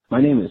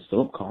My name is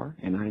Philip Carr,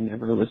 and I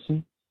never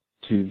listen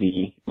to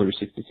the Order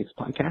 66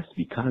 podcast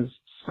because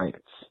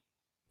science.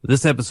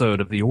 This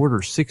episode of the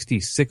Order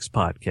 66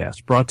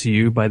 podcast brought to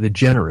you by the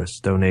generous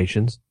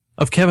donations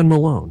of Kevin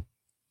Malone,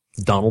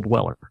 Donald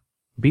Weller,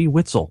 B.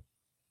 Witzel,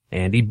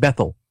 Andy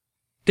Bethel,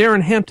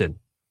 Darren Hampton,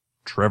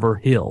 Trevor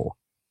Hill,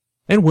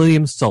 and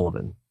William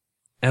Sullivan,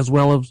 as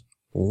well as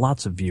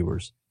lots of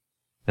viewers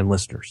and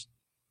listeners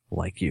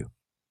like you.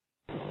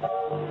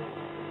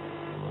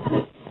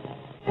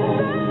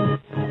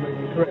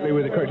 Correctly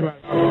with the correct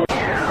amount.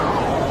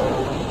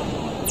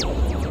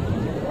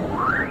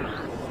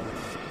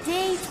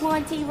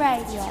 D20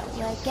 Radio,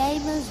 where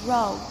gamers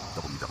roll.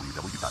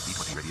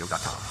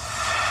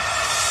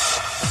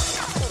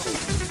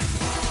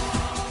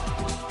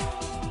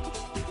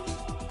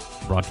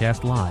 www.d20radio.com.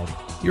 Broadcast live,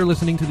 you're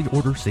listening to the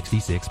Order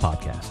 66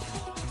 podcast.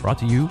 Brought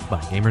to you by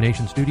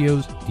GamerNation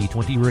Studios,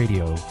 D20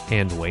 Radio,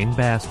 and Wayne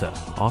Basta,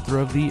 author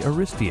of the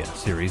Aristia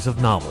series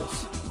of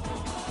novels.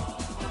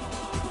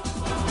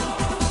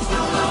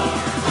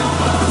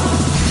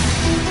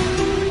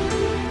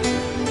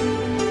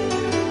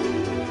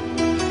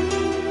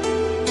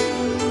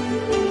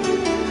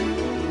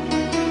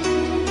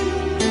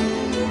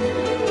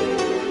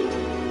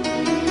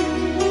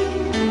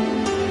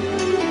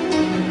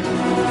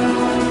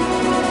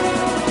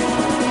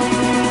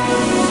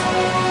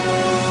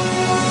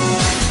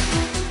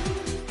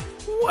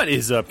 What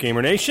is up,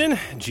 GamerNation?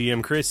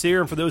 GM Chris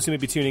here, and for those who may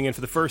be tuning in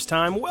for the first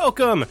time,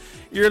 welcome,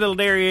 your little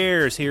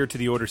derrieres, here to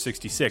the Order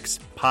 66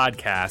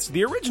 podcast,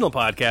 the original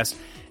podcast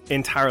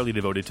entirely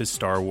devoted to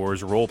Star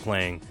Wars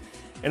role-playing.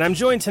 And I'm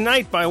joined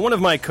tonight by one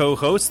of my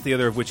co-hosts, the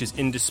other of which is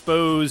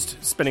indisposed,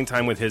 spending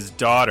time with his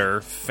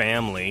daughter,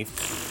 family.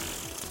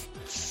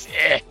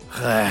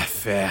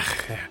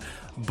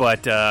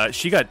 But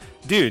she got...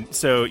 Dude,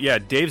 so yeah,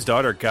 Dave's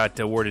daughter got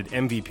awarded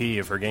MVP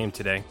of her game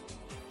today.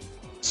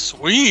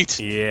 Sweet.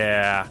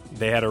 Yeah,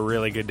 they had a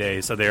really good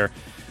day. So they're,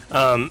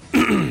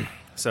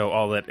 so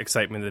all that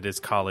excitement that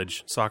is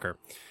college soccer.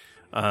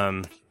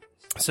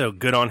 So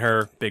good on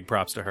her. Big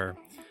props to her.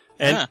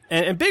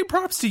 And big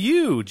props to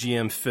you,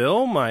 GM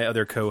Phil, my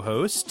other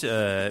co-host.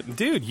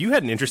 Dude, you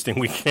had an interesting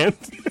weekend.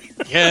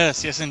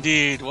 Yes,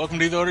 indeed. Welcome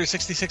to the Order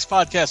 66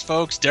 podcast,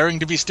 folks. Daring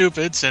to be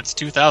stupid since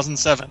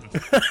 2007.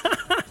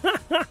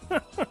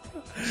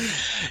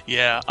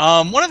 Yeah.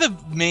 One of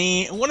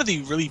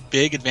the really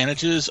big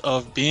advantages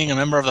of being a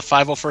member of the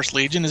 501st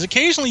Legion is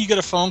occasionally you get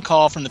a phone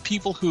call from the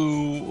people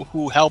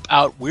who help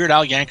out Weird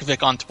Al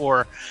Yankovic on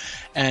tour.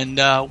 And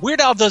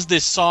Weird Al does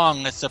this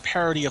song that's a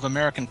parody of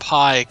American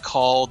Pie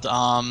called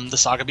The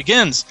Saga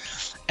Begins.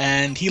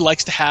 And he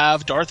likes to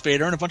have Darth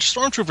Vader and a bunch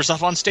of stormtroopers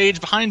up on stage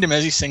behind him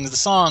as he sings the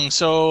song.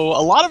 So a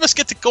lot of us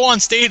get to go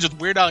on stage with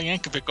Weird Al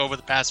Yankovic over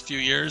the past few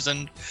years,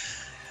 and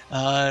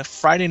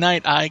Friday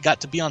night, I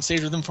got to be on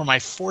stage with him for my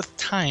fourth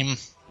time.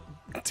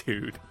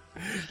 Dude,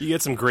 you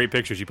get some great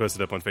pictures you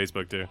posted up on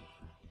Facebook, too.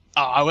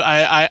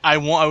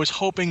 I was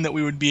hoping that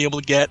we would be able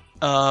to get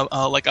the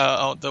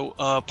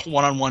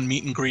one-on-one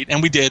meet and greet,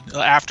 and we did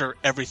after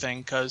everything,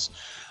 because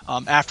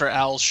after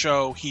Al's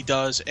show, he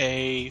does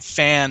a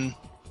fan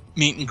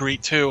meet and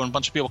greet, too, and a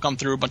bunch of people come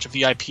through, a bunch of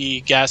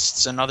VIP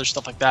guests and other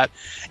stuff like that.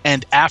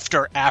 And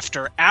after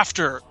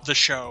the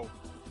show,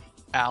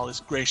 Al is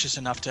gracious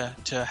enough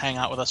to hang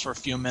out with us for a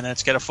few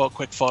minutes, get a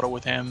quick photo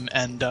with him,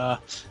 and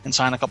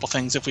sign a couple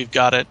things if we've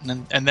got it,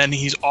 and then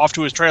he's off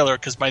to his trailer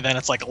because by then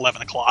it's like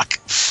 11 o'clock,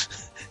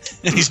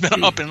 and he's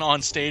been up and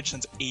on stage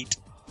since 8.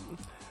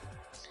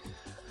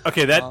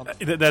 Okay,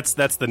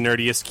 that's the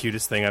nerdiest,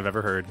 cutest thing I've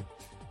ever heard.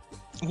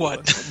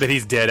 What? That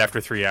he's dead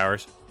after 3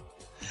 hours.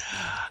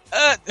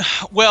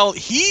 Well,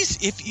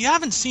 if you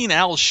haven't seen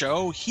Al's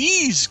show,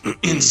 he's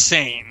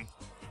insane.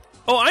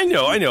 Oh, I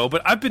know,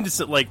 but I've been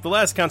to, like, the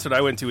last concert I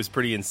went to was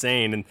pretty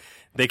insane, and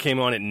they came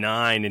on at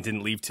 9 and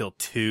didn't leave till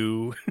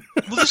 2.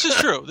 Well, this is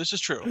true.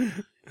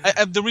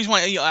 The reason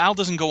why Al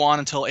doesn't go on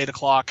until 8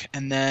 o'clock,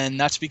 and then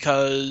that's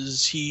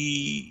because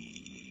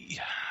he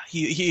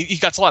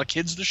got a lot of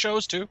kids to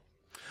shows, too.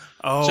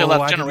 Oh, so a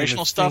lot of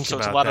generational stuff, so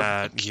it's a lot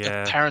that. of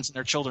parents and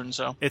their children,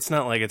 so. It's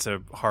not like it's a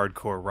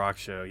hardcore rock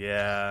show.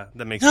 Yeah,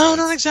 that makes sense. No,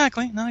 not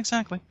exactly.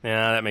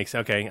 Yeah, that makes...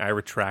 Okay, I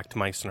retract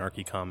my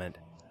snarky comment.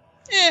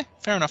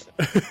 Fair enough.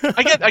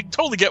 I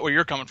totally get where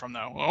you're coming from,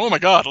 though. Oh my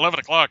God,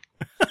 11 o'clock.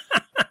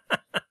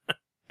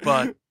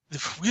 But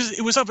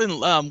it was up in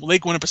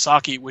Lake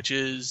Winnipesaukee, which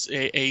is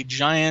a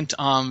giant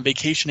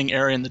vacationing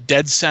area in the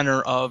dead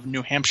center of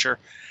New Hampshire.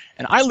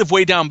 And I live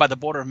way down by the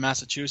border of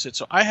Massachusetts,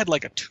 so I had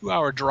like a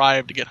 2-hour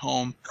drive to get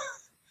home.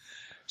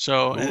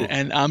 So,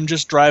 and I'm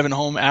just driving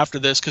home after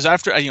this, because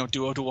after I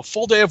do a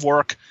full day of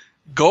work,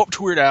 go up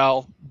to Weird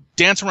Al,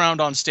 dance around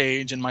on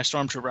stage in my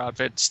Stormtrooper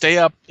outfit, stay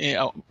up,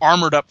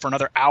 armored up for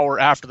another hour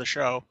after the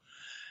show,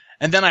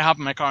 and then I hop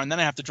in my car, and then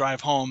I have to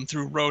drive home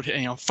through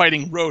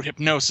fighting road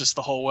hypnosis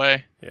the whole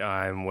way. Yeah,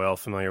 I'm well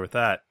familiar with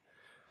that.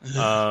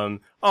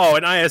 And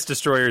IS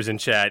Destroyer's in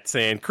chat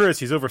saying, Chris,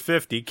 he's over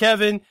 50.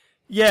 Kevin,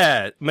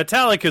 yeah,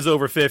 Metallica's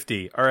over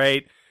 50, all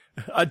right?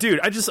 Dude,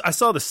 I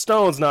saw the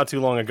Stones not too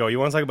long ago. You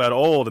want to talk about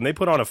old, and they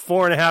put on a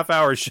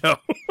 4.5-hour show.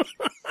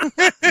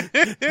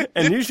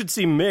 And you should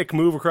see Mick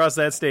move across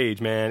that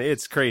stage, man.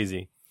 It's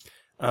crazy.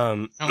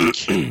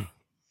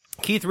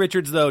 Keith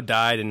Richards, though,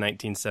 died in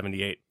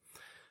 1978.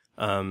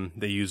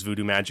 They use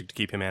voodoo magic to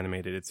keep him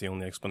animated. It's the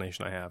only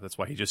explanation I have. That's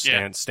why he just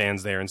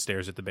stands there and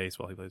stares at the bass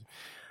while he plays.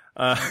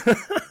 But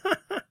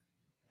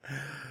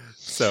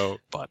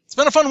it's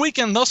been a fun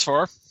weekend thus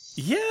far.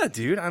 Yeah,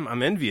 dude,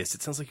 I'm envious.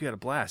 It sounds like you had a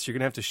blast. You're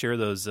gonna have to share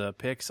those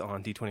pics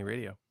on D20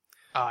 Radio.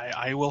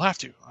 I will have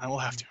to.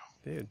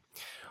 Dude.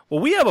 Well,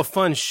 we have a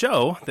fun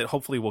show that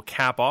hopefully will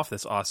cap off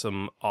this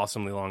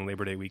awesomely long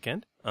Labor Day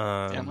weekend.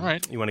 Yeah,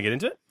 right. You want to get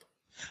into it?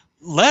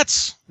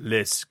 Let's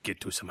get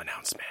to some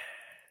announcements.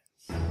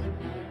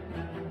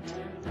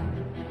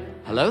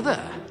 Hello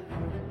there.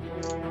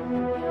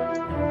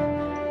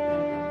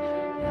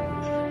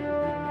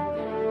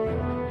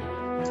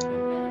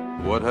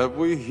 What have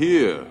we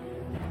here?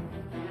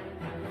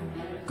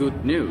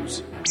 Good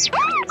news.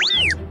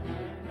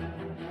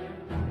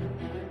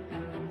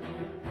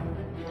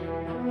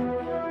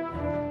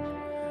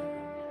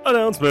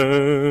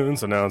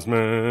 Announcements.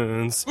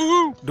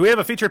 Woo! Do we have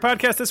a featured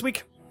podcast this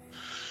week?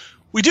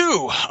 We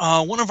do.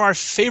 One of our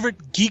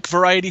favorite geek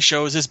variety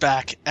shows is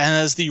back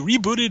as the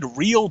rebooted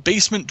Real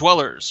Basement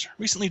Dwellers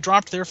recently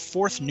dropped their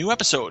 4th new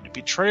episode,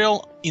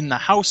 Betrayal in the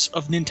House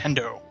of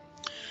Nintendo.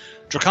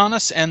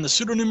 Draconis and the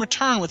Pseudonym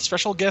return with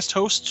special guest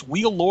hosts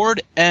Wheel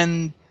Lord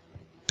and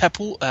Pet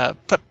Pluto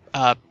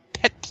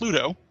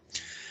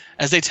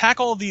as they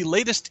tackle the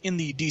latest in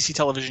the DC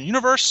television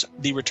universe,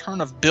 the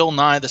return of Bill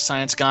Nye the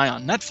Science Guy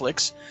on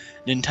Netflix,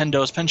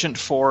 Nintendo's penchant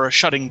for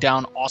shutting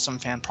down awesome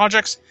fan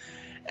projects,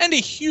 and a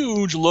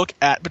huge look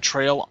at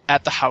Betrayal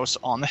at the House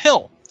on the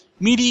Hill.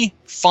 Meaty,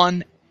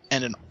 fun,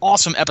 and an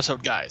awesome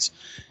episode, guys.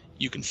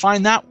 You can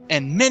find that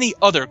and many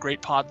other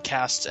great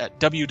podcasts at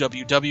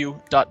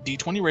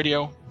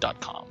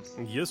www.d20radio.com.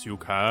 Yes, you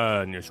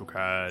can. Yes, you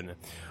can.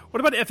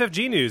 What about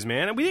FFG news,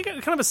 man? We got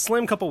kind of a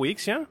slim couple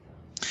weeks, yeah?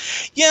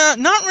 Yeah,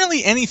 not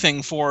really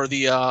anything for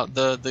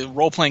the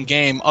role-playing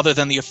game other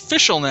than the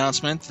official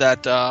announcement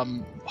that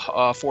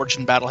Forged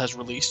in Battle has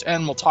released,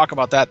 and we'll talk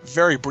about that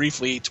very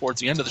briefly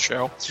towards the end of the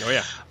show. Oh,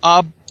 yeah.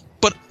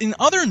 But in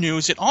other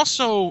news, it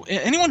also,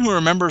 anyone who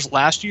remembers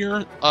last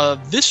year,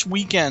 this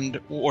weekend,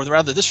 or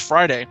rather this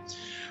Friday,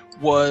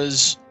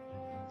 was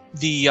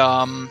the,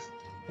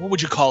 what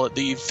would you call it,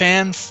 the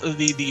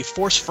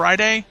Force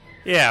Friday?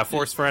 Yeah,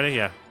 Force Friday,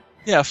 yeah.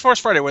 Yeah, Force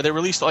Friday, where they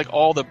released like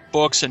all the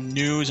books and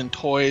news and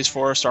toys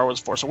for Star Wars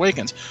Force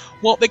Awakens.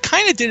 Well, they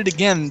kind of did it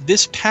again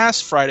this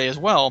past Friday as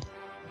well,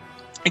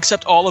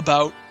 except all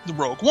about the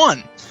Rogue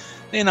One.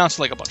 They announced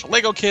like a bunch of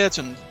Lego kits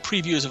and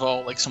previews of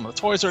all like some of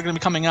the toys that are going to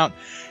be coming out.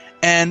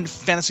 And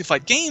Fantasy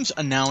Flight Games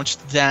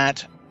announced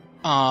that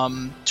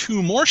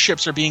 2 more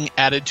ships are being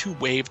added to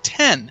Wave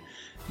 10.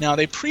 Now,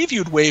 they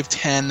previewed Wave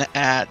 10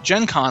 at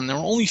Gen Con. There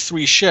were only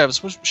 3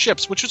 ships,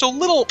 which is a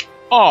little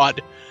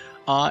odd.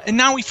 And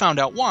now we found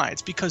out why.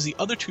 It's because the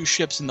other 2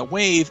 ships in the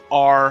wave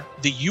are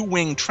the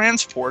U-Wing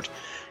Transport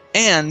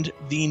and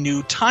the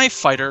new TIE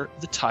Fighter,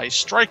 the TIE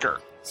Striker.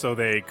 So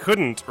they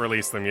couldn't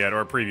release them yet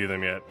or preview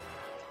them yet?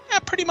 Yeah,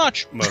 pretty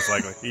much. Most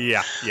likely.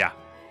 Yeah.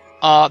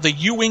 The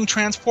U-Wing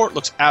Transport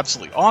looks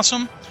absolutely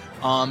awesome.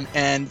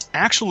 And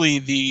actually,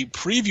 the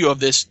preview of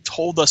this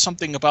told us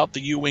something about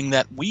the U-Wing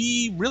that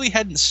we really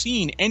hadn't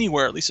seen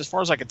anywhere, at least as far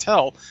as I could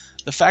tell.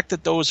 The fact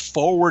that those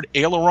forward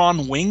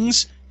aileron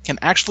wings can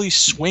actually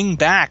swing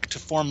back to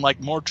form like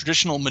more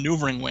traditional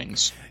maneuvering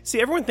wings. See,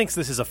 everyone thinks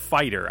this is a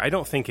fighter. I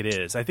don't think it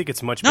is. I think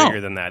it's much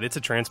bigger than that. It's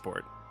a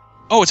transport.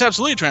 Oh, it's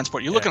absolutely a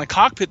transport. You look in the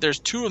cockpit, there's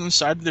 2 on the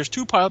side. There's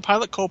 2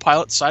 pilot,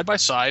 co-pilot side by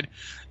side.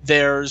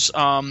 There's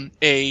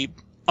a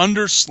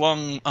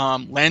underslung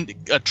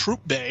a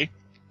troop bay.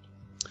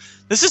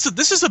 This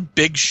is a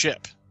big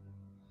ship.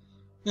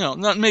 You know,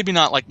 maybe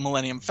not like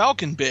Millennium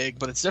Falcon big,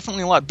 but it's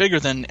definitely a lot bigger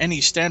than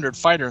any standard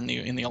fighter in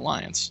the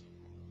Alliance.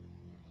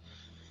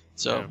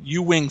 So,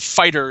 U-Wing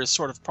fighter is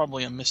sort of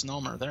probably a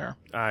misnomer there.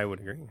 I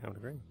would agree.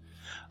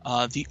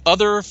 The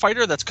other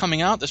fighter that's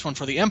coming out, this one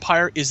for the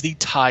Empire, is the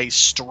TIE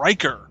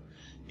Striker.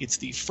 It's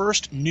the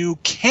first new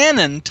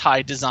canon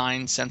TIE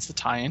design since the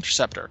TIE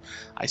Interceptor.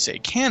 I say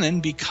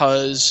canon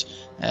because,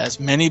 as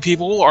many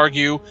people will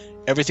argue,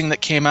 everything that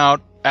came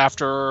out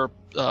after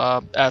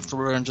Return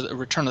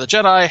of the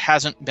Jedi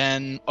hasn't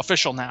been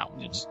official now.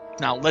 It's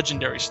now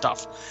legendary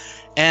stuff.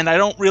 And I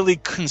don't really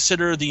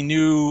consider the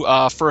new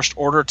First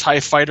Order TIE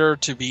Fighter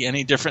to be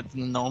any different than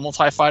the normal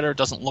TIE Fighter. It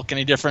doesn't look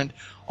any different.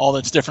 All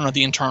that's different are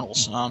the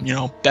internals.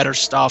 Better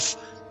stuff,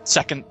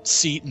 second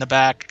seat in the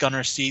back,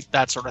 gunner seat,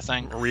 that sort of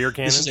thing. Rear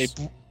cannons?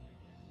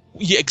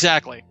 Yeah,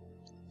 exactly.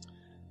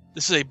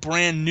 This is a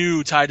brand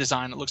new TIE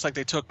design. It looks like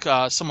they took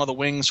some of the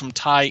wings from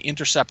TIE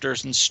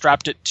Interceptors and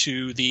strapped it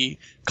to the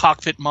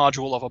cockpit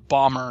module of a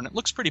bomber, and it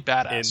looks pretty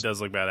badass. It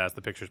does look badass.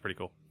 The picture's pretty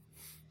cool.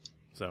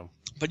 So,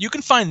 but you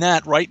can find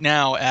that right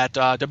now at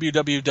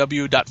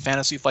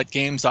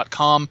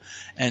www.fantasyflightgames.com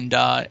and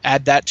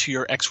add that to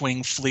your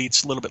X-Wing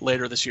fleets a little bit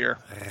later this year.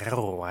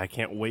 oh, I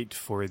can't wait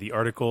for the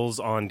articles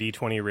on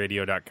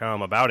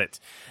d20radio.com about it.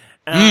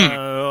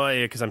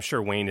 Because I'm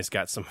sure Wayne has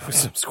got some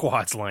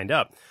squads lined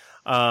up.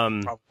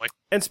 Probably.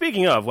 And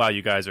speaking of, while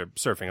you guys are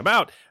surfing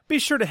about, be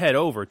sure to head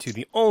over to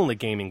the only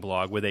gaming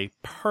blog with a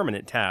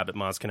permanent tab at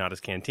Maz Kanata's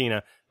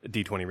Cantina,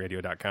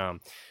 d20radio.com.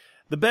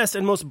 The best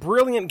and most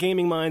brilliant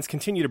gaming minds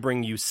continue to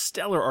bring you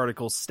stellar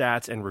articles,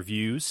 stats, and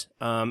reviews.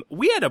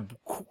 We had a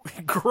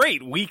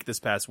great week this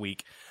past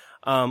week.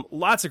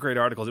 Lots of great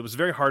articles. It was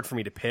very hard for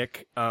me to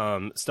pick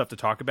stuff to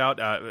talk about.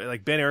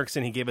 Like Ben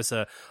Erickson, he gave us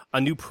a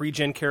new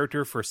pre-gen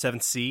character for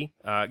 7th Sea.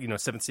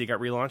 7th Sea got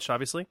relaunched,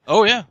 obviously.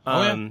 Oh, yeah.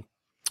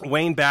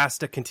 Wayne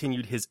Basta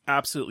continued his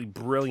absolutely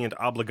brilliant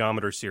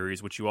Obligometer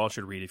series, which you all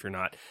should read if you're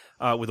not,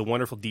 with a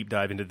wonderful deep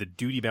dive into the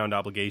duty-bound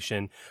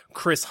obligation.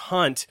 Chris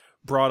Hunt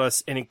brought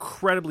us an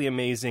incredibly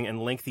amazing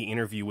and lengthy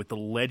interview with the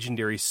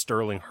legendary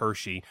Sterling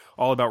Hershey,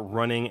 all about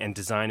running and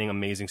designing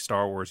amazing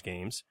Star Wars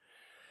games.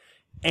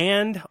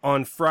 And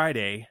on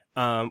Friday,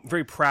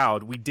 very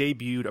proud, we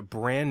debuted a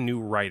brand new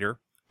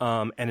writer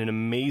and an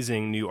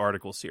amazing new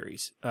article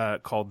series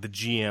called The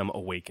GM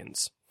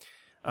Awakens.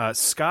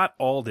 Scott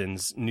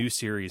Alden's new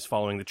series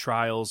following the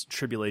trials,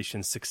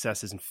 tribulations,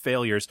 successes, and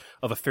failures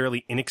of a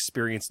fairly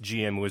inexperienced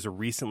GM who has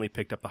recently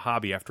picked up the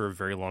hobby after a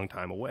very long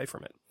time away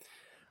from it.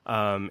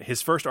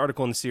 His first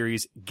article in the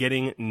series,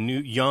 getting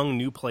young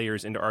new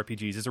players into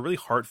RPGs, is a really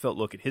heartfelt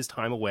look at his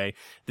time away,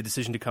 the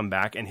decision to come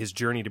back, and his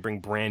journey to bring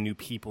brand new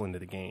people into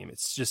the game.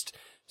 It's just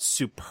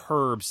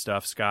superb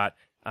stuff, Scott.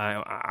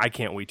 I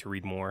can't wait to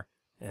read more,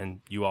 and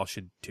you all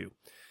should too.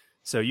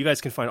 So you guys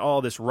can find all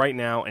this right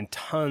now and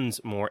tons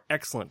more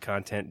excellent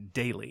content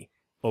daily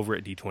over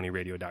at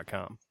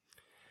d20radio.com.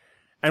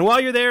 And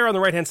while you're there, on the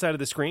right-hand side of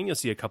the screen, you'll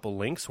see a couple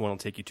links. One will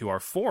take you to our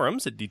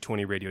forums at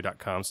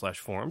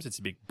d20radio.com/forums. It's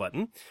a big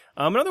button.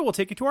 Another will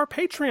take you to our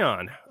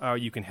Patreon.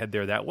 You can head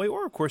there that way,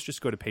 or, of course,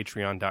 just go to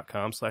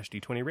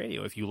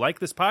patreon.com/d20radio. If you like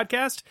this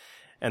podcast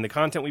and the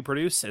content we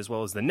produce, as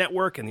well as the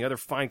network and the other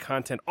fine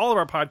content all of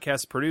our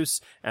podcasts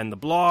produce, and the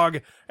blog,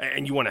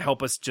 and you want to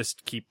help us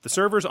just keep the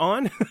servers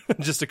on,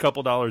 just a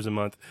couple dollars a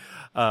month,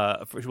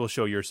 we'll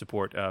show your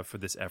support for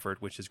this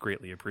effort, which is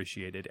greatly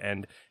appreciated.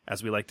 And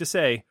as we like to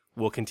say,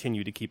 we'll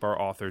continue to keep our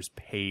authors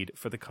paid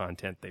for the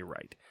content they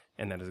write,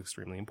 and that is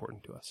extremely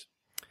important to us.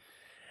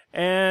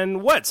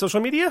 And what,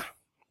 social media?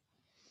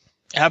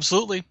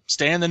 Absolutely.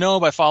 Stay in the know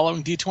by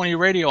following D20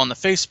 Radio on the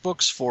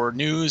Facebooks for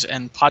news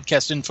and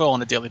podcast info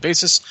on a daily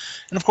basis.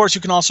 And of course, you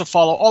can also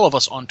follow all of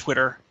us on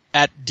Twitter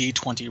at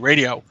D20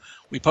 Radio.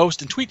 We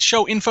post and tweet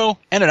show info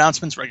and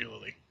announcements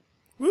regularly.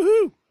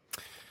 Woohoo!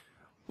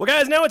 Well,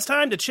 guys, now it's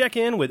time to check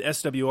in with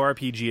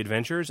SWRPG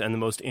Adventures and the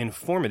most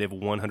informative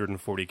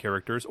 140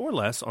 characters or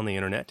less on the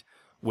internet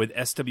with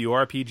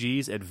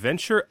SWRPG's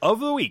Adventure of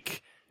the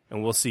Week.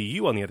 And we'll see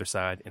you on the other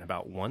side in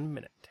about 1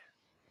 minute.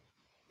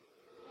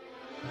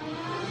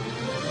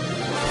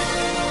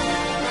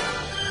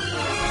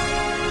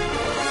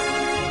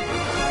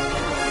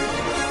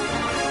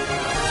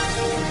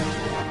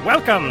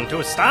 Welcome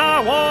to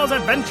Star Wars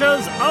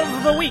Adventures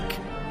of the Week,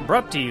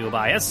 brought to you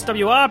by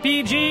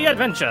SWRPG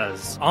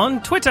Adventures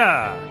on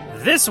Twitter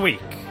this week.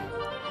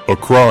 A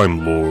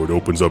crime lord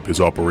opens up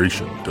his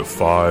operation to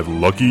 5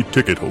 lucky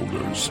ticket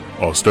holders,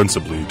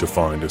 ostensibly to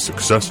find a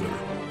successor.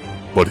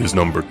 But his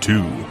number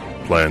 2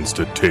 plans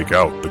to take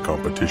out the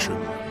competition.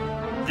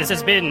 This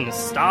has been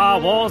Star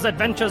Wars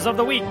Adventures of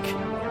the Week,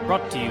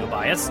 brought to you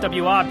by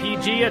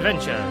SWRPG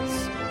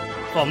Adventures.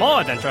 For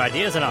more adventure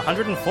ideas in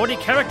 140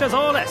 characters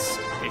or less,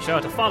 be sure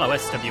to follow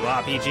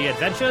SWRPG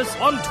Adventures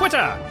on Twitter.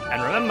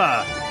 And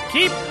remember,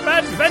 keep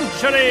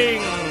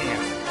adventuring!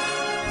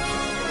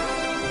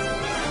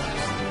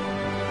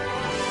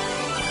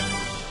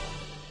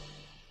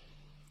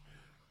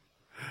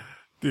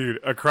 Dude,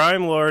 a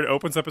crime lord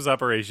opens up his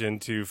operation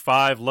to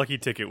 5 lucky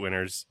ticket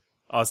winners,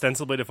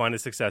 ostensibly to find a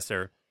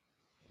successor,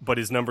 but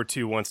his number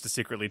 2 wants to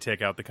secretly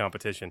take out the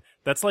competition.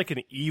 That's like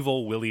an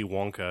evil Willy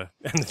Wonka.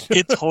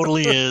 It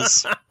totally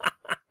is.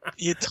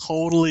 It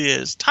totally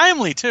is.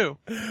 Timely, too.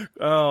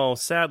 Oh,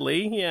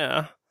 sadly,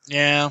 yeah.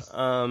 Yeah.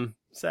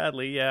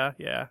 Sadly, yeah.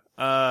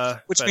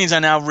 Which means I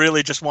now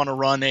really just want to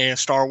run a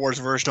Star Wars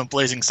version of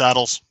Blazing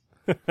Saddles.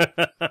 It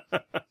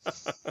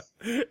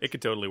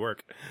could totally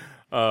work.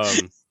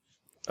 It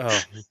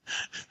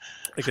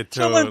could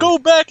Someone go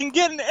back and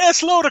get an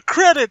S-load of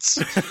credits!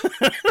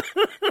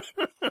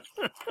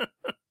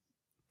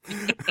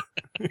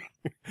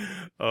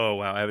 Oh,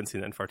 wow. I haven't seen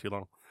that in far too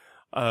long.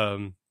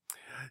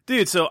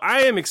 Dude, so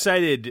I am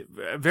excited,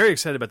 very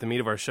excited about the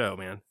meat of our show,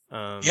 man.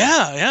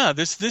 Yeah.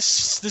 This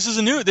is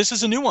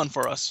a new one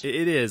for us.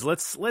 It is.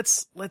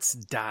 Let's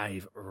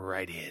dive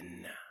right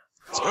in.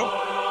 Let's go.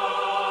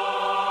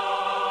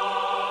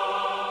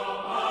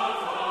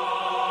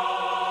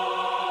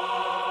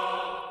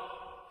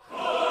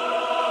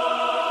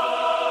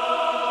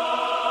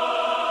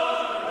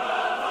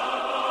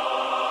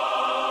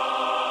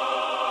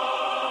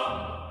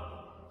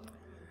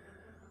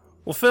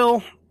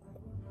 Well, Phil,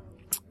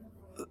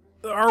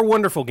 our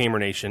wonderful Gamer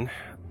Nation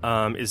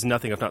is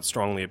nothing if not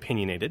strongly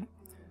opinionated.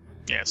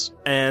 Yes.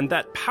 And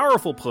that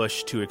powerful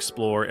push to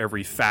explore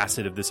every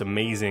facet of this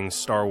amazing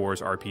Star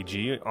Wars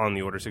RPG on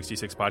the Order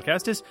 66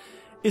 podcast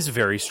is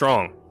very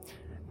strong.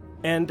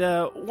 And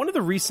one of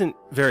the recent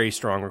very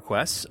strong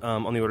requests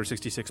on the Order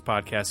 66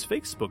 podcast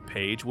Facebook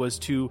page was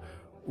to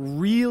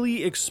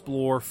really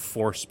explore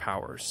Force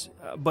powers,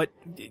 but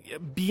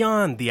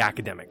beyond the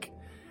academic.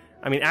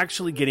 I mean,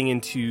 actually getting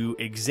into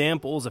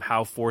examples of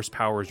how Force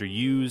powers are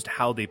used,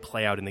 how they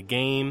play out in the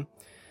game.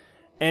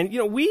 And,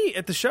 we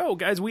at the show,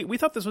 guys, we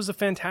thought this was a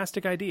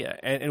fantastic idea.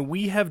 And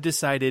we have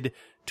decided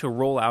to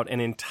roll out an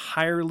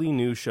entirely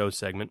new show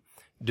segment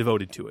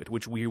devoted to it,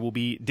 which we will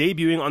be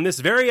debuting on this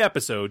very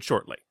episode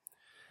shortly.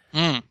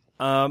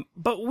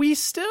 But we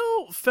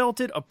still felt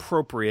it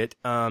appropriate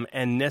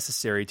and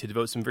necessary to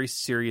devote some very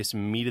serious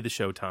meat of the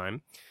show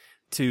time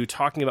to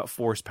talking about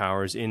Force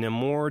powers in a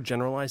more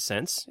generalized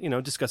sense,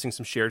 discussing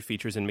some shared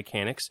features and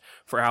mechanics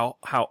for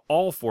how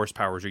all Force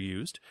powers are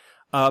used.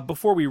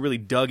 Before we really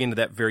dug into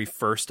that very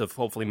first of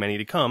hopefully many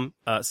to come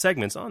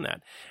segments on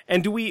that.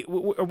 And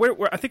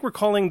I think we're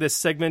calling this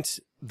segment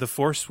 "The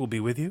Force Will Be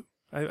With You,"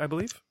 I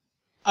believe?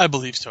 I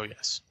believe so,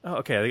 yes. Oh,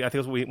 okay, I think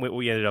that's what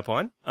we ended up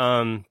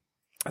on.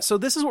 So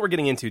this is what we're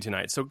getting into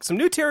tonight. So some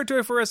new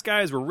territory for us,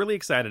 guys. We're really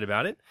excited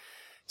about it.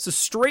 So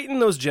straighten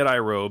those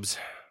Jedi robes,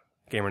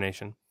 Gamer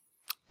Nation.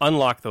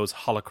 Unlock those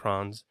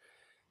holocrons.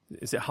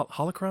 Is it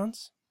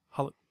holocrons?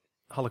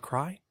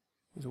 Holocry?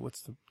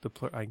 What's the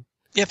plural?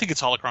 Yeah, I think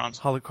it's holocrons.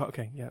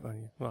 Okay, yeah.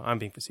 Well, I'm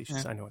being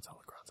facetious. Yeah. I know it's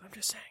holocrons. I'm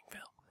just saying,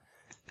 Phil.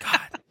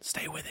 God,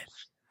 stay with it.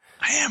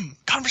 I am.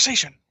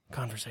 Conversation.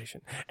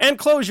 And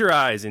close your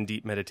eyes in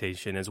deep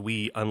meditation as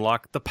we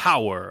unlock the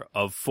power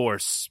of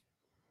Force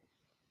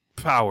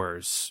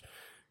powers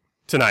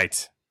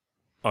tonight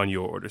on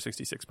your Order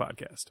 66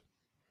 podcast.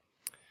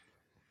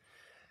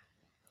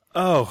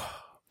 Oh,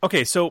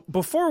 okay. So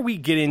before we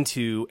get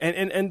into,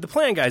 and the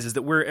plan, guys, is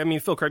that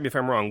Phil, correct me if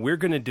I'm wrong, we're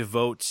going to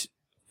devote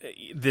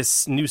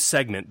this new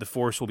segment, The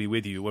Force Will Be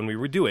With You, when we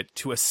redo it,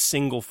 to a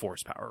single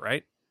Force power,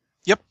 right?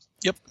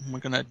 Yep. We're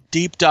going to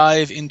deep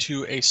dive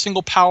into a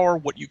single power,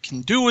 what you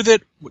can do with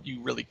it, what you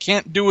really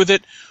can't do with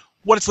it,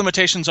 what its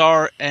limitations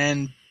are,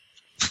 and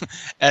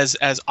as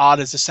odd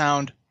as it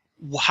sounds,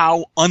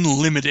 how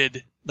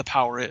unlimited the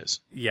power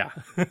is. Yeah.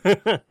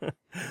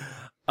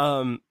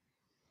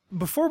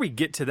 Before we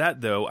get to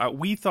that, though,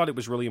 we thought it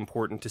was really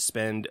important to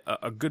spend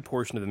a good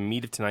portion of the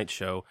meat of tonight's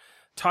show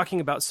talking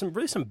about some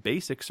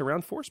basics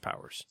around Force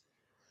powers.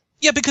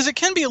 Yeah, because it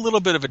can be a little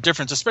bit of a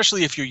difference,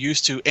 especially if you're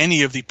used to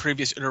any of the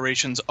previous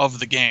iterations of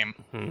the game.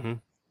 Mm-hmm.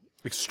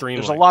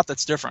 Extremely. There's a lot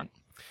that's different.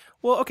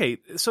 Well, okay,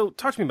 so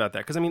talk to me about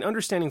that, because,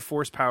 understanding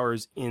Force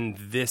powers in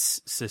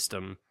this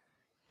system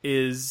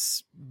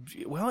is,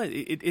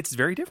 it's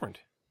very different.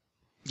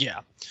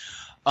 Yeah.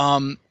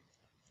 And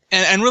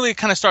really it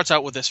kind of starts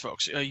out with this,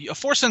 folks.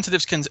 Force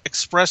sensitives can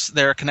express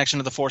their connection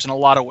to the Force in a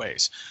lot of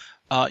ways.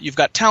 You've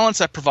got talents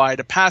that provide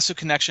a passive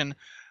connection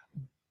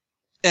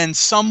and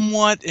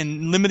somewhat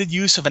in limited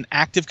use of an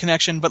active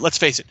connection, but let's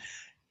face it,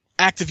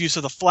 active use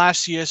of the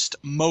flashiest,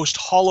 most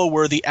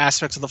hollow-worthy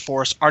aspects of the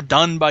Force are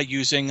done by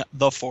using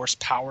the Force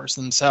powers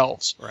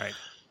themselves. Right.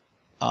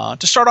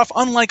 To start off,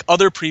 unlike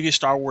other previous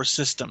Star Wars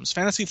systems,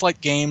 Fantasy Flight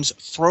Games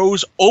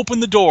throws open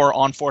the door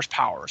on Force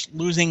powers,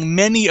 losing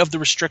many of the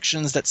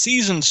restrictions that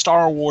seasoned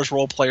Star Wars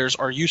role players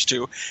are used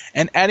to,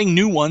 and adding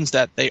new ones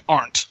that they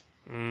aren't.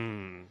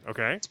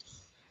 Okay.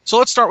 So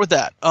let's start with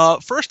that.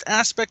 First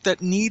aspect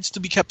that needs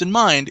to be kept in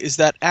mind is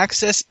that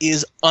access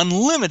is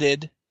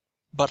unlimited,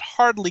 but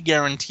hardly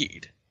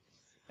guaranteed.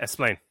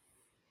 Explain.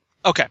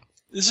 Okay.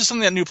 This is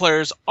something that new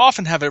players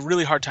often have a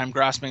really hard time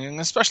grasping,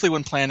 especially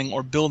when planning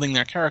or building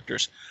their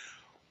characters.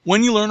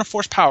 When you learn a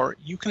Force power,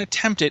 you can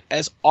attempt it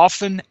as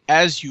often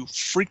as you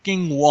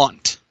freaking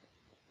want.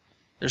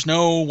 There's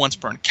no once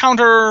per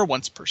encounter,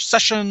 once per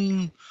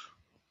session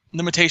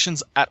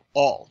limitations at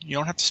all. You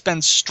don't have to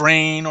spend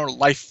strain or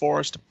life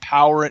force to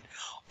power it,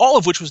 all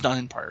of which was done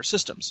in prior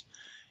systems.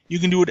 You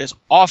can do it as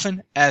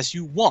often as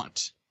you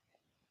want.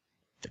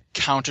 The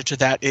counter to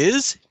that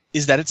is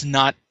that it's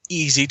not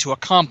easy to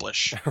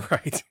accomplish.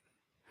 Right.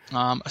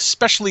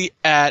 Especially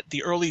at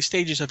the early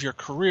stages of your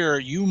career,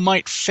 you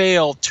might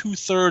fail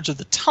 2/3 of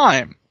the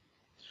time.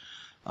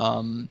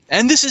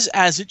 And this is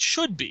as it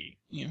should be.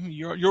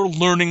 You're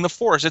learning the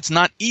Force. It's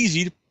not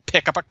easy to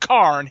pick up a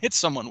car and hit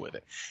someone with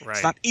it. Right.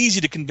 It's not easy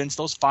to convince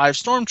those 5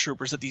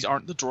 stormtroopers that these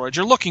aren't the droids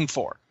you're looking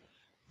for.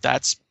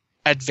 That's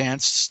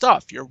advanced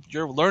stuff.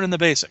 You're learning the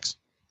basics.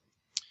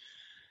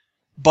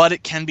 But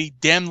it can be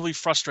damnably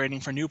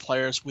frustrating for new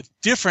players with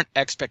different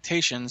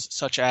expectations,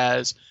 such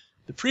as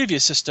the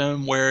previous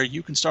system where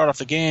you can start off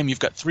the game, you've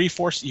got 3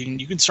 Force,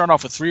 you can start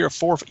off with 3 or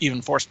 4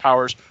 even Force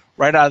powers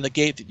right out of the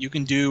gate that you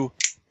can do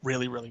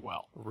really, really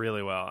well.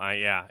 Really well,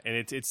 yeah. And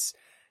it's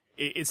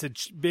a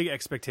big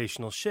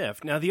expectational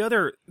shift. Now, the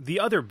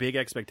other big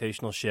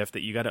expectational shift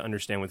that you got to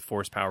understand with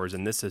Force powers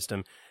in this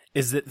system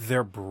is that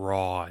they're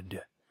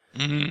broad.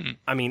 Mm-hmm.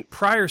 I mean,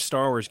 prior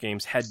Star Wars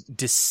games had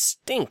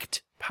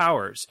distinct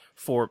powers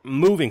for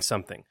moving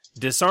something,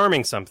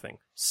 disarming something,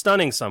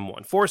 stunning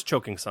someone, force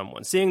choking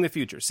someone, seeing the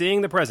future,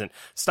 seeing the present,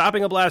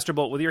 stopping a blaster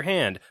bolt with your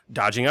hand,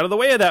 dodging out of the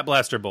way of that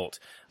blaster bolt,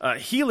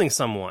 healing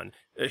someone,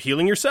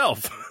 healing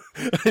yourself,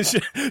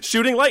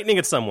 shooting lightning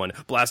at someone,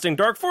 blasting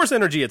dark force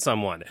energy at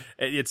someone,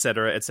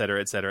 etc.,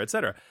 etc., etc.,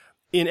 etc.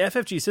 In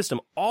FFG system,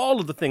 all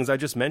of the things I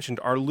just mentioned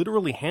are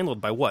literally handled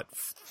by what?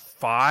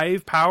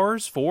 5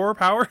 powers? 4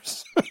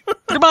 powers?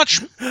 Pretty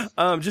much.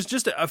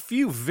 Just a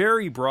few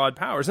very broad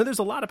powers. And there's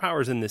a lot of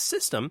powers in this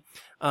system,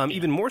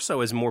 even more so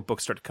as more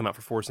books start to come out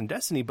for Force and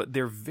Destiny, but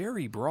they're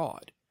very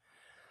broad.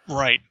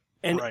 Right.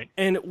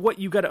 And what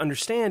you got to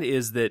understand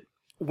is that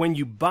when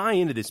you buy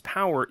into this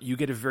power, you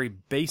get a very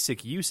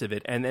basic use of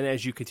it, and then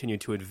as you continue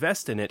to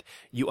invest in it,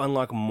 you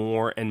unlock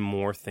more and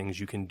more things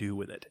you can do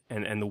with it,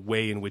 and the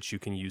way in which you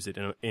can use it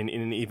in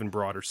an even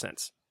broader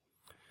sense.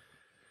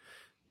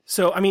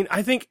 So, I mean,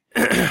 I think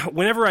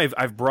whenever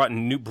I've brought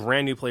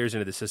brand new players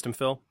into the system,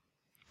 Phil,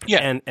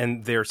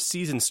 and they're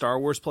seasoned Star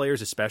Wars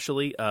players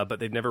especially, but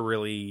they've never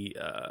really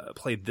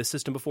played this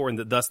system before, and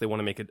thus they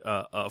want to make it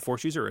a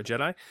Force user or a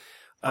Jedi.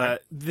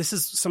 This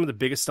is some of the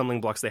biggest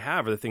stumbling blocks they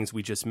have are the things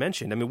we just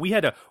mentioned. I mean, we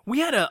had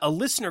a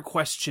listener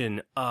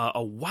question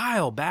a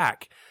while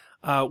back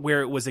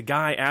where it was a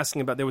guy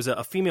asking about, there was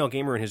a female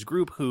gamer in his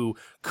group who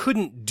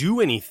couldn't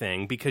do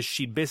anything because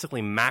she'd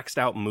basically maxed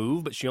out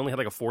move, but she only had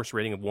like a force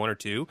rating of 1 or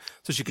 2,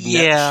 so she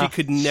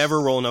could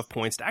never roll enough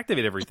points to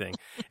activate everything.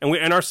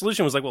 And our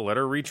solution was like, well, let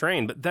her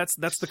retrain. But that's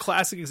the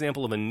classic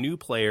example of a new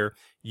player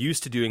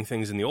used to doing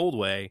things in the old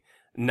way,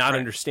 not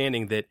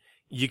understanding that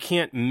you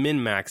can't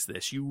min-max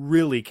this. You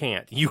really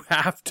can't. You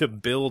have to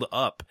build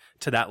up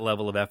to that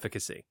level of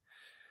efficacy.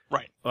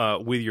 Right.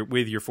 With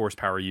your force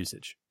power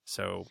usage.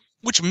 So,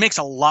 which makes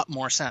a lot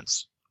more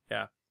sense.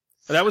 Yeah.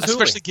 But that was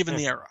especially Hooli. Given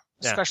the era.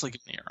 Yeah. Especially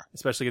given the era.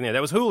 Especially given the era.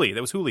 That was Hooli.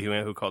 That was Hooli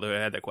who called, who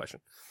had that question.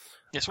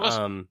 Yes, it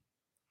was.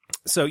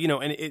 So, you know,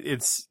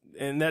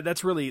 and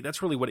that's really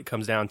what it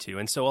comes down to.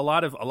 And so a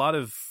lot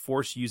of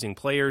force using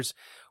players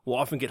will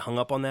often get hung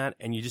up on that,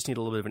 and you just need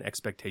a little bit of an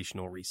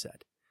expectational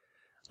reset.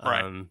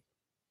 Right.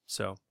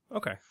 So,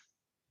 okay.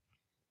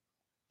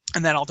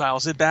 And that all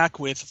dials it back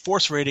with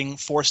force rating,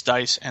 force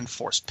dice, and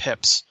force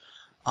pips.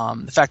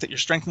 The fact that your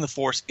strength in the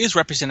force is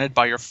represented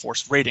by your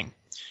force rating.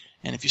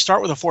 And if you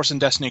start with a Force and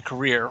Destiny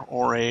career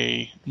or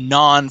a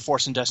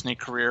non-Force and Destiny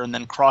career and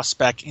then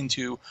cross-spec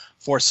into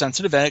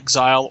Force-sensitive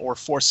Exile or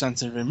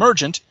Force-sensitive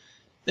Emergent,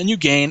 then you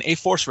gain a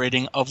force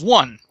rating of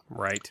 1.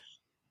 Right.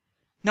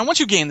 Now, once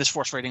you gain this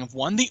force rating of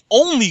 1, the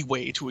only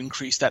way to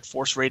increase that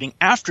force rating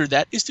after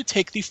that is to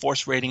take the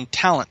force rating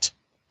talent.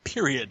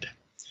 Period.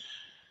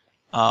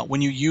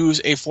 When you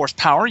use a force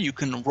power, you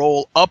can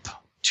roll up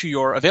to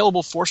your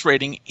available force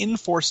rating in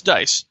force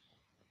dice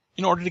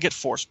in order to get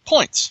force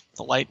points,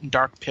 the light and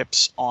dark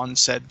pips on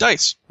said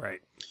dice. Right.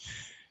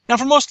 Now,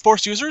 for most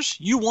force users,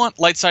 you want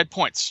light side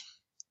points,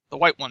 the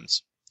white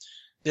ones.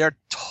 They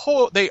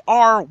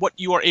are what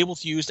you are able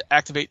to use to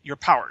activate your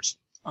powers,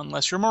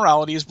 unless your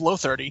morality is below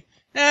 30,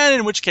 and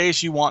in which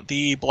case you want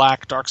the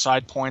black dark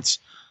side points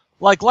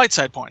like light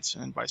side points,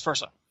 and vice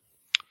versa.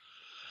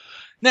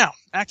 Now,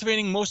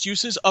 activating most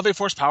uses of a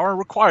force power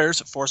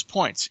requires force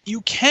points.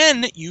 You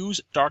can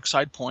use dark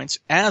side points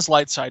as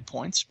light side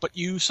points, but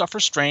you suffer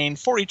strain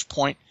for each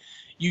point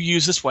you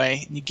use this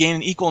way, and you gain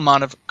an equal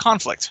amount of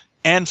conflict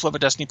and flip a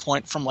destiny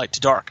point from light to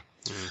dark.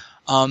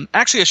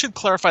 Actually, I should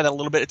clarify that a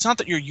little bit. It's not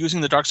that you're using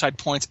the dark side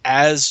points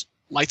as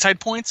light side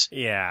points.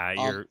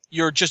 Yeah,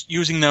 you're just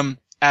using them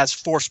as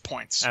force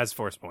points. As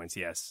force points,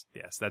 yes.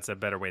 Yes, that's a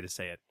better way to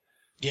say it.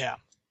 Yeah.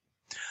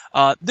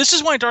 This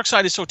is why dark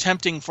side is so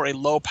tempting for a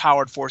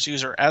low-powered force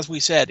user. As we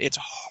said, it's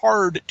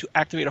hard to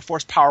activate a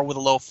force power with a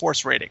low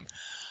force rating,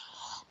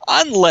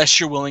 unless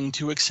you're willing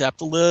to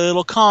accept a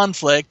little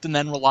conflict and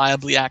then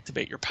reliably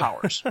activate your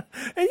powers. And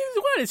you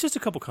know what? It's just a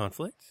couple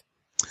conflicts.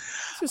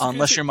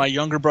 Unless you're my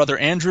younger brother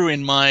Andrew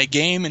in my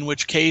game, in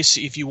which case,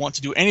 if you want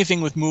to do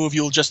anything with move,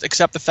 you'll just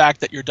accept the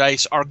fact that your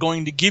dice are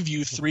going to give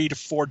you 3 to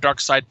 4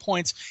 dark side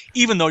points,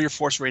 even though your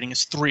force rating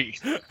is 3.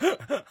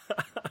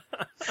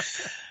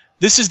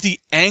 This is the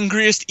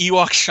angriest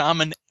Ewok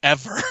shaman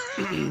ever.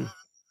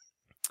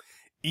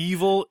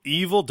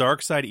 Evil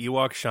dark side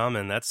Ewok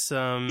shaman. That's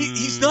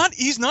He's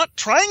not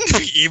trying to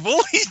be evil.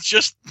 He's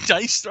just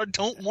dice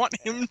don't want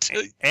him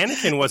to.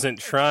 Anakin wasn't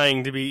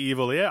trying to be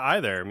evil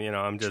either. You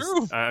know, I'm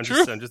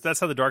just that's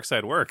how the dark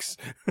side works.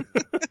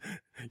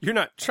 You're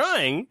not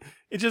trying.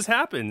 It just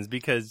happens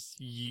because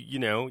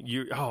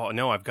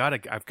I've got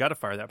to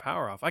fire that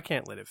power off. I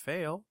can't let it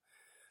fail.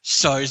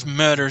 Size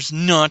matters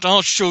not.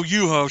 I'll show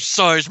you how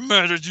size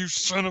matters, you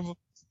son of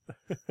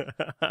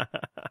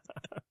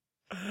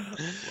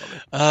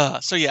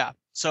a...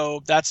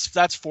 So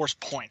that's force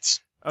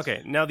points.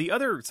 Okay, now the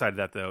other side of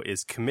that, though,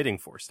 is committing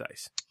force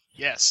dice.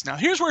 Yes. Now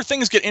here's where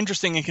things get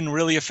interesting and can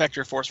really affect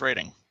your force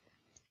rating.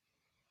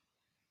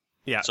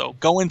 Yeah. So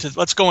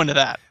let's go into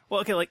that.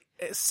 Well, okay, like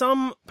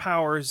some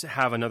powers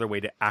have another way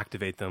to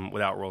activate them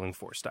without rolling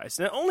force dice.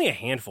 Now, only a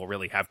handful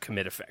really have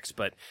commit effects,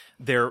 but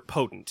they're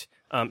potent.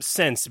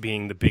 Sense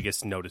being the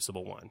biggest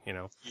noticeable one, you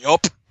know.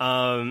 Yup.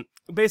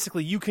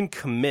 Basically, you can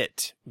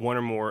commit one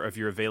or more of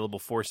your available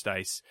force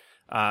dice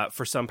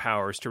for some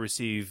powers to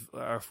receive,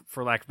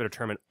 for lack of a better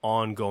term, an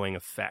ongoing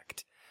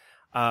effect.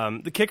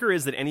 The kicker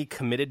is that any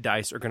committed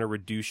dice are going to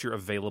reduce your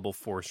available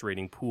force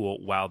rating pool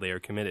while they are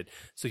committed.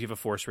 So if you have a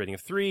force rating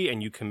of 3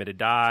 and you commit a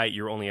die,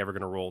 you're only ever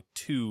going to roll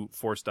 2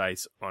 force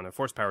dice on a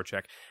force power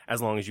check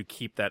as long as you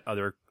keep that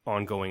other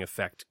ongoing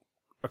effect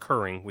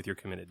occurring with your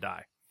committed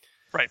die.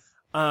 Right.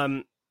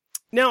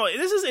 Now,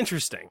 this is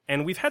interesting,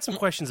 and we've had some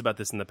questions about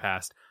this in the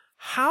past.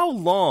 How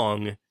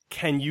long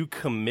can you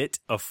commit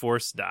a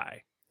force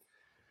die?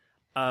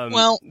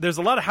 Well, there's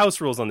a lot of house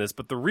rules on this,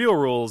 but the real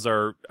rules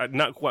are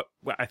not what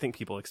I think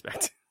people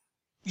expect.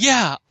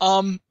 Yeah,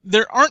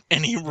 there aren't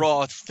any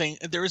raw thing.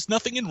 There is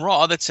nothing in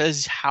raw that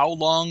says how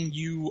long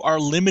you are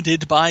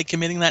limited by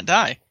committing that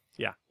die.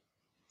 Yeah.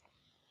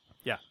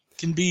 Yeah.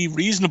 Can be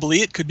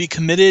reasonably, it could be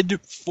committed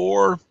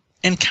for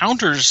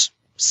encounters,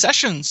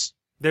 sessions.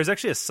 There's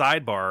actually a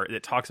sidebar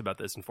that talks about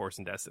this in Force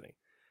and Destiny.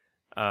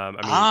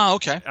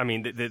 Okay. I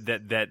mean,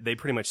 that they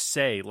pretty much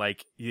say,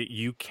 like,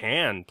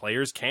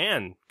 players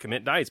can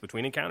commit dice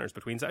between encounters,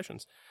 between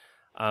sessions.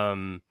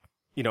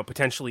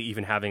 Potentially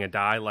even having a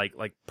die,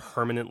 like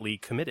permanently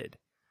committed.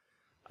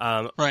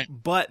 Right.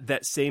 But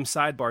that same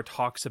sidebar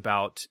talks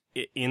about,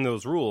 in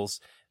those rules,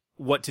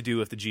 what to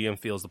do if the GM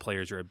feels the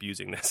players are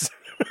abusing this.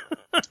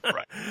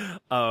 Right.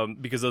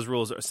 Because those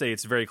rules say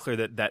it's very clear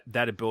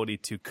that ability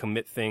to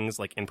commit things,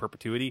 like in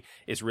perpetuity,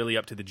 is really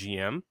up to the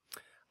GM.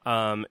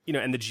 And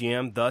the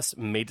GM thus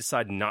may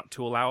decide not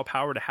to allow a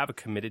power to have a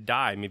committed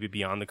die, maybe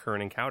beyond the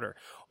current encounter.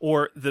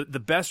 Or the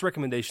best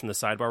recommendation the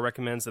sidebar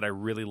recommends that I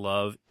really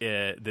love,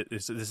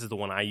 this is the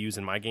one I use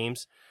in my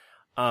games.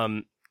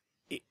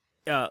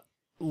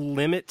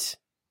 Limit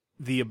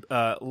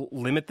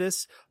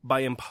this by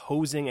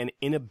imposing an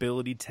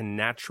inability to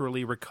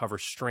naturally recover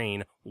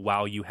strain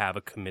while you have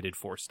a committed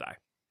force die.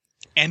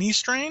 Any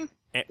strain?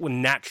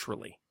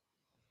 Naturally.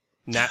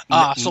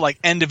 So like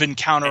end of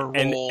encounter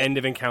roll. End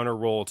of encounter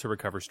roll to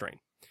recover strain.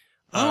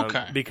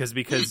 Okay.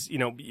 Because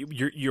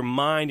your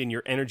mind and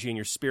your energy and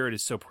your spirit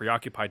is so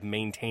preoccupied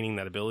maintaining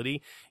that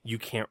ability, you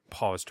can't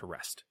pause to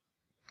rest.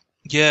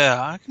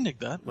 Yeah, I can dig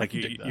that. Like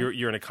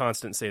you're in a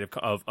constant state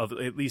of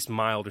at least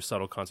mild or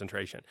subtle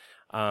concentration.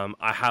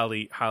 I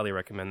highly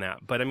recommend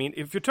that. But I mean,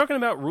 if you're talking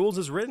about rules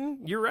as written,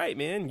 you're right,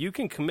 man. You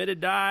can commit a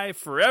die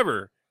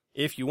forever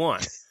if you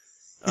want.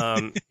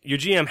 Your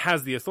GM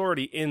has the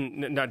authority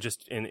in not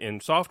just in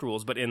soft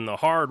rules, but in the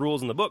hard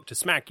rules in the book to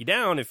smack you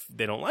down if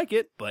they don't like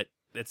it, but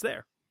it's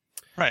there.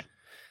 Right.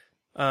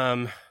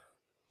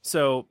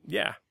 So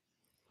yeah.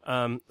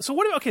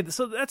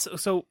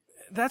 So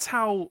that's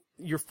how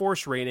your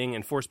force rating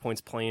and force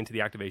points play into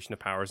the activation of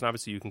powers. And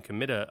obviously you can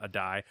commit a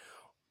die.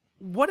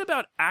 What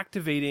about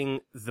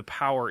activating the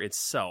power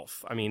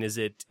itself? I mean, is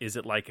it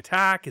like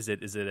attack? Is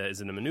it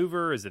a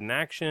maneuver? Is it an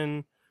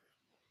action?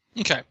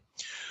 Okay.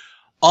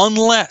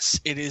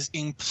 Unless it is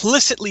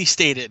implicitly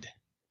stated,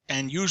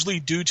 and usually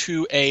due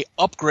to a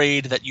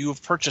upgrade that you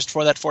have purchased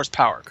for that force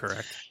power.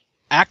 Correct.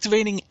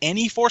 Activating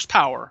any force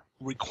power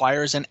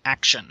requires an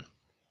action.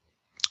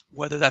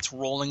 Whether that's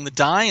rolling the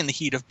die in the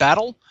heat of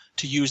battle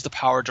to use the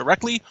power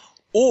directly,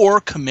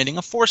 or committing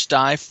a force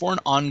die for an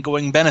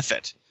ongoing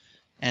benefit.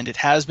 And it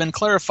has been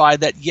clarified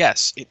that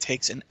yes, it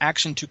takes an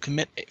action to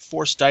commit a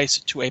force dice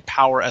to a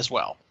power as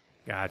well.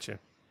 Gotcha.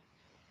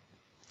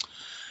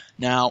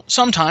 Now,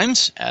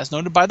 sometimes, as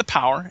noted by the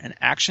power, an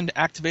action to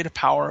activate a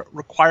power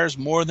requires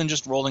more than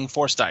just rolling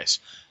force dice.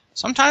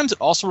 Sometimes it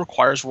also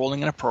requires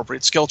rolling an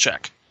appropriate skill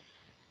check.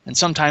 And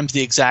sometimes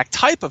the exact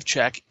type of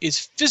check is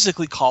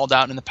physically called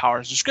out in the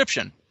power's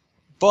description.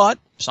 But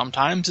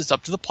sometimes it's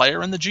up to the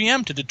player and the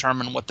GM to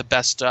determine what the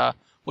best,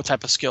 what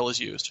type of skill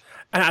is used.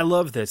 And I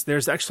love this.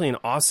 There's actually an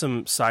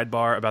awesome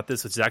sidebar about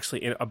this. It's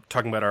actually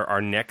talking about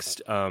our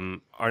next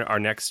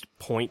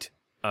point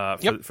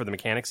for the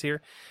mechanics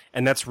here,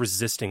 and that's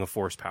resisting a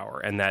force power,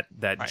 and that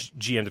right.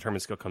 GM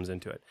determined skill comes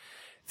into it.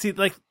 See,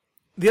 like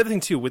the other thing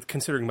too with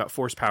considering about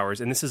force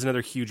powers, and this is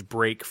another huge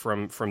break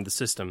from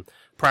the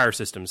prior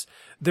systems.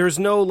 There's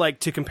no, like,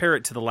 to compare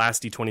it to the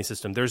last D20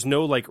 system, there's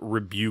no like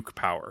rebuke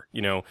power.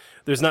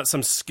 There's not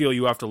some skill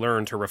you have to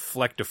learn to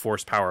reflect a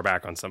force power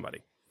back on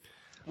somebody.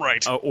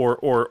 Right.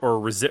 Or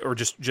resist, or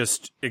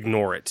just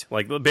ignore it.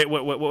 Like,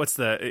 what's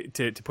to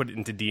put it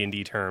into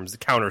D&D terms, the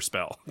counter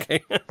spell.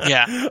 Okay.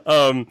 Yeah.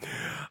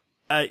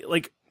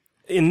 Like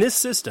in this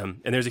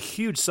system, and there's a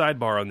huge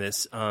sidebar on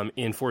this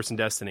in Force and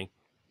Destiny.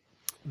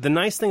 The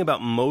nice thing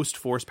about most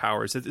force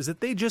powers is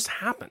that they just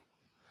happen.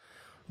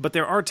 But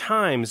there are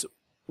times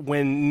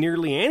when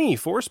nearly any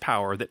force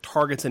power that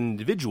targets an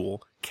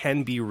individual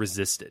can be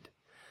resisted.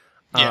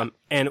 Yeah.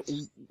 And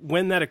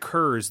when that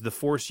occurs, the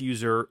force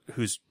user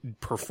who's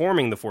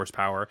performing the force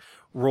power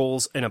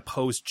rolls an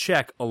opposed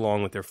check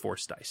along with their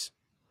force dice.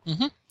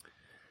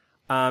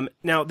 Mm-hmm.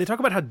 Now, they talk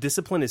about how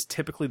discipline is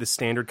typically the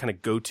standard kind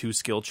of go-to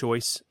skill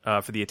choice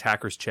for the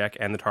attacker's check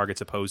and the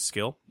target's opposed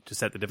skill to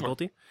set the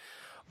difficulty.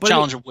 But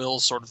challenge of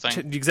wills sort of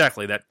thing.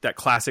 Exactly, that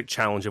classic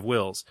challenge of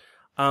wills.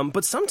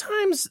 But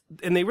sometimes,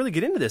 and they really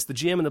get into this, the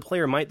GM and the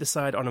player might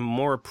decide on a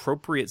more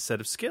appropriate set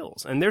of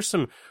skills. And there's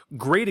some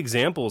great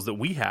examples that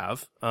we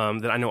have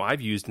that I know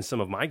I've used in some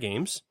of my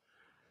games.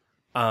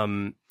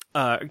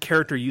 A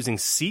character using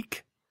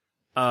Seek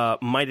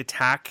might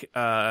attack,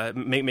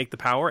 make the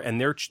power,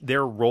 and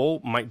their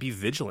role might be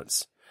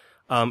Vigilance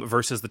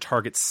versus the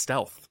target's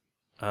Stealth,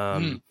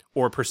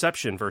 or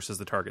Perception versus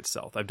the target's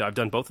Stealth. I've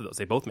done both of those.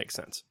 They both make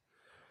sense.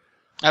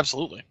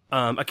 Absolutely.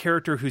 A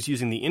character who's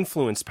using the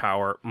Influence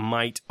power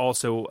might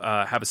also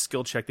have a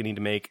skill check they need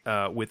to make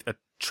with a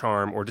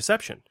Charm or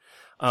Deception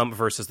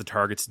versus the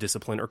target's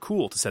Discipline or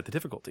Cool to set the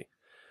difficulty.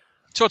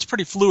 So it's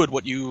pretty fluid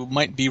what you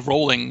might be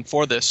rolling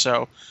for this.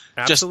 So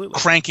Absolutely.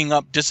 Just cranking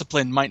up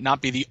Discipline might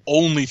not be the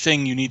only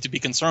thing you need to be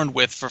concerned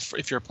with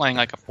if you're playing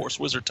like a Force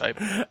Wizard type.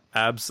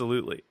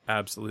 Absolutely.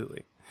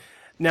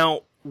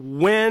 Now,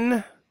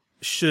 when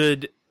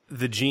should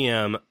the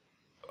GM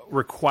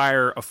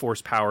require a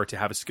Force power to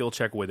have a skill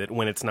check with it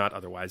when it's not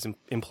otherwise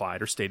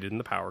implied or stated in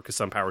the power? Because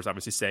some powers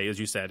obviously say, as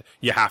you said,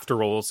 you have to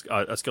roll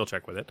a skill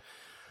check with it.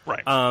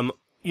 Right.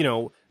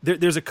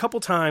 There's a couple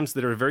times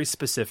that are very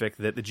specific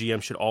that the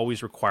GM should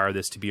always require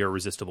this to be a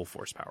resistible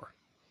Force power.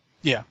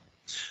 Yeah.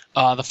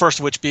 The first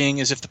of which being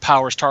is if the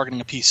power is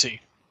targeting a PC.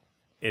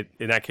 In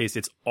that case,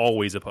 it's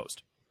always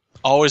opposed.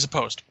 Always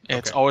opposed.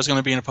 It's Okay. always going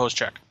to be an opposed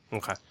check.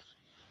 Okay.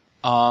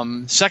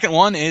 Second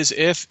one is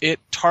if it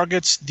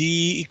targets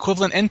the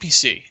equivalent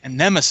NPC, a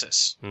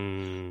nemesis,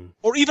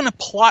 or even a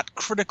plot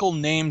critical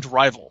named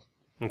rival.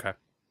 Okay.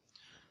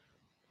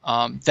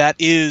 That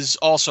is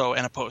also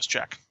an opposed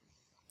check.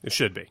 It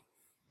should be.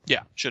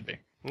 Yeah, should be.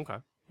 Okay.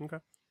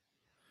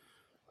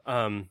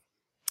 And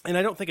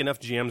I don't think enough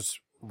GMs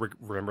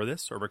remember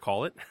this or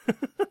recall it.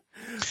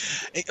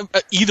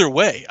 Either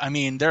way, I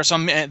mean, there are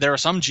some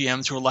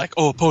GMs who are like,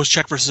 "Oh, opposed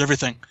check versus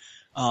everything,"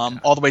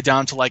 all the way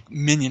down to like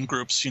minion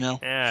groups, you know.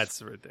 Yeah,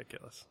 it's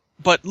ridiculous.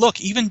 But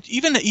look, even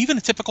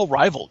a typical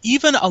rival,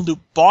 even a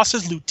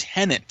boss's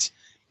lieutenant,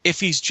 if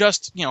he's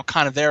just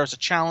kind of there as a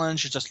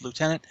challenge, he's just a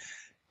lieutenant.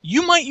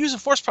 You might use a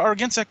Force power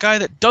against that guy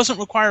that doesn't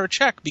require a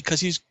check because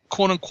he's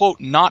 "quote unquote"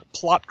 not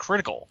plot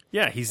critical.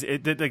 Yeah,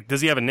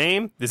 does he have a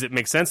name? Does it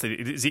make sense?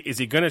 Is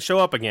he going to show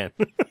up again?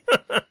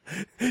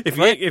 If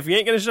he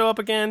ain't going to show up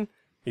again,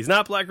 he's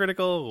not plot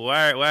critical.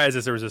 Why is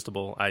this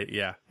irresistible?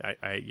 Yeah.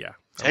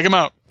 Take him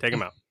out. Take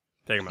him out.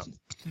 There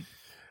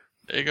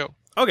you go.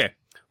 Okay.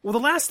 Well, the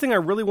last thing I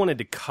really wanted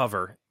to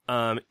cover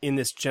in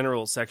this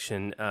general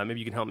section, maybe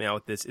you can help me out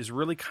with this, is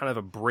really kind of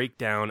a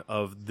breakdown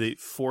of the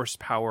Force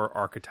power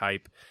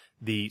archetype,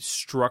 the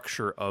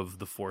structure of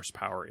the Force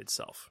power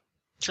itself.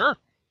 Sure.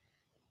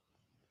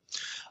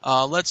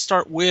 Let's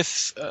start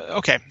with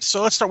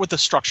let's start with the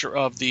structure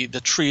of the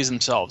trees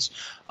themselves.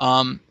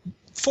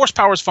 Force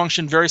powers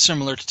function very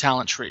similar to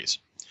talent trees.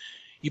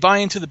 You buy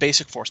into the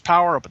basic Force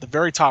power up at the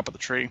very top of the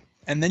tree,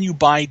 and then you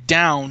buy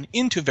down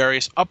into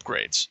various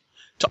upgrades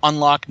to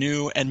unlock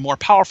new and more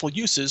powerful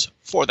uses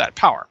for that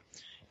power,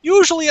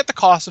 usually at the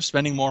cost of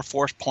spending more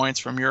Force points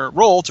from your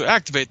roll to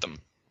activate them.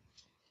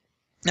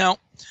 Now,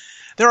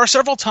 there are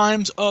several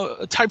types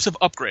of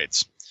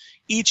upgrades,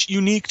 each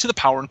unique to the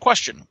power in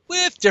question,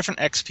 with different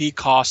XP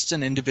costs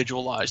and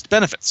individualized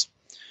benefits.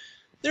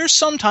 There's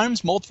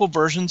sometimes multiple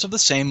versions of the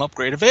same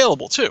upgrade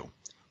available too,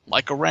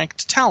 like a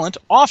ranked talent,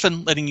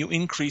 often letting you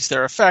increase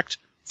their effect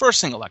for a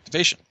single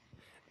activation.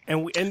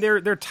 And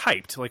they're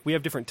typed. Like, we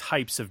have different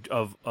types of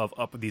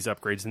these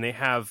upgrades, and they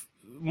have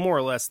more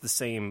or less the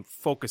same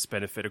focus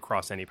benefit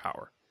across any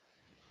power.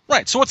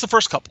 Right. So what's the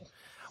first couple?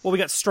 Well, we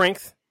got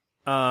Strength,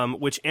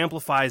 which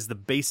amplifies the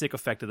basic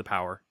effect of the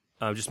power,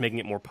 just making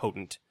it more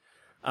potent.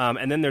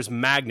 And then there's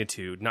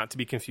Magnitude, not to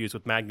be confused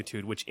with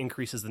Magnitude, which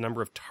increases the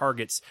number of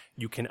targets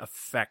you can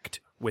affect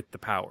with the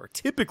power.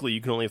 Typically,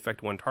 you can only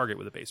affect one target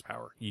with a base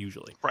power,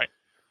 usually. Right.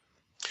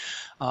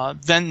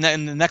 Then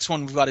the next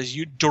one we've got is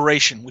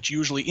Duration, which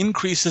usually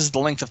increases the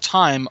length of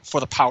time for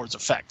the power's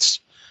effects,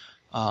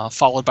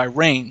 followed by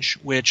Range,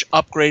 which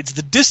upgrades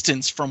the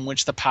distance from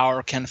which the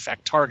power can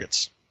affect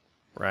targets.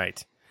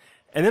 Right.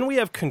 And then we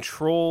have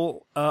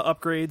Control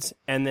upgrades,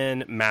 and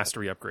then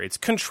Mastery upgrades.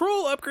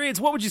 Control upgrades,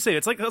 what would you say?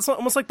 It's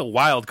almost like the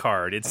wild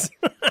card. It's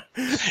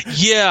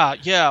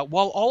Yeah.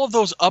 While all of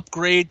those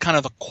upgrade kind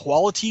of the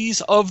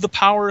qualities of the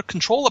power,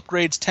 control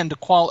upgrades tend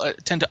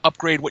to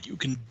upgrade what you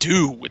can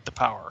do with the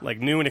power. Like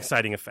new and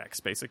exciting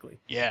effects, basically.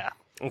 Yeah.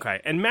 Okay,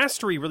 and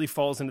Mastery really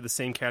falls into the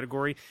same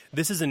category.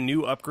 This is a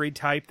new upgrade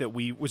type that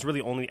was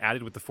really only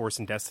added with the Force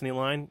and Destiny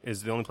line,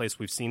 is the only place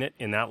we've seen it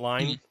in that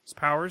line's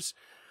powers.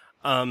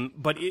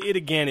 But it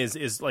again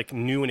is like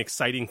new and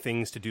exciting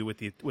things to do with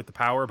the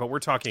power, but we're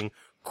talking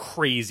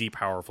crazy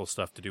powerful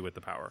stuff to do with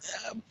the power.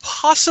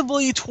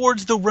 Possibly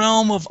towards the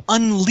realm of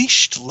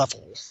Unleashed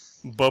level.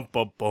 Bum,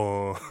 bum,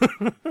 bum.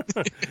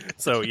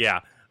 So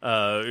yeah,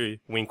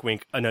 wink,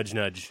 wink, a nudge,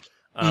 nudge.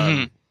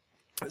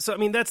 So I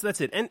mean that's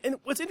it. And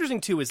what's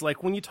interesting too is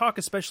like when you talk,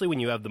 especially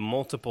when you have the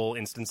multiple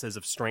instances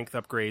of strength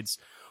upgrades,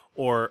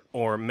 or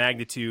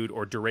magnitude,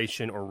 or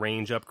duration, or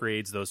range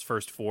upgrades. Those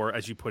first four,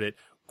 as you put it,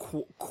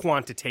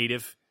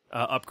 quantitative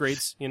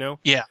upgrades. You know.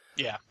 Yeah.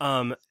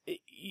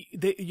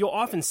 you'll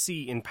often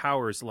see in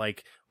powers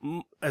like,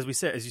 as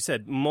you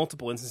said,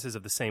 multiple instances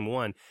of the same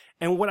one.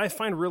 And what I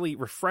find really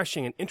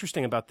refreshing and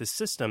interesting about this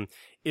system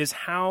is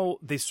how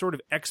they sort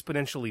of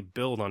exponentially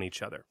build on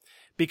each other.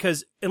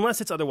 Because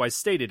unless it's otherwise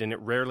stated, and it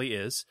rarely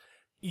is,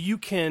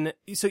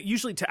 so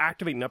usually to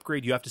activate an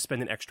upgrade, you have to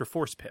spend an extra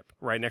force pip,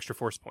 right? An extra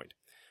force point.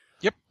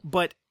 Yep.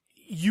 But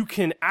you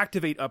can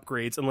activate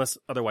upgrades, unless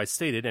otherwise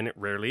stated, and it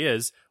rarely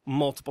is,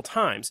 multiple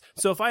times.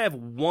 So if I have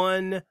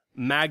one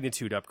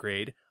magnitude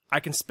upgrade,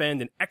 I can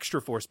spend an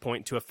extra force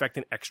point to affect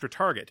an extra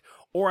target.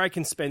 Or I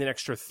can spend an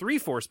extra 3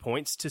 force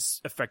points to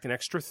affect an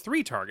extra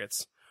 3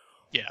 targets.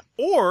 Yeah.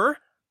 Or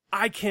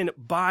I can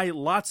buy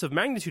lots of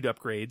magnitude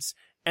upgrades,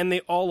 and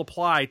they all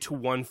apply to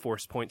 1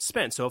 force point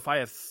spent. So if I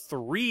have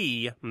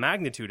 3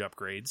 magnitude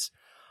upgrades,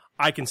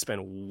 I can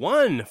spend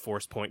 1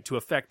 force point to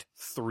affect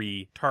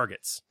 3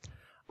 targets.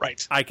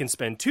 Right. I can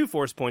spend 2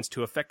 force points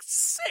to affect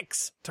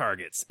 6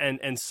 targets,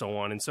 and so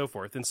on and so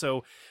forth. And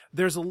so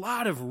there's a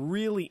lot of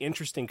really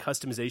interesting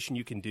customization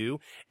you can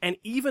do. And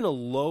even a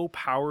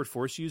low-powered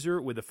force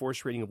user with a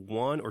force rating of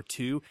 1 or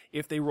 2,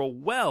 if they roll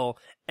well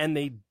and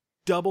they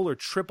double or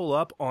triple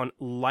up on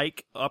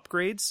like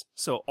upgrades,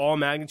 so all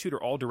magnitude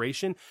or all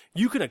duration,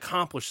 you can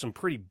accomplish some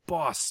pretty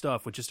boss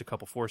stuff with just a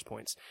couple force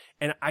points.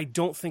 And I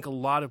don't think a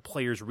lot of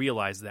players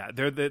realize that.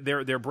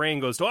 Their brain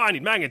goes to, I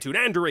need magnitude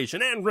and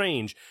duration and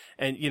range.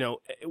 And,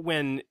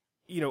 when,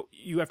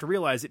 you have to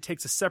realize it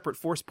takes a separate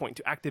force point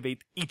to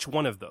activate each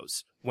one of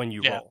those when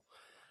you roll.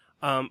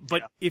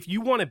 But if you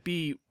want to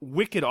be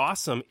wicked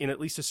awesome in at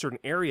least a certain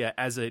area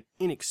as an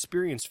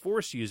inexperienced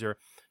force user,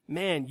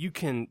 man, you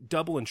can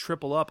double and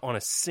triple up on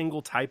a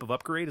single type of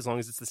upgrade as long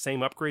as it's the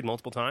same upgrade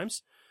multiple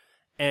times,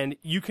 and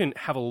you can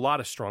have a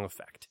lot of strong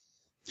effect.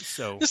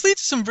 So this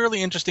leads to some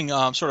really interesting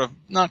sort of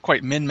not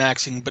quite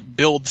min-maxing, but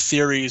build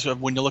theories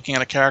of when you're looking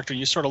at a character.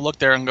 You sort of look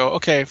there and go,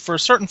 okay, for a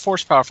certain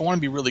force power, if I want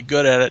to be really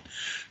good at it,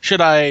 should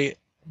I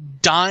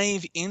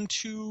dive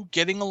into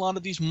getting a lot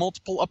of these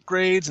multiple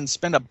upgrades and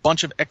spend a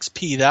bunch of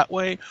XP that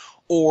way?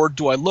 Or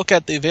do I look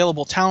at the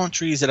available talent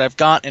trees that I've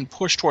got and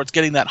push towards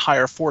getting that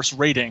higher force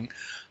rating?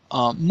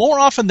 More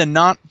often than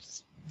not,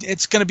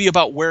 it's going to be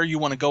about where you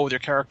want to go with your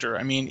character.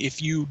 I mean, if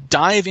you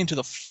dive into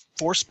the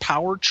force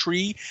power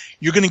tree,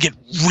 you're going to get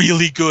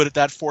really good at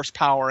that force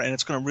power, and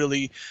it's going to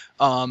really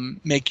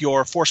make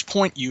your force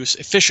point use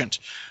efficient.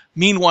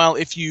 Meanwhile,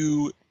 if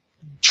you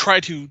try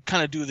to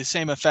kind of do the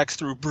same effects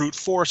through brute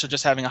force or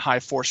just having a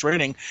high force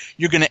rating,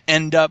 you're going to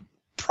end up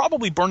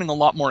probably burning a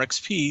lot more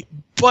XP,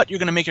 but you're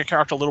going to make your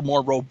character a little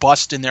more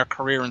robust in their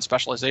career and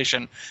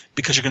specialization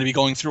because you're going to be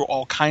going through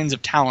all kinds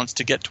of talents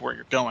to get to where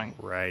you're going.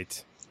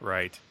 Right.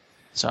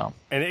 So,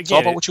 and again, it's all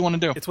about what you want to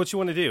do. It's what you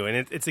want to do,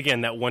 and it's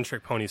again that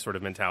one-trick pony sort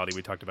of mentality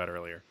we talked about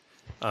earlier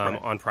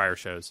on prior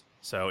shows.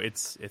 So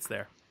it's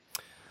there.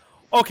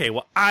 Okay,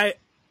 well, I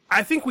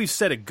think we've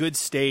set a good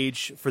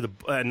stage for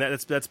and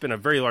that's been a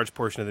very large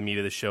portion of the meat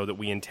of the show that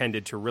we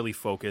intended to really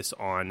focus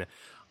on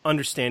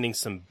understanding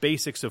some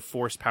basics of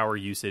force power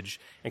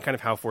usage and kind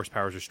of how force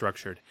powers are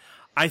structured.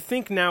 I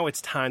think now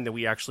it's time that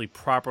we actually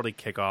properly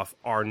kick off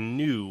our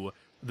new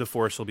The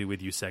Force Will Be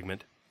With You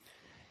segment.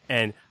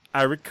 And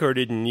I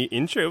recorded a new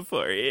intro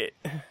for it.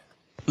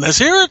 Let's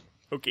hear it.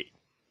 Okay.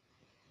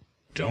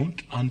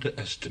 Don't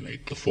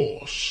underestimate the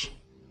Force.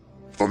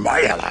 For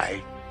my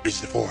ally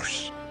is the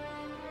Force.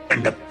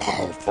 And a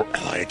powerful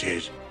ally it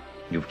is.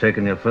 You've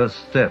taken your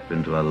first step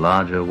into a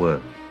larger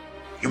world.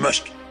 You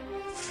must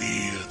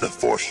feel the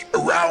Force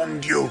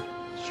around you.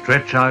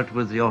 Stretch out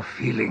with your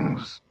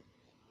feelings.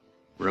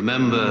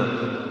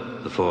 Remember,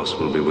 the Force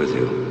will be with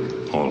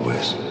you,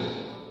 always.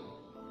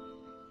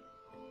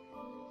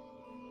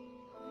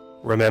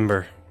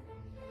 Remember,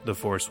 the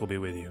Force will be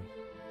with you,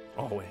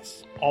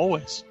 always.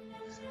 Always.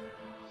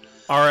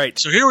 All right.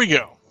 So here we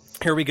go.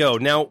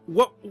 Now,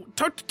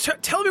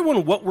 tell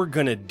everyone what we're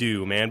going to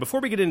do, man. Before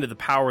we get into the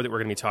power that we're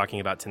going to be talking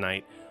about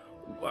tonight,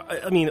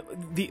 I mean,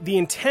 the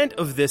intent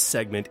of this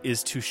segment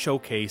is to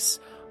showcase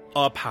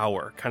a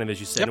power, kind of as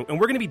you said, and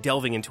we're going to be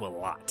delving into a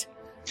lot.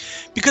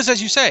 Because,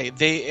 as you say,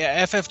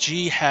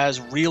 FFG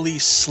has really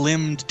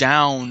slimmed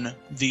down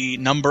the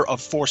number of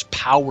force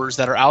powers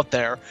that are out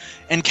there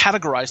and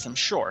categorized them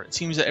short. It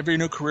seems that every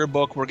new career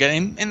book we're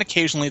getting, and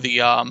occasionally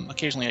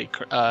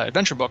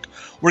adventure book,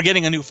 we're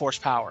getting a new force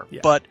power. Yeah.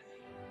 But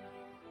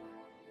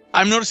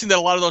I'm noticing that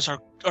a lot of those are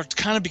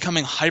kind of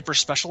becoming hyper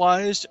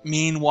specialized.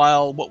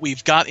 Meanwhile, what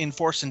we've got in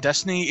Force and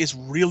Destiny is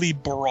really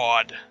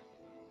broad.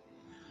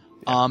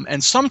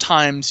 And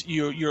sometimes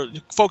your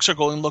folks are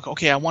going, look,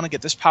 okay, I want to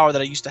get this power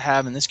that I used to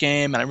have in this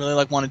game, and I really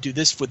want to do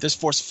this with this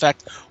force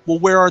effect. Well,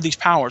 where are these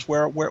powers?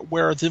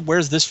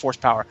 Where's this force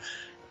power?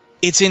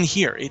 It's in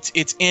here.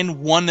 It's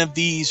in one of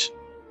these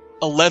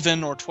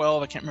 11 or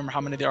 12. I can't remember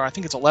how many there are. I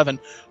think it's 11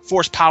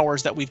 force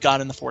powers that we've got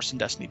in the Force and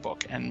Destiny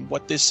book. And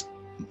what this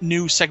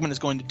new segment is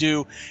going to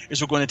do is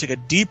we're going to take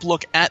a deep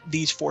look at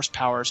these force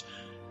powers,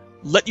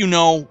 let you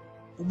know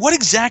what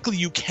exactly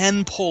you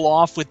can pull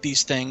off with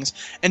these things,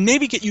 and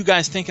maybe get you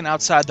guys thinking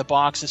outside the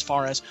box as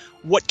far as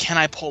what can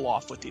I pull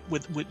off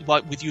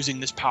with using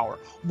this power?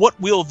 What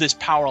will this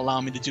power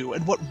allow me to do,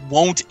 and what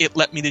won't it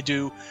let me to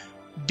do?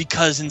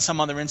 Because in some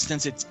other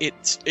instance,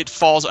 it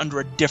falls under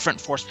a different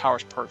force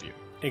power's purview.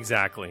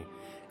 Exactly.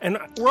 And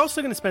we're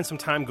also going to spend some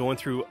time going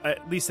through,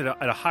 at least at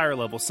a higher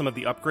level, some of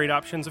the upgrade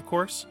options, of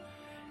course.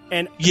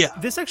 And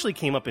this actually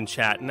came up in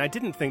chat, and I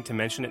didn't think to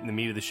mention it in the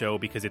meat of the show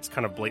because it's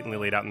kind of blatantly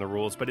laid out in the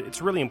rules, but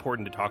it's really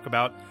important to talk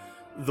about.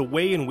 The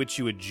way in which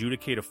you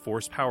adjudicate a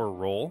force power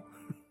roll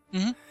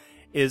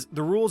is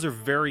the rules are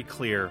very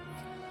clear.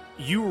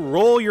 You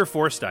roll your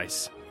force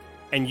dice,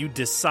 and you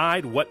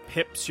decide what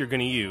pips you're going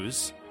to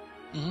use.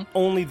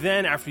 Only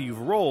then, after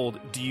you've rolled,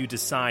 do you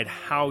decide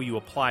how you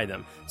apply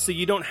them. So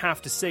you don't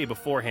have to say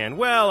beforehand,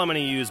 well, I'm going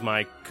to use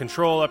my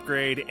control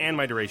upgrade and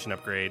my duration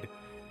upgrade.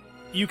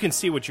 You can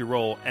see what you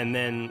roll and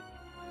then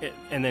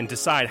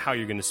decide how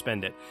you're going to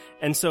spend it.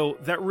 And so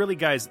that really,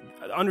 guys,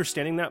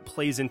 understanding that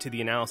plays into the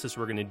analysis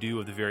we're going to do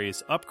of the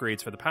various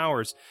upgrades for the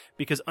powers,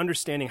 because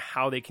understanding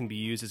how they can be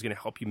used is going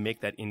to help you make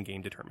that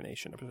in-game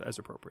determination as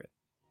appropriate.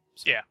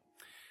 So. Yeah.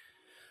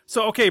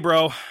 So, okay,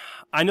 bro,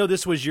 I know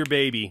this was your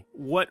baby.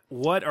 What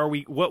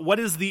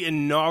is the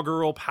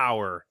inaugural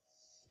power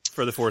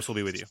for the Force will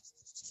be with you?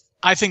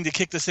 I think to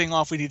kick this thing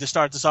off, we need to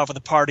start this off with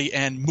a party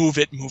and move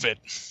it.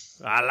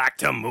 I like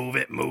to move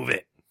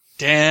it.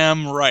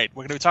 Damn right.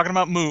 We're going to be talking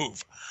about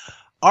move.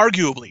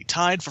 Arguably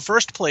tied for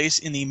first place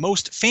in the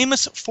most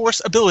famous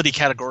Force ability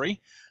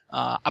category.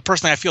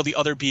 Personally, I feel the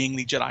other being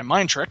the Jedi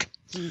Mind Trick.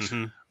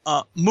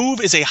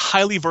 Move is a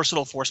highly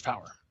versatile Force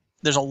power.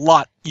 There's a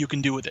lot you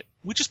can do with it,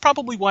 which is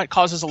probably why it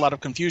causes a lot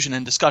of confusion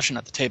and discussion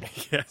at the table.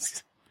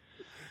 Yes.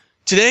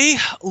 Today,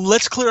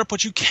 let's clear up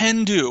what you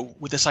can do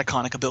with this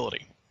iconic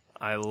ability.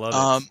 I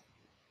love it.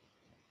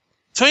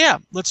 So yeah,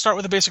 let's start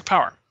with the basic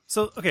power.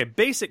 So, okay,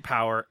 basic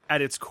power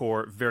at its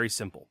core, very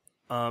simple.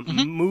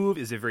 Move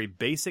is a very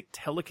basic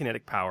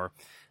telekinetic power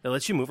that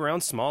lets you move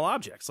around small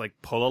objects, like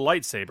pull a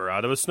lightsaber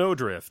out of a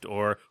snowdrift,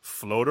 or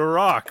float a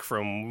rock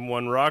from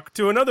one rock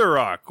to another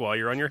rock while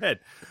you're on your head.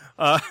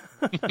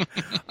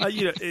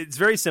 It's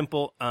very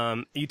simple.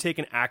 You take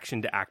an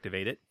action to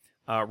activate it,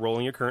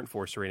 rolling your current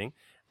force rating.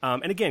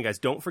 And again, guys,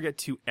 don't forget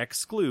to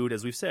exclude,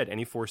 as we've said,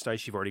 any force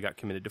dice you've already got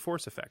committed to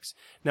force effects.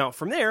 Now,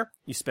 from there,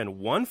 you spend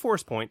 1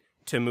 force point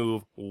to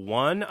move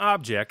 1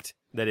 object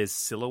that is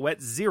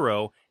silhouette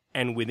 0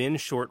 and within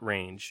short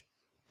range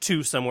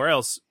to somewhere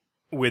else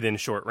within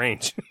short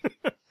range.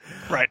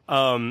 Right.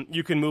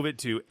 You can move it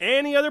to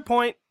any other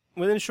point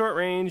within short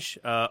range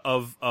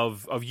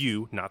of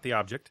you, not the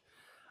object.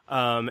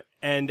 And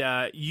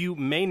you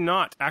may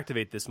not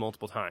activate this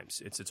multiple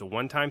times. It's a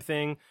one-time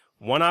thing.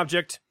 1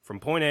 object from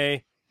point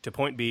A to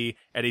point B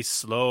at a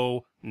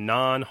slow,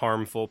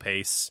 non-harmful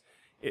pace.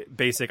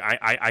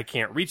 I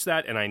can't reach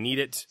that and I need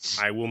it.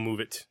 I will move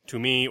it to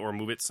me or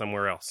move it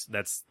somewhere else.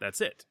 That's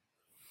it.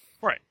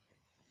 Right.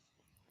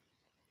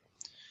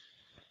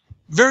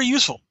 Very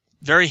useful.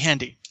 Very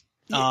handy.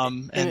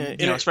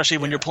 Especially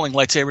when you're pulling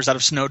lightsabers out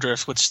of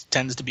snowdrifts, which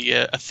tends to be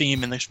a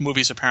theme in the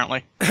movies,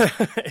 apparently.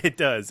 It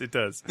does.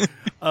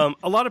 A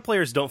lot of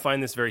players don't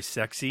find this very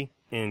sexy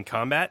in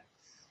combat.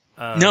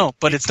 No,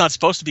 but it's not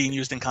supposed to be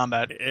used in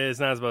combat. It's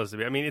not supposed to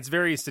be. I mean, it's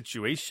very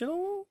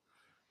situational.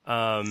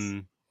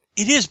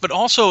 It is, but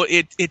also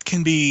it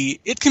can be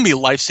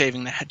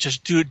life-saving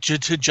to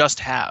just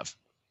have.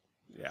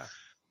 Yeah.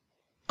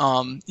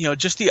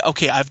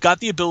 I've got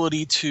the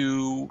ability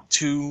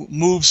to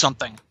move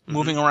something,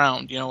 moving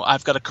around.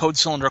 I've got a code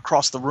cylinder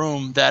across the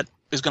room that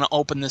is going to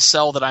open this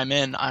cell that I'm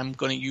in. I'm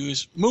going to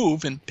use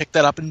move and pick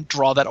that up and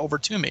draw that over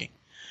to me.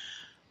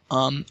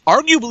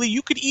 Arguably,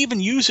 you could even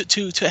use it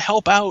to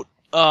help out.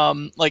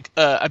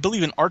 I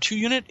believe an R2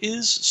 unit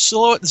is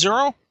silhouette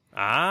 0.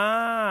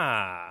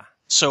 Ah.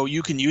 So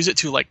you can use it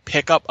to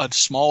pick up a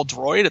small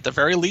droid at the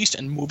very least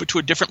and move it to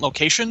a different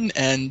location,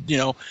 and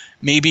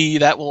maybe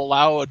that will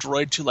allow a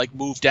droid to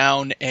move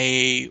down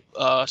a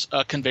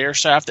conveyor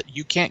shaft that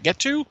you can't get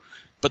to,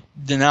 but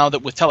now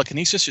that with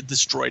telekinesis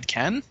this droid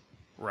can.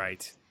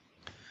 Right.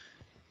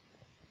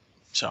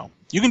 So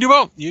you can do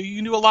both. You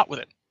can do a lot with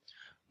it,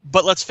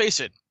 but let's face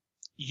it,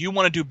 you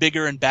want to do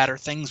bigger and badder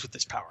things with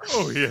this power.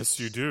 Oh yes,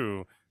 you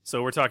do.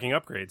 So we're talking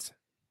upgrades.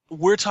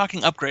 We're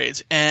talking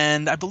upgrades,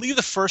 and I believe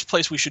the first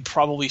place we should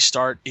probably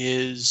start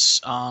is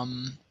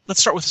let's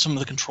start with some of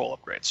the control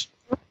upgrades.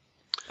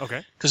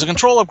 Okay. Because the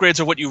control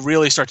upgrades are what you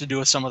really start to do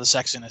with some of the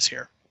sexiness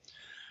here.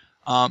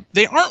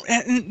 They aren't,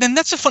 and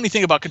that's the funny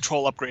thing about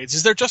control upgrades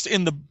is they're just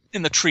in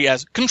the tree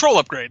as control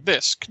upgrade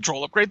this,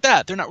 control upgrade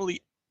that. They're not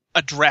really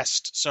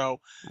addressed.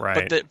 So,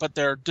 right. But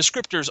their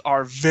descriptors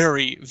are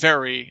very,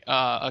 very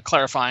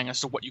clarifying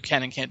as to what you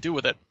can and can't do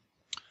with it.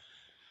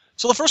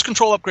 So the first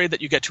control upgrade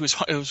that you get to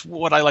is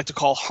what I like to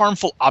call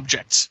harmful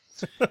objects.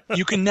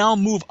 You can now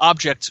move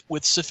objects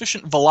with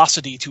sufficient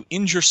velocity to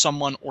injure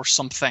someone or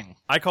something.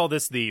 I call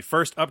this the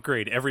first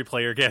upgrade every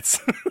player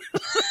gets.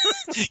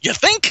 You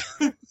think?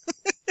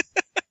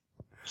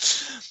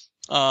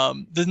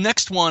 The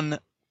next one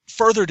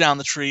further down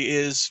the tree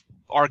is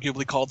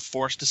arguably called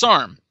Force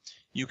Disarm.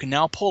 You can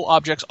now pull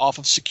objects off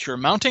of secure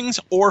mountings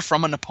or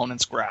from an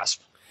opponent's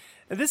grasp.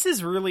 This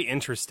is really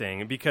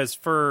interesting because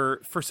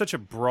for such a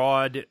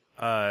broad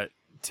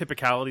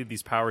typicality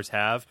these powers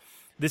have,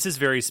 this is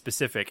very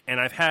specific. And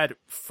I've had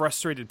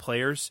frustrated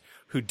players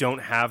who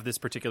don't have this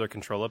particular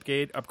control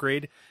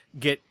upgrade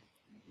get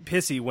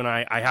pissy when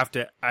I have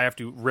to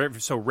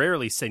so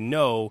rarely say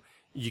no,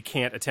 you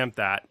can't attempt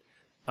that.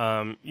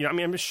 I mean,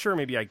 I'm sure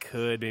maybe I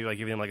could, maybe like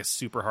give him like a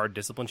super hard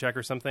discipline check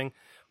or something,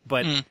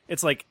 but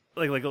it's like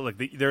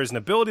there's an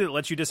ability that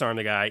lets you disarm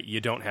the guy. You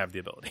don't have the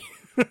ability.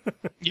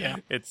 Yeah,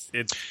 it's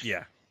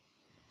yeah.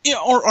 Yeah,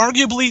 or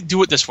arguably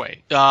do it this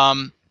way.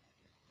 The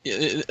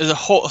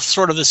whole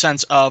sort of the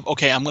sense of,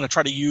 okay, I'm going to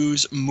try to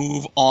use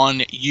move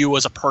on you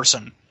as a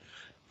person,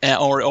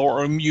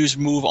 or use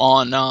move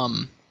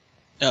on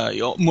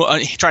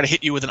try to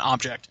hit you with an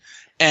object.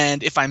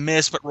 And if I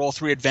miss but roll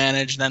 3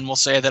 advantage, then we'll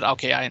say that,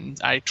 okay,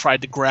 I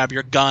tried to grab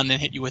your gun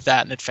and hit you with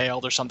that and it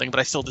failed or something, but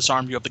I still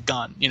disarmed you of the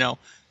gun.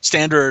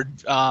 Standard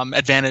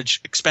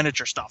advantage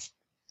expenditure stuff.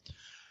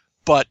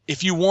 But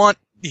if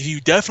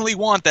you definitely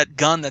want that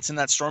gun that's in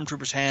that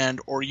stormtrooper's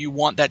hand, or you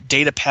want that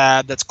data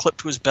pad that's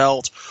clipped to his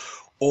belt,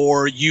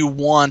 or you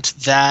want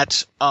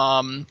that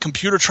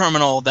computer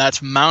terminal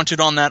that's mounted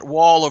on that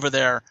wall over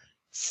there,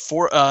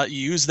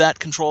 use that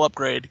control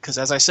upgrade, because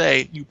as I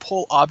say, you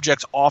pull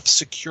objects off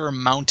secure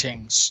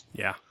mountings.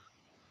 Yeah.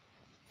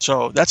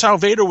 So that's how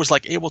Vader was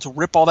able to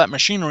rip all that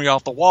machinery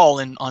off the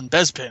wall on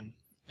Bespin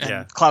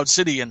and Cloud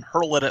City and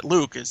hurl it at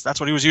Luke. That's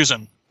what he was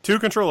using. 2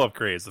 control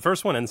upgrades, the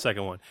first one and the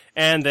second one,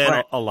 and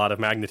then a lot of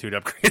magnitude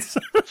upgrades.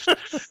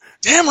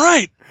 Damn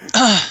right.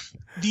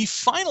 The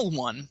final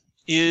one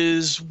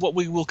is what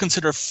we will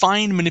consider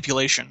fine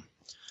manipulation.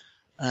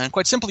 And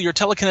quite simply, your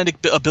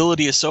telekinetic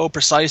ability is so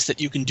precise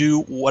that you can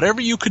do whatever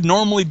you could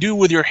normally do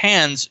with your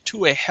hands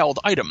to a held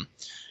item.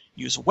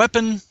 Use a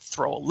weapon,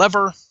 throw a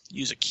lever,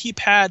 use a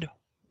keypad,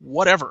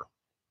 whatever.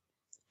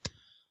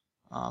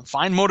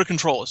 Fine motor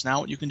control is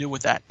now what you can do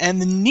with that.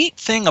 And the neat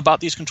thing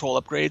about these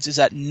control upgrades is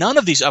that none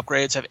of these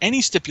upgrades have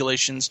any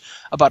stipulations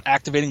about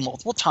activating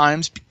multiple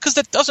times, because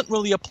that doesn't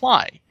really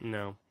apply.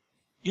 No.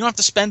 You don't have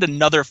to spend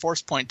another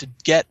force point to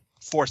get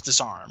Force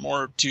Disarm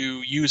or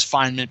to use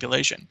fine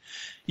manipulation.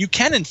 You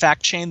can, in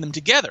fact, chain them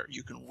together.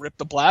 You can rip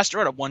the blaster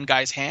out of one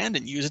guy's hand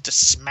and use it to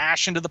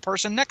smash into the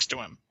person next to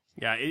him.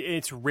 Yeah,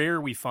 it's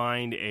rare we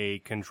find a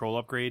control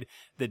upgrade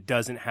that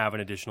doesn't have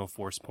an additional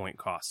force point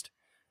cost.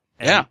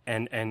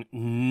 And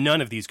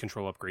none of these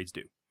control upgrades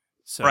do.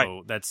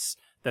 So that's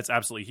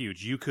absolutely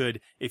huge. You could,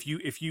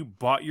 if you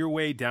bought your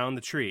way down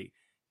the tree,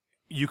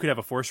 you could have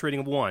a force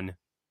rating of 1,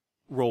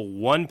 roll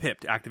 1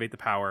 pip to activate the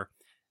power,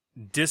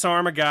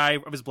 disarm a guy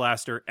of his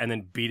blaster, and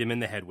then beat him in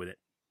the head with it.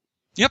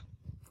 Yep.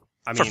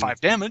 For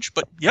 5 damage,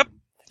 but yep.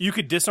 You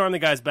could disarm the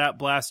guy's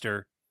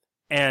blaster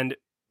and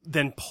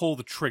then pull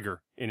the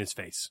trigger in his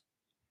face.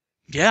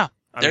 Yeah,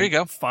 there you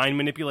go. Fine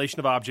manipulation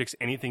of objects,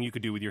 anything you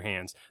could do with your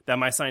hands. That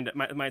might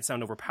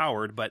sound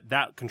overpowered, but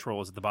that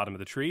control is at the bottom of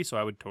the tree, so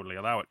I would totally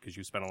allow it because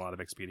you spent a lot of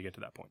XP to get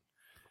to that point.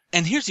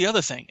 And here's the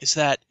other thing, is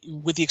that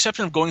with the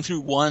exception of going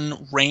through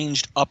one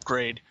ranged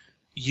upgrade,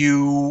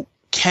 you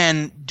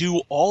can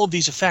do all of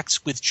these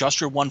effects with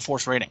just your 1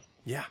 force rating.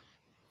 Yeah.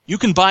 You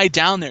can buy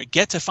down there,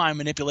 get to fine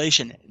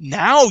manipulation.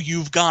 Now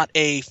you've got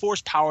a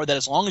force power that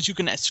as long as you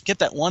can get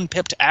that 1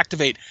 pip to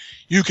activate,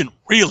 you can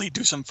really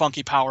do some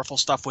funky, powerful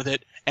stuff with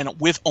it, and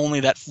with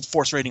only that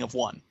force rating of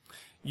 1.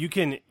 You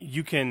can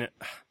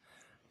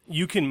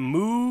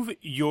move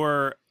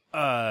your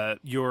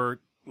toolkit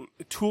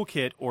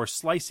or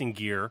slicing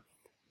gear,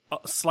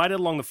 slide it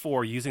along the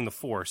floor using the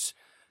force,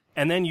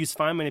 and then use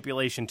fine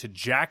manipulation to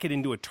jack it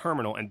into a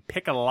terminal and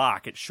pick a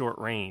lock at short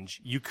range.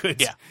 You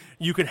could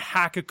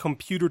hack a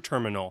computer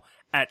terminal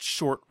at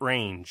short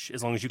range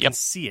as long as you can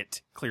see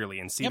it clearly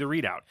and see the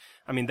readout.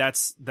 I mean,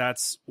 that's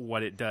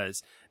what it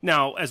does.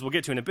 Now, as we'll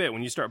get to in a bit,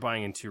 when you start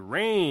buying into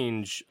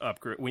range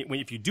upgrade,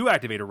 if you do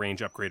activate a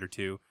range upgrade or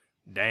 2,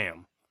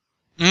 damn.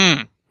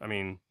 I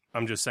mean,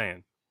 I'm just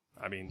saying.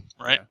 I mean,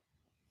 right. Yeah.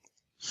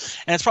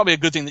 And it's probably a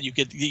good thing that you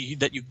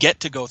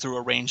get to go through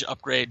a range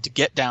upgrade to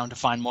get down to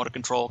fine motor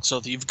control, so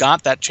that you've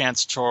got that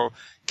chance to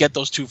get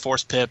those 2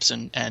 force pips,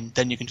 and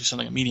then you can do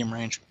something at medium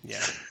range.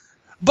 Yeah.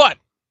 But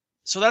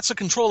so that's the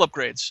control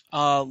upgrades.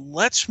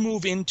 Let's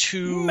move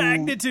into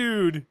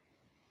magnitude.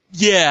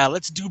 Yeah,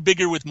 let's do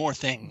bigger with more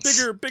things.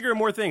 Bigger,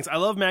 more things. I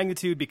love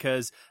magnitude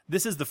because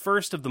this is the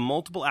first of the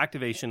multiple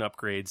activation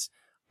upgrades,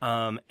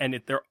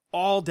 and they're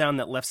all down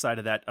that left side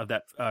of that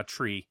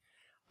tree.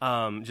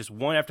 Just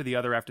one after the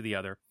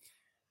other.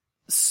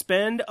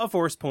 Spend a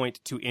force point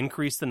to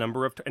increase the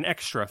number of an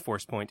extra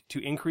force point to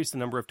increase the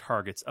number of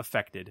targets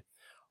affected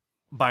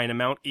by an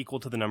amount equal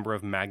to the number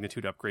of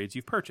magnitude upgrades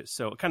you've purchased.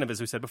 So, kind of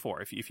as we said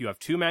before, if you have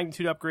 2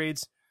 magnitude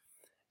upgrades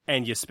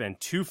and you spend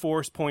 2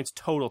 force points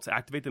total to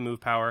activate the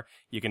move power,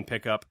 you can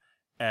pick up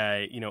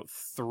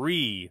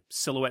 3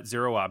 silhouette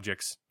 0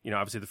 objects.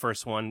 Obviously the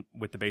first one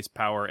with the base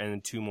power, and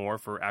then 2 more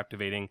for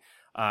activating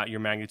your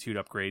magnitude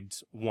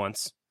upgrades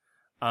once.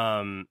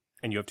 And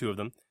you have 2 of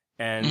them,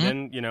 and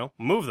then,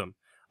 move them.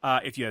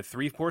 If you had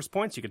 3 force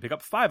points, you could pick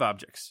up 5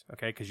 objects,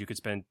 okay? Because you could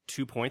spend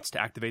 2 points to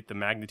activate the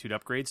magnitude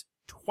upgrades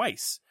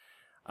twice.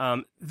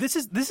 This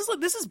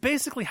is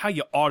basically how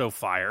you auto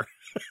fire.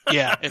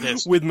 Yeah, it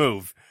is. With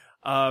move.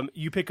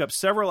 You pick up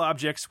several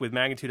objects with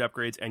magnitude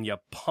upgrades, and you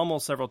pummel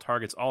several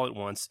targets all at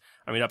once.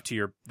 I mean, up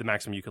to the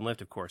maximum you can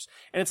lift, of course.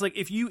 And it's like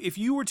if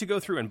you were to go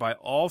through and buy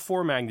all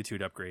 4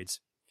 magnitude upgrades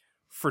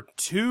for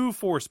 2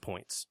 force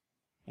points,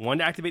 1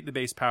 to activate the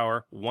base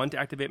power, 1 to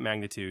activate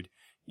magnitude,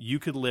 you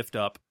could lift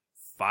up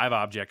 5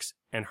 objects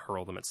and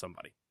hurl them at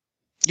somebody.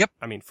 Yep.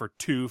 I mean, for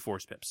 2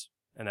 force pips,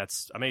 and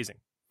that's amazing.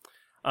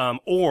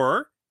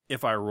 Or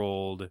if I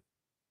rolled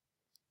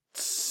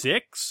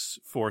 6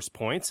 force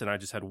points and I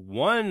just had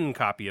 1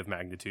 copy of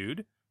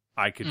magnitude,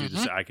 I could do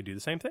this. I could do the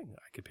same thing.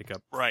 I could pick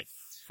up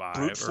 5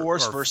 brute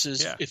force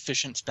versus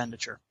efficient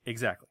expenditure.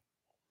 Exactly.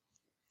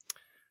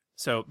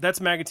 So that's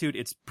magnitude.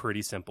 It's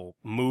pretty simple.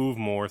 Move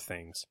more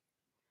things.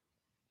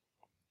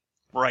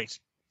 Right.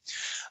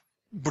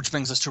 Which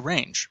brings us to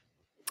range.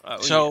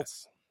 So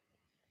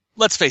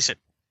let's face it,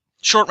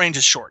 short range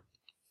is short.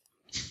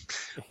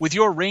 With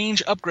your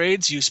range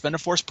upgrades, you spend a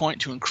force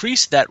point to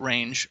increase that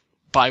range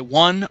by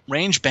 1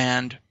 range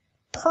band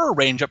per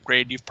range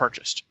upgrade you've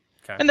purchased.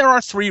 Okay. And there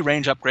are 3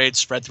 range upgrades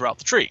spread throughout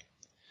the tree.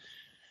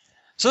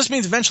 So this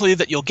means eventually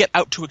that you'll get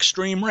out to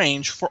extreme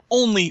range for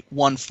only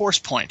 1 force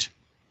point.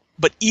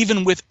 But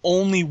even with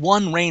only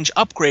 1 range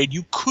upgrade,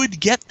 you could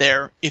get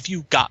there if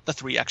you got the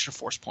 3 extra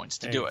force points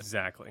to do it.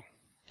 Exactly.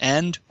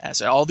 And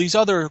as all these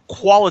other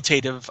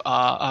quantitative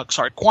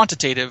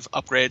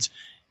upgrades,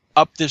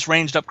 this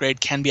ranged upgrade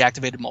can be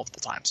activated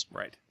multiple times.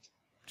 Right.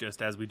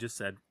 Just as we just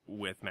said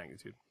with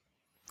magnitude.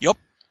 Yep.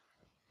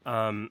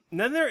 Then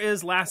there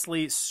is,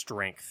 lastly,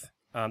 strength.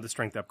 The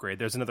strength upgrade.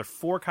 There's another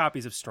 4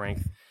 copies of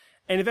strength.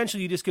 And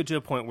eventually you just get to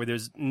a point where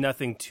there's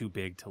nothing too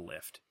big to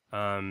lift.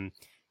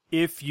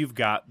 If you've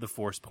got the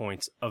force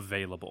points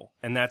available.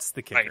 And that's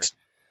the kicker. Right.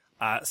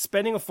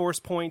 Spending a force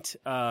point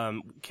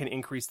can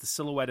increase the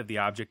silhouette of the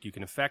object you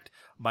can affect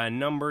by a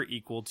number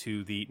equal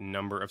to the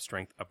number of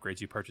strength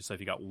upgrades you purchase. So if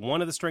you got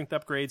 1 of the strength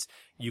upgrades,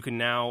 you can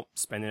now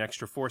spend an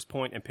extra force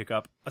point and pick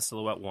up a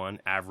silhouette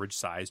 1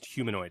 average-sized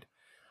humanoid.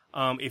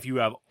 If you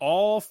have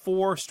all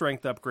 4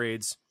 strength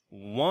upgrades,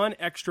 1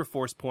 extra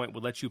force point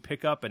would let you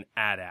pick up an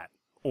AT-AT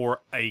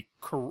or a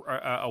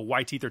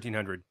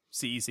YT-1300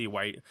 CEC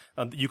white.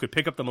 You could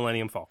pick up the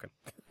Millennium Falcon.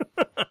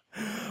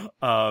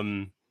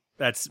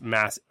 That's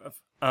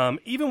massive.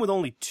 Even with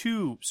only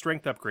 2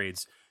 strength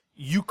upgrades,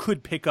 you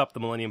could pick up the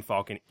Millennium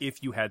Falcon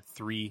if you had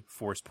 3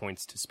 force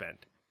points to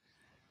spend.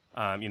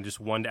 Just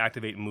 1 to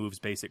activate moves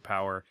basic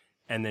power,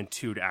 and then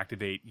 2 to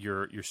activate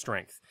your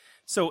strength.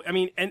 So I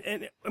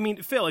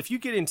mean, Phil, if you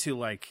get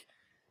into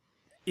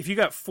if you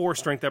got 4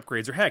 strength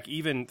upgrades, or heck,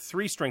 even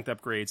 3 strength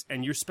upgrades,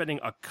 and you're spending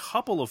a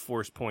couple of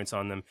force points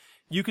on them,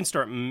 you can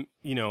start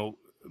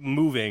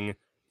moving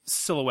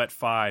silhouette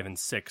 5 and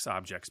 6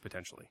 objects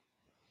potentially.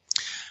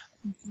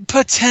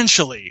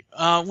 Potentially,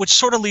 which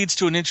sort of leads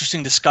to an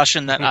interesting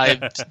discussion that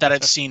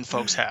I've seen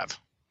folks have.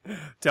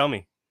 Tell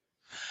me.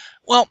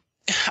 Well,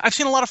 I've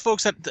seen a lot of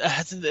folks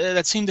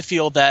that seem to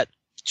feel that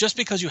just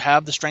because you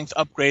have the strength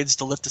upgrades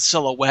to lift the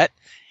silhouette,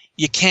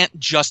 you can't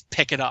just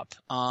pick it up.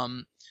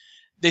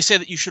 They say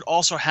that you should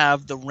also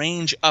have the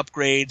range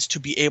upgrades to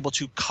be able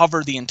to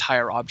cover the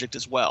entire object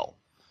as well.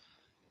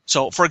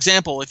 So, for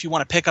example, if you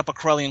want to pick up a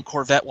Corellian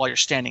Corvette while you're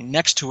standing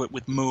next to it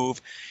with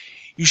move,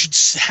 you should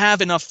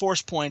have enough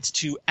force points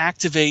to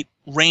activate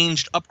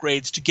ranged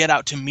upgrades to get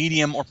out to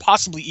medium or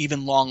possibly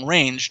even long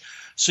range,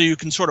 so you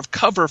can sort of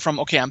cover from,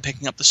 okay, I'm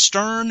picking up the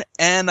stern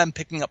and I'm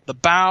picking up the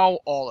bow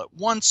all at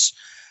once,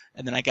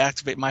 and then I can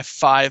activate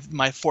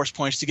my force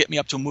points to get me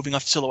up to a moving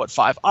off silhouette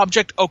 5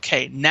 object.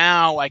 Okay,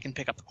 now I can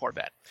pick up the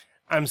Corvette.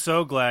 I'm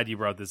so glad you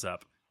brought this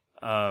up,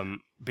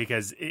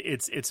 because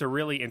it's a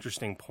really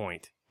interesting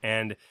point.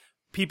 And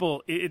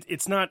people,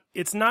 it's not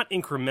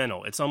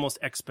incremental. It's almost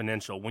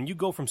exponential. When you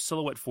go from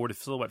silhouette 4 to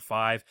silhouette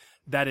 5,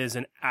 that is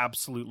an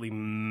absolutely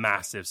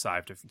massive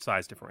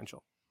size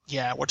differential.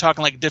 Yeah, we're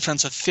talking like a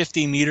difference of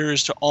 50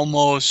 meters to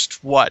almost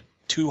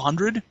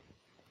 200?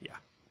 Yeah,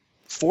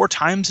 4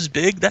 times as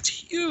big. That's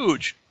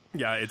huge.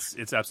 Yeah, it's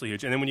absolutely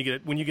huge. And then when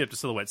you get up to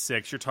silhouette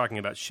 6, you're talking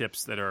about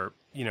ships that are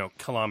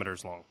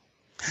kilometers long.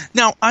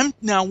 Now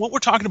what we're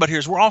talking about here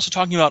is we're also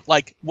talking about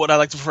what I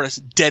like to refer to as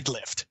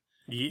deadlift.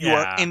 Yeah. You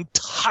are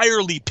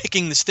entirely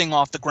picking this thing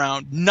off the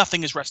ground.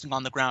 Nothing is resting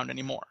on the ground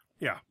anymore.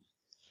 Yeah.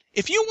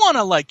 If you want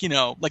to,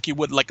 like you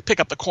would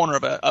pick up the corner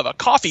of a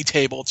coffee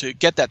table to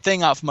get that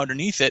thing out from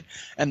underneath it,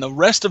 and the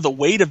rest of the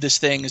weight of this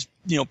thing is,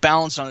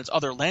 balanced on its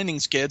other landing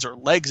skids or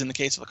legs in the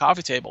case of the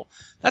coffee table,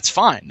 that's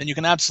fine. Then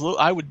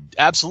I would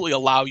absolutely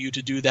allow you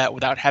to do that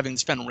without having to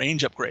spend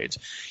range upgrades.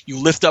 You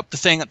lift up the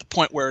thing at the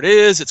point where it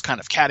is, it's kind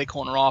of catty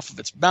corner off of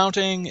its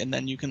mounting, and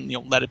then you can,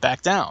 let it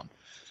back down.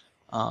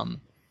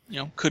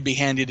 Could be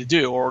handy to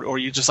do, or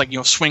you just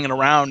swing it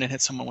around and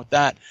hit someone with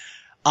that.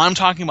 I'm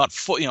talking about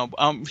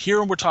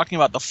here we're talking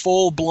about the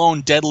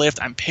full-blown deadlift.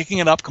 I'm picking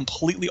it up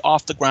completely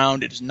off the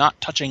ground. It is not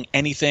touching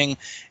anything.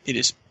 It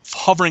is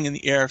hovering in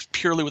the air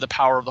purely with the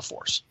power of the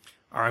force.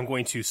 or I'm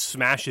going to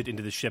smash it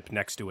into the ship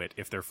next to it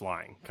if they're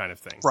flying, kind of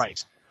thing.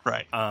 Right.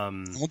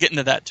 We'll get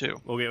into that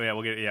too.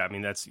 I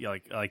mean, that's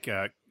like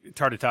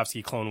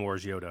Tartakovsky Clone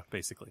Wars Yoda,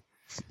 basically.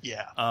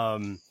 Yeah.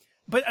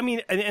 But I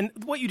mean, and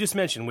what you just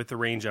mentioned with the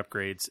range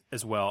upgrades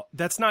as well,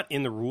 that's not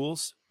in the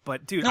rules.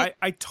 But dude, Nope.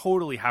 I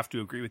totally have to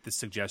agree with this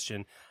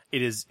suggestion.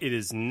 It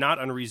is not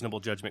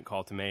unreasonable judgment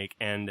call to make,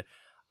 and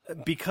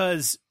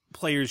because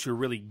players who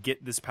really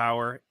get this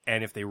power,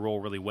 and if they roll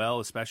really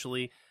well,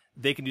 especially,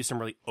 they can do some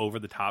really over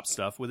the top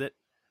stuff with it.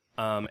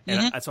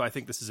 So I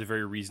think this is a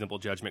very reasonable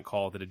judgment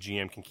call that a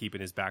GM can keep in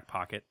his back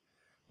pocket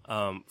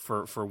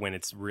for when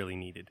it's really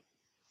needed.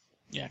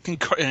 Yeah, can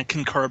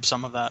curb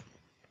some of that.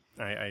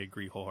 I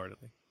agree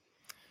wholeheartedly.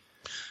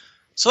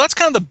 So that's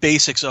kind of the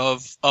basics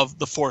of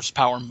the force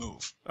power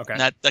move. Okay.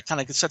 And that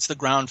kind of sets the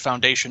ground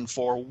foundation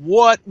for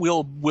what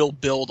we'll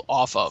build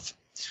off of.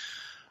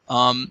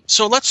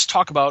 So let's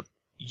talk about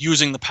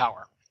using the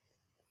power.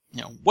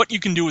 You know, what you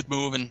can do with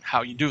move and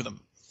how you do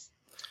them.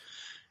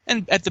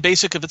 And at the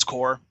basic of its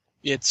core,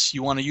 it's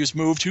you want to use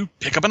move to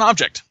pick up an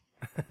object.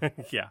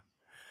 Yeah.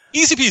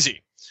 Easy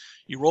peasy.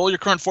 You roll your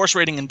current force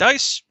rating in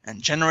dice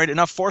and generate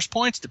enough force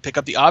points to pick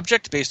up the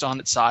object based on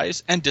its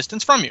size and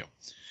distance from you.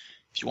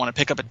 If you want to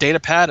pick up a data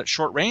pad at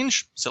short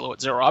range,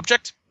 silhouette 0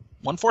 object,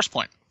 1 force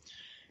point.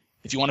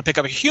 If you want to pick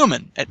up a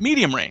human at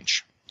medium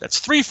range, that's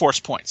 3 force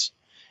points.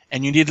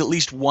 And you need at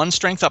least 1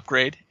 strength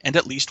upgrade and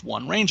at least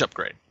 1 range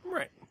upgrade.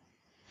 Right.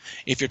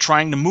 If you're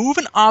trying to move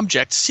an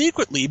object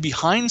secretly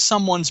behind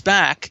someone's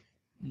back,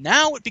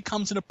 now it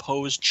becomes an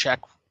opposed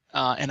check.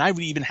 And I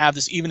would even have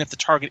this even if the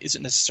target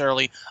isn't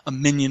necessarily a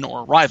minion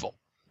or a rival.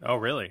 Oh,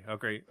 really?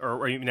 Okay.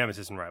 Or even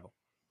Nemesis and rival.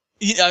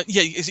 Yeah,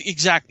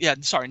 exactly. Yeah,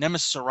 sorry,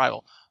 Nemesis or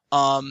rival.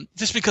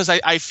 Just because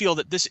I feel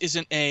that this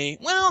isn't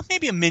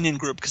maybe a minion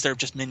group because they're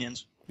just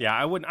minions. Yeah,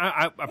 I wouldn't.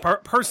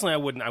 Personally, I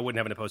wouldn't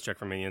have an opposed check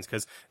for minions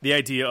because the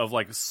idea of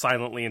like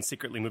silently and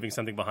secretly moving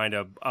something behind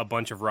a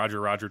bunch of Roger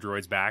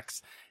droids'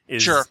 backs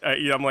is. Sure.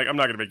 I'm not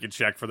going to make you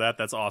check for that.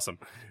 That's awesome.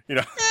 You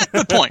know.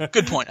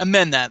 Good point.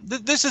 Amend that.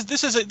 This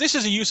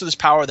is a use of this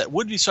power that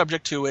would be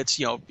subject to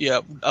its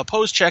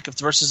opposed check if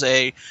versus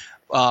a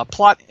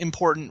plot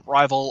important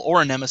rival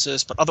or a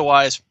nemesis, but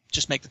otherwise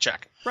just make the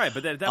check. Right,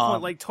 but at that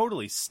point, like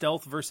totally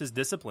stealth versus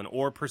discipline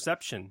or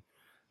perception.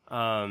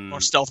 Or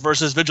stealth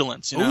versus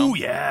vigilance, you know? Ooh,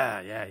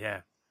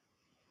 yeah.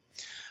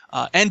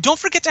 And don't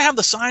forget to have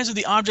the size of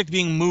the object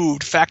being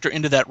moved factor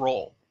into that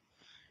roll.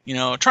 You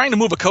know, trying to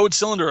move a code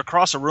cylinder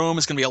across a room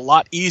is going to be a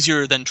lot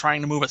easier than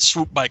trying to move a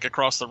swoop bike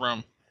across the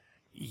room.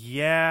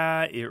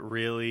 Yeah, it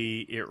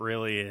really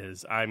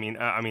is. I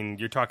mean,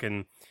 you're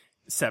talking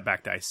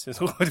setback dice is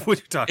what you're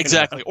talking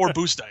exactly, about. or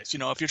boost dice. You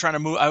know, if you're trying to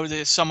move,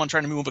 someone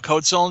trying to move a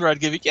code cylinder, I'd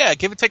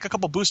take a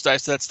couple boost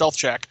dice to that stealth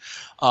check.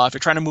 If you're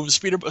trying to move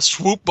a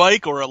swoop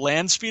bike or a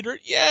land speeder,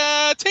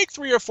 take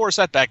 3 or 4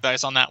 setback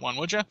dice on that one,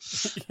 would you?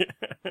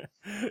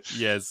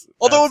 Yes.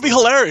 Although it would be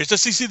hilarious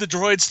just to see the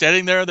droid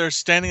standing there. They're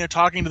standing there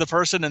talking to the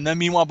person, and then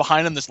meanwhile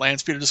behind them, this land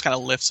speeder just kind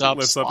of lifts up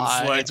and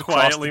slides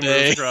quietly across the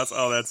moves across.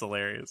 Oh, that's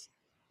hilarious.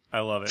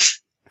 I love it.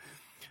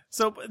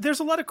 So there's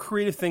a lot of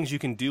creative things you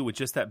can do with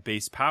just that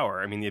base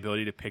power. I mean, the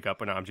ability to pick up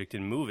an object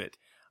and move it.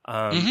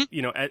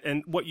 You know,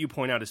 and what you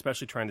point out,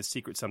 especially trying to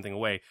secret something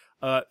away,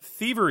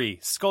 thievery,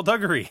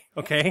 skullduggery.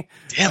 Okay,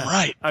 damn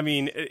right. I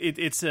mean,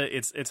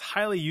 it's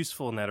highly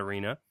useful in that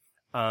arena.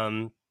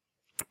 You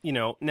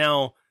know,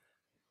 now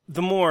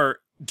the more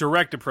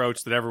direct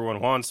approach that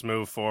everyone wants to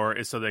move for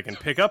is so they can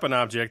pick up an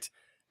object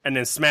and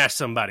then smash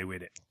somebody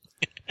with it.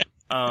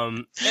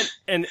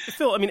 And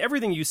Phil, I mean,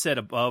 everything you said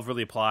above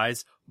really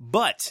applies,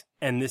 but,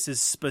 and this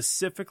is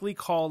specifically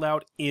called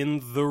out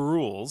in the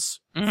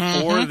rules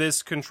for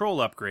this control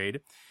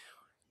upgrade,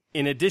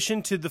 in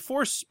addition to the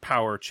force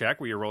power check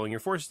where you're rolling your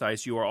force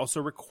dice, you are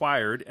also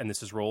required, and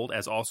this is rolled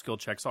as all skill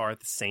checks are at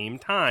the same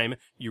time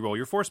you roll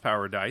your force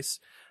power dice,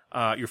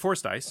 your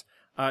force dice,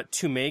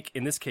 to make,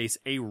 in this case,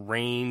 a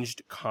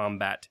ranged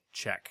combat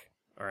check.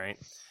 All right.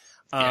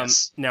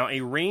 Yes. Now, a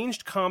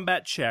ranged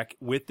combat check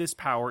with this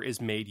power is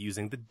made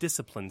using the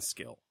discipline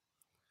skill.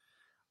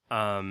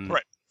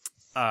 Right.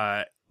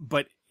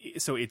 But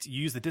so it's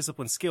use the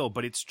discipline skill,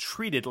 but it's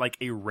treated like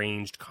a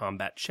ranged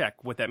combat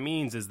check. What that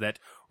means is that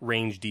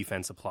range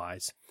defense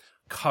applies,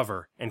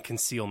 cover and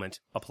concealment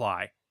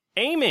apply,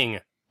 aiming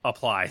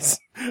applies.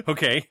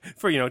 Okay,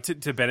 for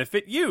to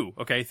benefit you.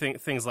 Okay,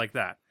 things like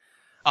that.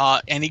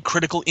 Any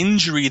critical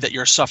injury that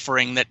you're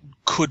suffering that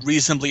could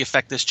reasonably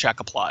affect this check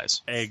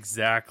applies.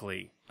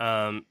 Exactly.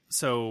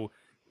 So,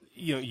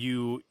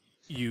 you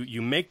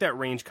make that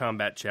range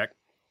combat check.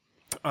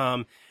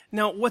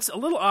 Now, what's a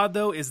little odd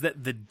though is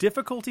that the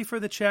difficulty for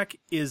the check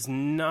is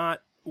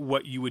not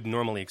what you would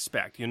normally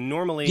expect.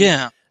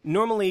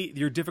 Normally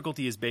your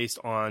difficulty is based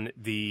on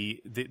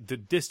the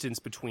distance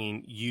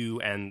between you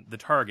and the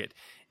target.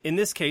 In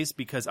this case,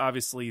 because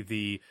obviously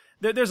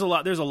there's a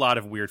lot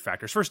of weird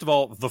factors. First of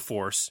all, the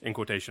force, in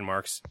quotation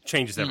marks,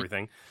 changes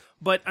everything.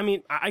 But I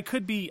mean, I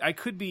could be,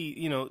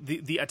 you know,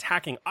 the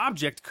attacking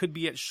object could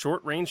be at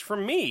short range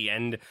from me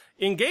and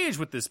engage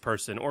with this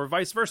person, or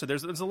vice versa.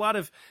 There's a lot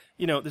of,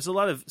 you know, there's a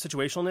lot of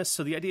situationalness.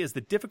 So the idea is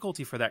the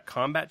difficulty for that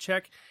combat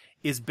check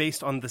is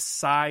based on the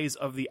size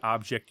of the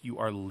object you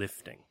are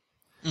lifting,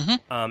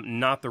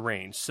 not the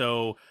range.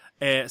 So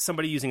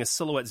somebody using a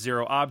silhouette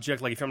 0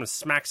 object, like if I'm going to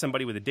smack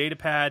somebody with a data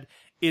pad,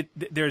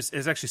 there's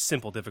actually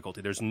simple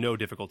difficulty. There's no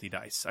difficulty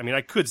dice. I mean, I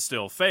could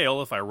still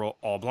fail if I roll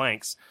all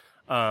blanks.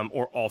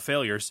 Or all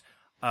failures,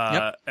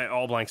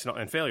 all blanks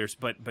and failures,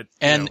 but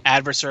and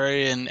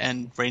adversary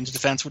and range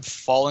defense would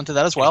fall into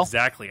that as well.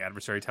 Exactly,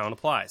 adversary talent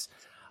applies.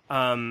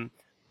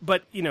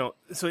 But you know,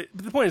 so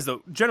the point is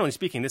though, generally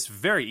speaking, this is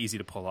very easy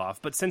to pull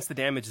off. But since the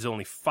damage is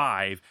only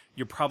 5,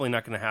 you're probably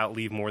not going to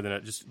leave more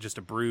than just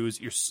a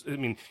bruise.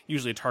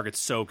 Usually a target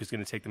soak is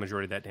going to take the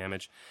majority of that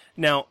damage.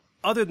 Now,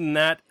 other than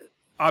that,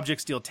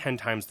 objects deal 10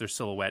 times their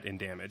silhouette in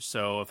damage.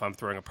 So if I'm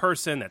throwing a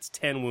person, that's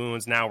 10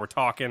 wounds. Now we're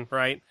talking,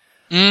 right?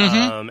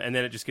 And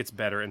then it just gets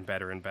better and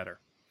better and better.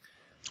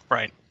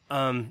 Right.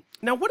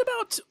 Now, what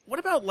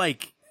about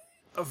like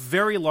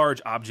very large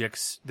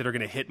objects that are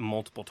going to hit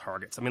multiple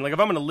targets? I mean, like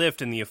if I'm going to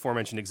lift in the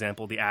aforementioned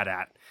example, the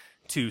AT-AT,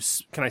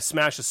 can I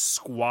smash a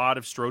squad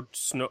of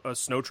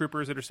snow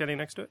troopers that are standing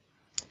next to it?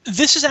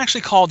 This is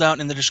actually called out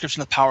in the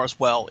description of the power as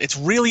well. It's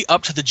really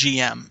up to the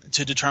GM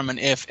to determine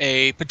if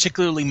a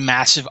particularly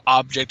massive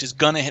object is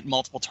going to hit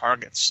multiple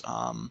targets,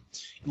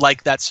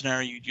 like that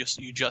scenario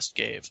you just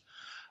gave.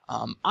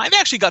 I've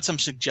actually got some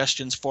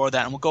suggestions for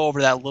that, and we'll go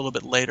over that a little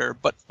bit later.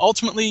 But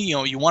ultimately, you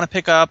know, you want to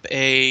pick up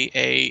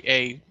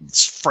a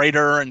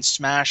freighter and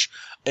smash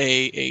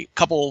a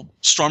couple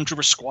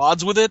stormtrooper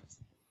squads with it.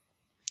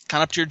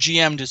 Kind of up to your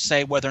GM to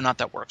say whether or not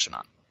that works or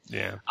not.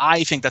 Yeah,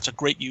 I think that's a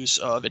great use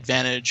of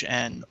advantage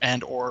and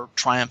or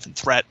triumph and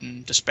threat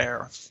and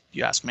despair, if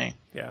you ask me.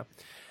 Yeah.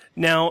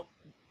 Now,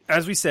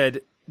 as we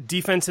said,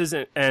 defenses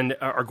and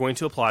are going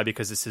to apply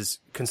because this is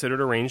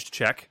considered a ranged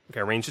check,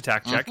 a ranged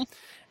attack check.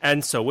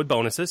 And so would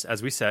bonuses,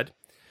 as we said.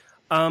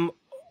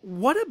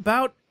 What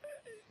about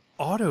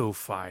auto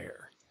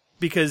fire?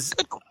 Because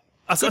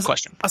good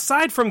question.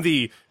 Aside from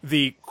the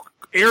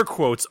air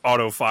quotes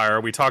auto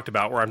fire we talked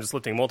about, where I'm just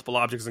lifting multiple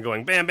objects and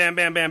going bam, bam,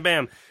 bam, bam,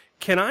 bam,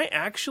 can I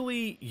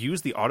actually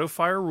use the auto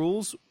fire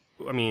rules?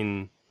 I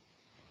mean,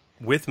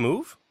 with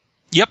move?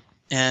 Yep.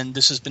 And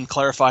this has been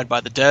clarified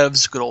by the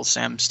devs, good old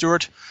Sam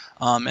Stewart,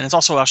 and it's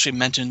also actually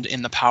mentioned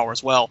in the power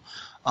as well.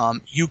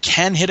 You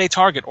can hit a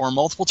target or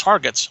multiple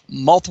targets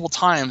multiple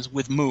times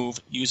with move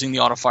using the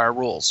auto-fire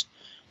rules.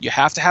 You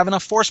have to have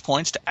enough force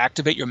points to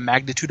activate your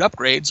magnitude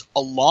upgrades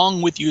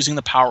along with using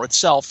the power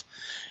itself,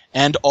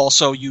 and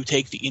also you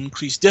take the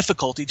increased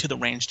difficulty to the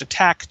ranged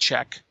attack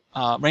check,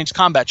 ranged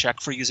combat check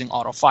for using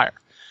auto-fire.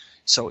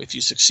 So if you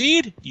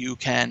succeed, you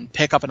can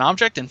pick up an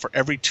object, and for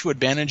every 2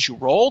 advantage you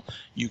roll,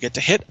 you get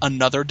to hit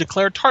another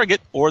declared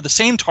target or the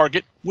same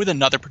target with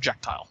another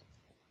projectile.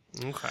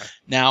 Okay.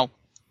 Now,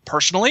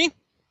 personally,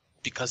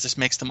 because this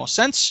makes the most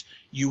sense,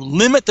 you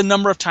limit the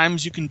number of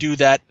times you can do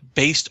that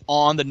based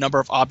on the number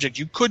of objects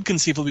you could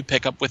conceivably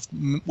pick up with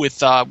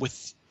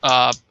magnitude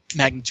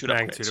upgrades.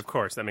 Magnitude, of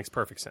course. That makes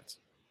perfect sense.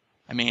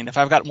 I mean, if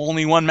I've got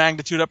only one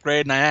magnitude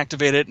upgrade and I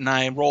activate it and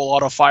I roll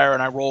auto fire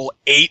and I roll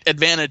 8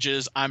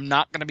 advantages, I'm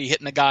not going to be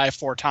hitting a guy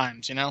 4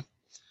 times, you know?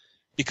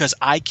 Because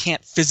I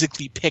can't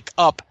physically pick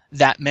up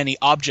that many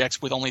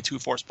objects with only 2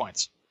 force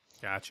points.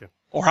 Gotcha.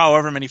 Or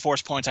however many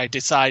force points I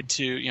decide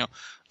to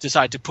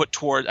put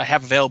toward, I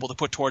have available to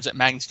put towards that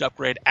magnitude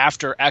upgrade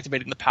after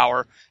activating the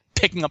power,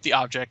 picking up the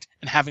object,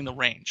 and having the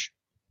range.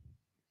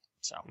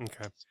 So.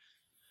 Okay.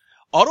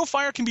 Auto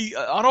fire can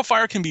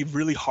be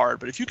really hard,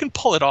 but if you can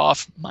pull it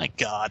off, my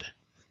God.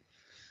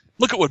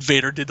 Look at what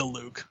Vader did to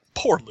Luke.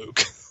 Poor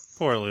Luke.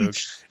 Poor Luke.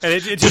 And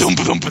it just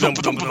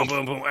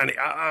and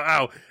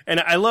ow. And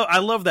I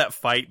love that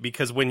fight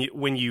because when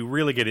you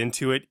really get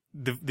into it,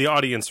 the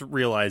audience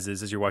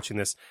realizes as you're watching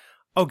this,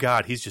 oh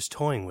God, he's just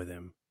toying with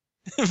him.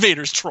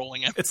 Vader's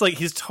trolling him. It's like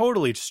he's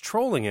totally just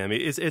trolling him.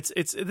 It's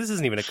this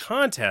isn't even a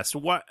contest.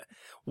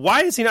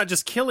 Why is he not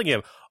just killing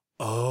him?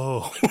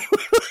 Oh.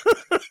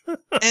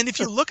 And if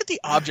you look at the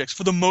objects,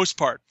 for the most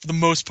part,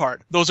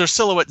 those are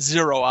silhouette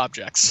 0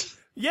 objects.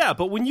 Yeah,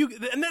 but when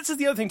and that's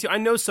the other thing too. I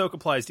know soak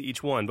applies to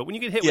each one, but when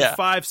you get hit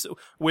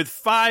with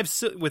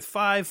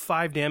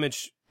five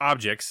damage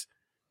objects,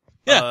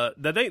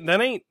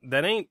 that ain't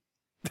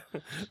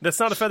that's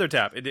not a feather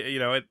tap.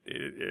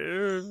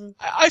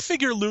 I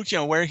figure Luke,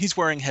 where he's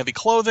wearing heavy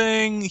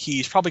clothing,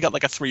 he's probably got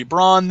like a 3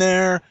 brawn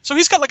there, so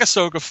he's got like a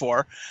soak of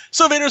 4.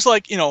 So Vader's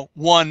like,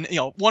 1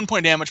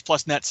 point damage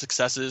plus net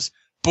successes.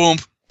 Boom,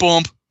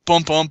 boom,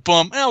 boom, boom,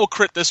 boom. We'll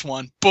crit this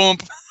one. Boom.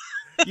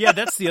 Yeah,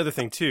 that's the other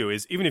thing too.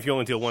 Is even if you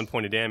only deal 1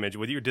 point of damage,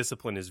 whether your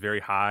discipline is very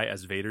high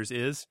as Vader's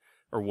is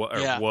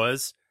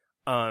was.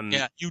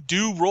 You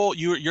do roll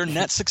your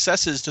net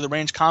successes to the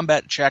range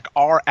combat check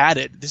are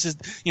added. This is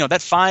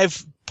that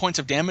 5 points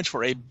of damage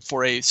for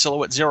a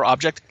silhouette 0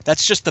 object.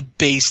 That's just the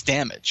base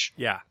damage.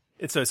 Yeah.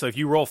 So if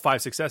you roll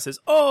 5 successes,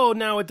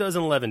 now it does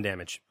 11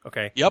 damage.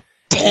 Okay. Yep.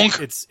 bonk.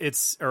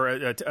 It's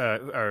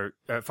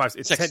 5.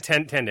 It's 6.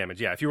 10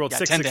 damage. Yeah, if you rolled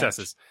 6 10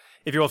 successes,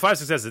 if you roll 5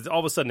 successes, all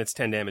of a sudden it's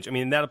 10 damage. I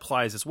mean, that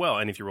applies as well.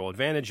 And if you roll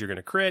advantage, you're going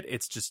to crit.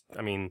 It's just,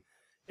 I mean,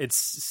 it's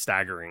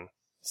staggering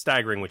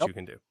what you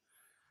can do.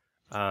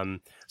 So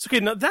okay,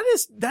 now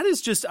that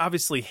is just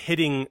obviously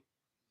hitting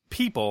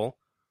people,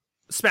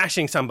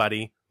 smashing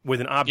somebody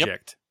with an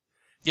object.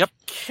 Yep.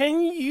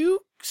 Can you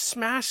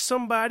smash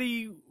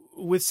somebody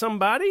with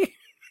somebody?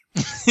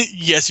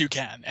 Yes, you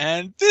can.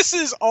 And this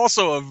is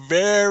also a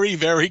very,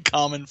 very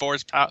common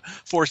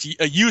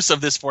use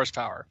of this force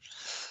power.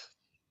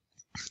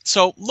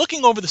 So,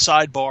 looking over the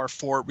sidebar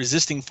for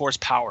resisting force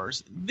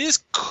powers,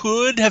 this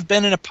could have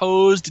been an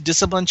opposed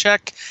discipline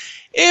check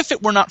if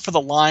it were not for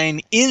the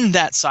line in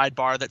that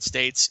sidebar that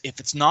states, if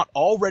it's not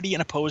already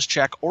an opposed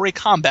check or a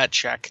combat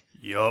check,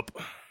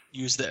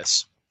 use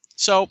this.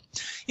 So,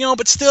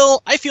 but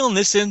still, I feel in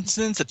this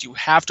instance that you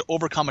have to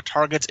overcome a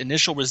target's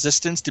initial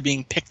resistance to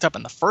being picked up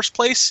in the first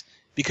place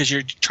because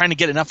you're trying to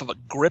get enough of a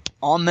grip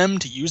on them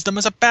to use them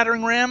as a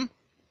battering ram.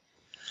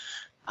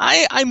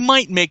 I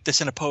might make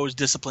this an opposed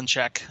discipline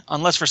check,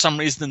 unless for some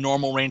reason the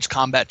normal range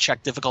combat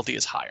check difficulty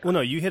is higher. Well,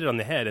 no, you hit it on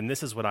the head, and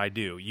this is what I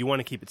do. You want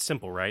to keep it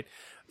simple, right?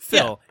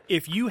 Phil,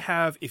 if you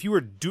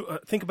were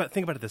think about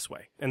it this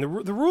way, and the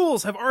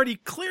rules have already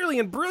clearly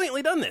and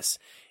brilliantly done this.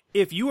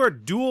 If you are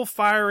dual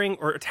firing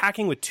or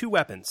attacking with 2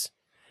 weapons,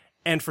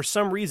 and for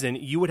some reason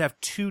you would have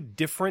 2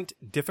 different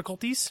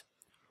difficulties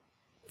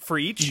for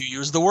each, you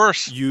use the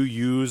worst. You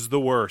use the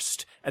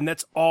worst, and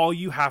that's all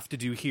you have to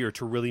do here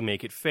to really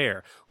make it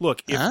fair.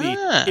 Look, it's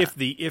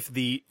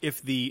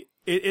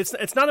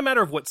not a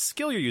matter of what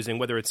skill you're using,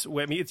 whether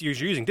you're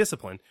using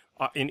discipline.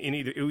 In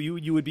either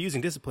you would be using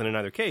discipline in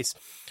either case,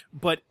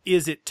 but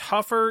is it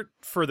tougher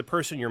for the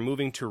person you're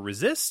moving to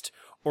resist?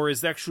 Or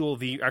is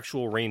the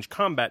actual range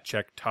combat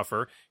check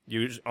tougher?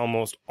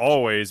 Almost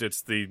always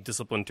it's the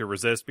discipline to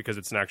resist because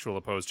it's an actual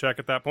opposed check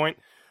at that point.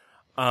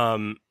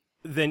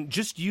 Then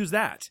just use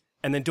that.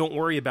 And then don't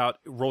worry about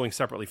rolling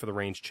separately for the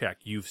range check.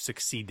 You've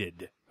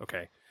succeeded.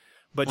 Okay.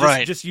 But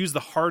just use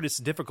the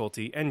hardest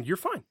difficulty and you're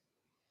fine.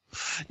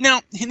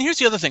 Now, and here's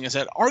the other thing: is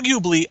that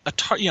arguably,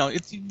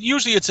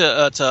 it's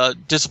a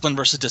discipline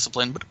versus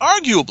discipline, but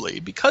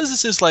arguably, because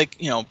this is like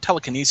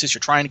telekinesis, you're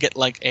trying to get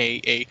like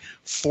a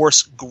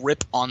force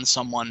grip on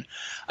someone.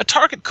 A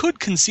target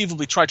could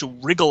conceivably try to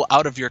wriggle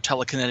out of your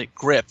telekinetic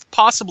grip,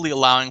 possibly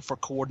allowing for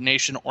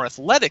coordination or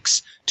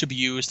athletics to be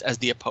used as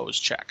the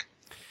opposed check.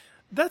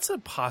 That's a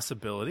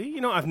possibility.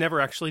 I've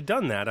never actually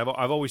done that. I've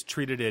always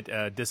treated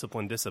it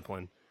discipline.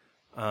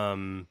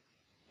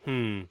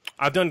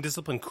 I've done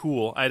discipline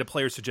cool. I had a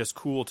player suggest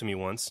cool to me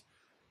once.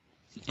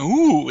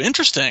 Ooh,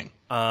 interesting.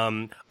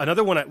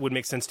 Another one that would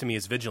make sense to me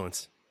is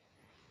vigilance,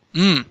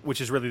 which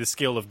is really the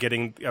skill of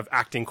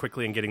acting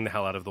quickly and getting the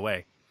hell out of the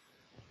way.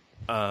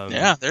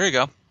 Yeah, there you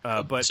go.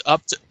 But it's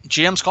up to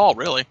GM's call,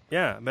 really.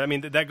 Yeah, but I mean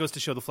that goes to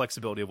show the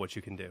flexibility of what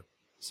you can do.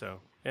 So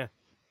yeah.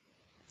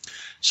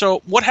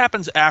 So what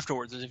happens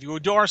afterwards is if you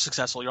are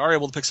successful, you are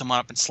able to pick someone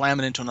up and slam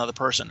it into another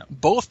person.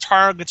 Both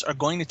targets are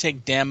going to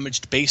take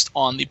damage based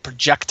on the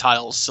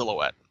projectile's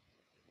silhouette.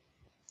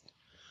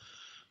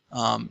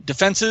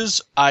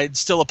 Defenses, I'd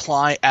still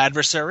apply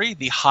adversary,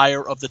 the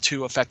higher of the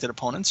 2 affected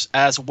opponents,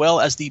 as well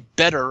as the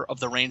better of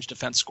the range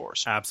defense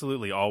scores.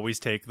 Absolutely. Always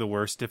take the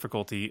worst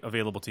difficulty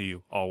available to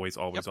you. Always.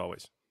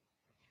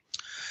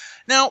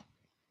 Now,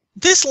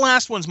 this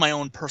last one's my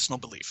own personal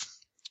belief.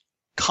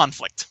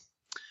 Conflict.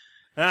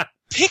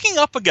 Picking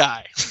up a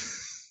guy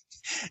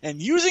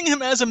and using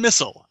him as a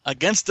missile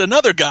against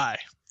another guy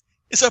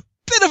is a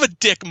bit of a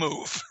dick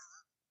move.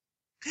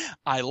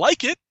 I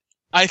like it.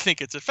 I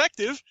think it's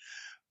effective,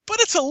 but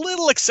it's a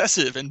little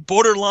excessive and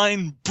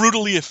borderline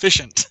brutally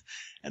efficient.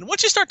 And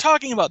once you start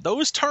talking about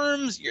those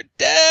terms, you're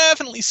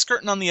definitely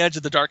skirting on the edge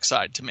of the dark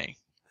side to me.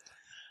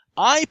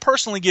 I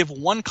personally give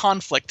 1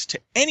 conflict to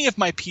any of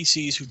my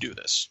PCs who do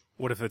this.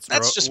 What if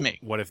that's just me?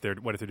 What if they're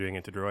doing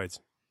it to droids?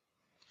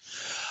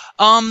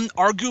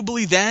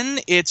 Arguably then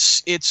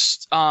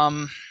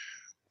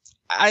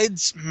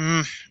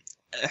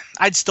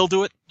I'd still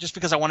do it just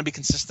because I want to be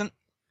consistent.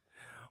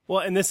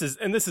 Well, and this is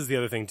the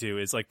other thing too,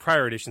 is like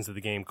prior editions of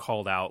the game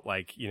called out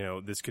like,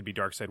 this could be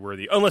dark side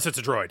worthy unless it's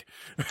a droid.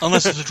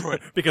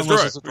 because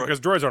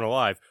droids aren't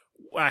alive.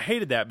 I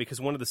hated that because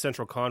one of the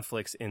central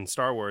conflicts in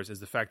Star Wars is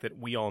the fact that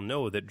we all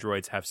know that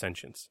droids have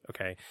sentience,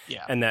 okay?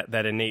 Yeah. And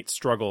that innate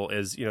struggle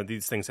is,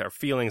 these things have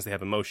feelings, they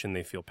have emotion,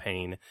 they feel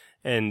pain.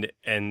 And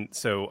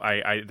so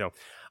I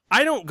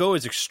don't go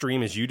as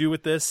extreme as you do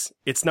with this.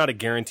 It's not a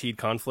guaranteed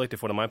conflict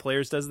if one of my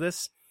players does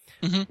this.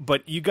 Mm-hmm.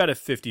 But you got a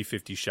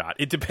 50-50 shot.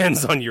 It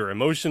depends on your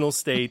emotional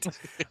state.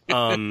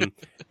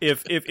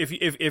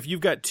 If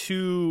you've got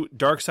 2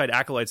 dark side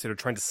acolytes that are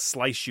trying to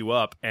slice you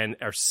up and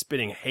are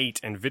spitting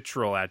hate and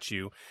vitriol at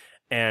you,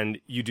 and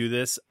you do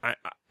this,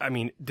 I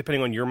mean,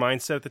 depending on your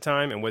mindset at the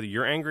time and whether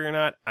you're angry or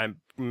not, I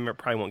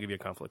probably won't give you a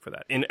conflict for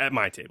that at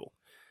my table.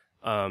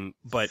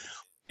 But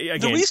again,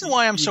 the reason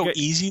why I'm so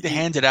easy to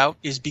hand it out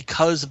is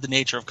because of the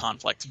nature of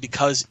conflict.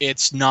 Because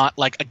it's not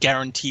like a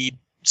guaranteed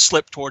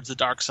slip towards the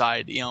dark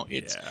side.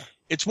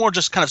 It's more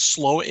just kind of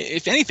slow.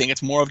 If anything,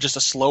 it's more of just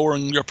a slower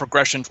in your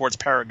progression towards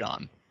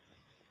Paragon.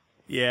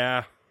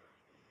 Yeah.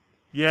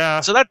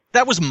 Yeah. So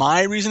that was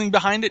my reasoning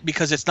behind it,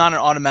 because it's not an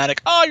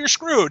automatic, oh, you're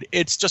screwed.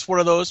 It's just one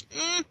of those,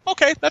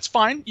 okay, that's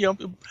fine.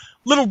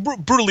 Little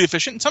brutally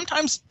efficient. And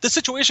sometimes the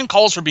situation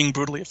calls for being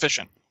brutally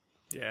efficient.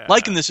 Yeah.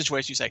 Like in this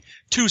situation, you say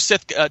two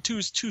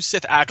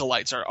Sith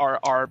acolytes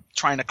are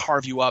trying to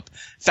carve you up.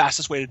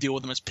 Fastest way to deal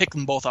with them is pick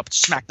them both up,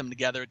 smack them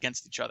together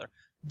against each other.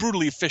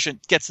 Brutally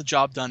efficient, gets the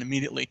job done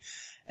immediately.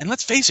 And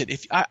let's face it,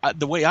 if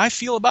the way I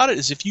feel about it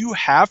is, if you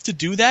have to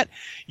do that,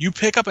 you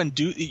pick up and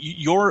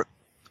you're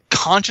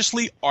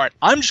consciously, all right,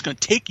 I'm just going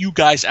to take you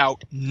guys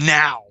out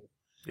now.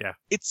 Yeah.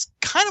 It's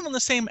kind of on the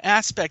same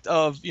aspect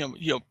of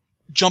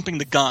jumping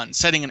the gun,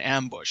 setting an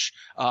ambush,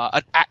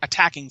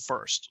 attacking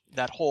first.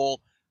 That whole,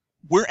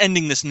 we're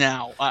ending this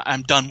now.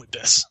 I'm done with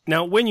this.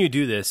 Now, when you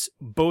do this,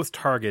 both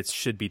targets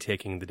should be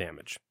taking the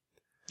damage.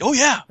 Oh,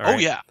 yeah. All right? Oh,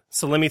 yeah.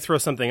 So let me throw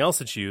something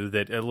else at you,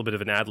 that a little bit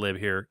of an ad lib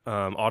here,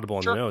 audible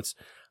in Sure. the notes.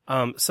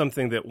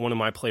 Something that one of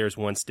my players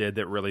once did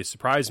that really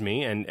surprised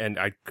me, and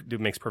it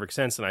makes perfect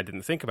sense, and I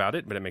didn't think about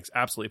it, but it makes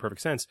absolutely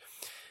perfect sense.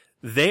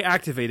 They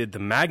activated the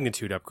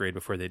magnitude upgrade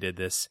before they did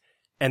this,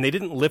 and they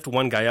didn't lift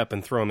one guy up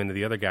and throw him into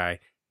the other guy.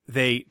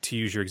 They, to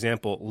use your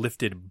example,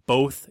 lifted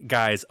both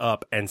guys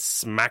up and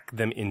smacked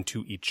them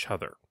into each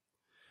other.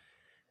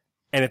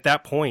 And at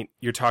that point,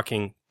 you're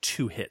talking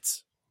 2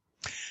 hits.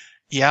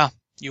 Yeah,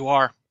 you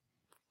are.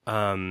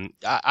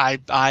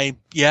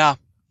 Yeah.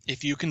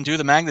 If you can do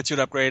the magnitude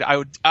upgrade, I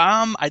would.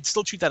 I'd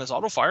still treat that as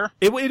auto fire.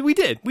 We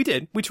did. We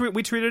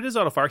treated it as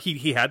auto fire.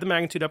 He had the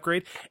magnitude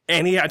upgrade,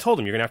 and I told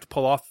him, you're gonna have to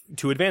pull off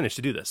 2 advantage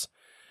to do this.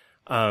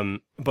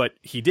 But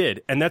he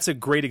did, and that's a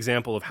great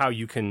example of how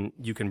you can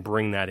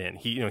bring that in.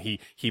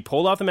 He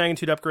pulled off the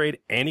magnitude upgrade,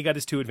 and he got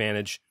his 2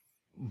 advantage.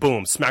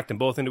 Boom, smacked them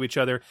both into each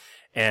other,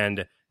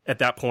 and at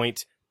that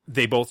point,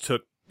 they both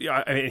took.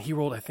 He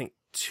rolled, I think,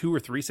 2 or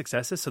 3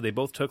 successes, so they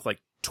both took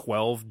like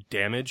 12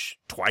 damage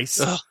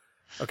twice. Ugh.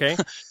 Okay.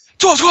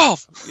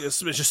 12! It's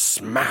just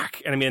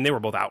smack. And they were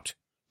both out.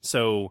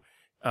 So,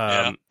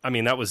 that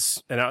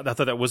was, and I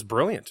thought that was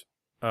brilliant.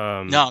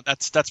 No,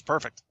 that's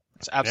perfect.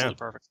 It's absolutely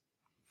perfect.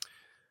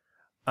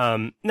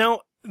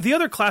 Now, the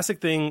other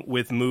classic thing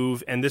with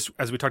move, and this,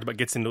 as we talked about,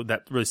 gets into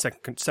that really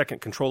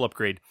second control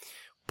upgrade,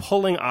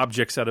 pulling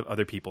objects out of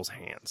other people's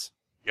hands.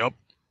 Yep.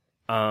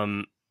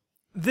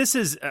 This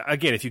is,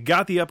 again, if you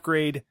got the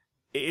upgrade,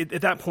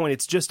 at that point,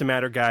 it's just a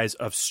matter, guys,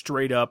 of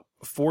straight up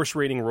force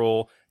rating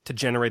roll to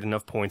generate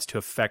enough points to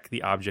affect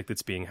the object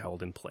that's being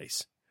held in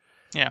place.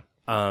 Yeah.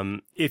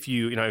 If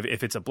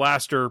if it's a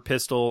blaster,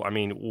 pistol,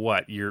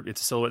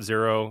 it's a silhouette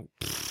 0.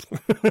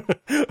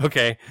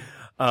 Okay.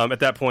 At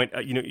that point,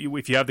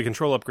 if you have the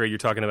control upgrade, you're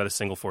talking about a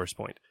single force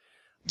point.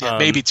 Yeah,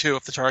 maybe 2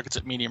 if the target's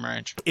at medium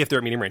range. If they're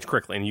at medium range,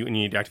 correctly, and you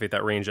need to activate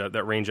that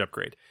range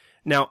upgrade.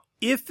 Now,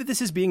 if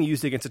this is being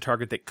used against a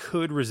target that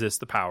could resist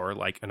the power,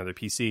 like another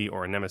PC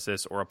or a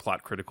nemesis or a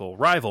plot critical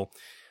rival,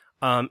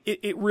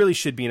 it really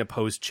should be an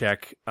opposed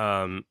check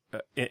in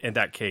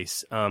that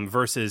case.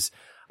 Versus,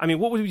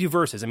 what would you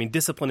versus?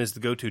 Discipline is the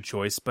go-to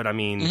choice, but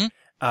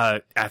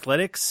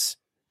athletics.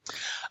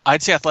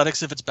 I'd say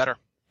athletics if it's better.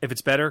 If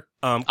it's better,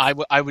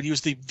 I would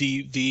use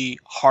the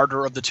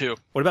harder of the 2.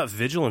 What about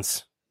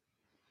vigilance?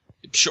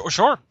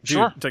 Sure.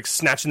 Like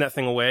snatching that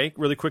thing away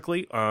really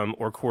quickly,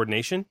 or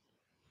coordination.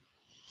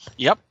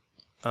 Yep.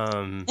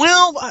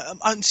 Well,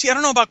 see, I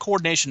don't know about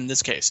coordination in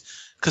this case,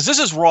 because this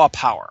is raw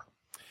power.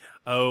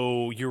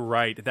 Oh, you're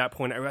right. At that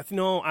point,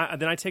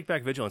 then I take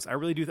back vigilance. I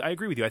really do. I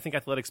agree with you. I think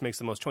athletics makes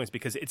the most choice,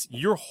 because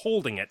you're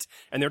holding it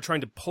and they're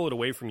trying to pull it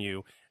away from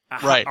you.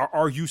 Right.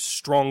 Are you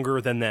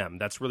stronger than them?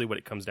 That's really what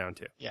it comes down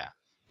to. Yeah.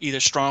 Either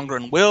stronger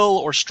in will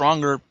or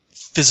stronger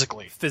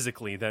physically.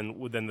 Physically than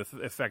the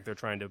effect they're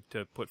trying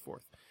to put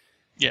forth.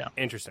 Yeah.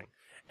 Interesting.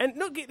 And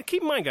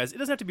keep in mind, guys, it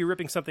doesn't have to be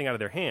ripping something out of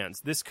their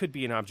hands. This could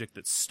be an object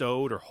that's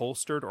stowed or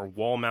holstered or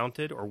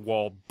wall-mounted or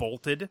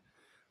wall-bolted.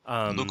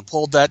 Luke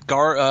pulled that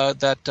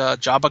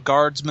Jabba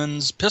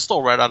guardsman's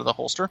pistol right out of the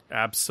holster.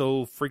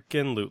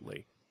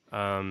 Abso-freaking-lutely.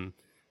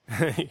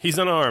 He's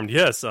unarmed.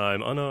 Yes,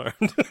 I'm unarmed.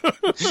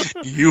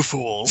 You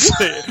fools.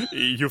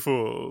 You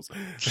fools.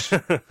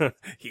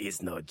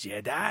 He's no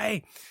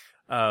Jedi.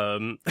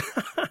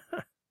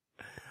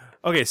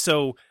 Okay,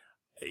 so,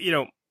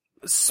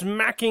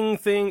 smacking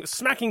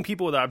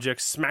people with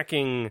objects,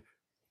 smacking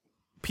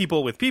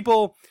people with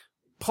people,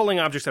 pulling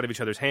objects out of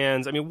each other's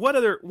hands. What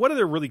other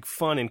really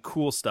fun and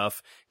cool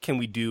stuff can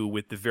we do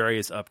with the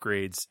various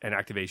upgrades and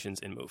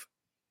activations in Move?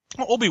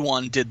 Well,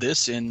 Obi-Wan did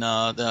this in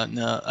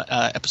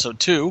episode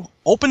 2.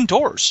 Open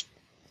doors.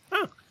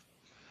 Huh.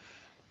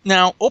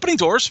 Now, opening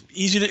doors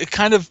easy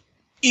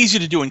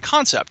to do in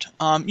concept.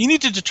 You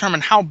need to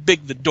determine how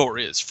big the door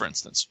is. For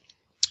instance,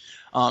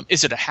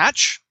 is it a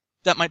hatch?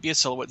 That might be a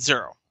silhouette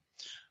 0.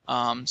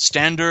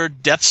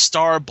 Standard Death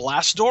Star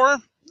blast door?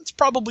 It's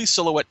probably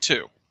silhouette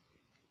 2.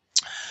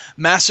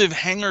 Massive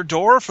hangar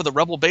door for the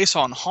Rebel base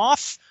on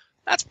Hoth?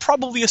 That's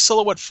probably a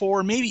silhouette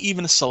 4, maybe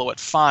even a silhouette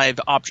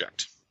 5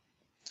 object.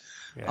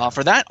 Yeah.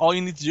 For that, all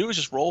you need to do is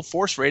just roll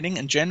force rating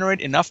and generate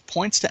enough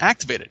points to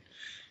activate it.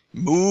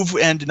 Move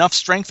and enough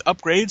strength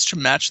upgrades to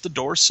match the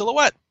door's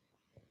silhouette.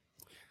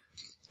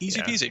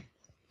 Easy peasy.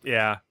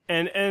 Yeah,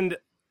 and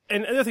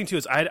another thing too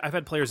is I've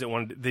had players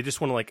that they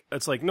just want to like,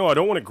 it's like, no, I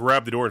don't want to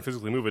grab the door and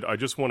physically move it. I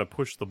just want to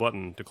push the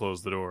button to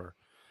close the door.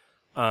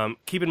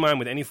 Keep in mind,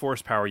 with any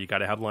force power, you got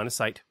to have line of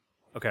sight.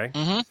 Okay,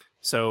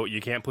 so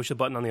you can't push a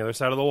button on the other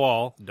side of the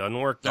wall. Doesn't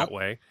work that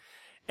way.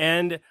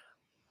 And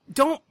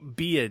don't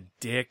be a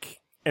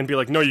dick and be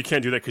like, no, you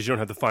can't do that because you don't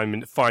have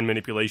the fine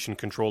manipulation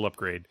control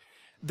upgrade.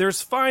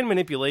 There's fine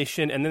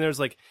manipulation, and then there's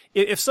like,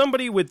 if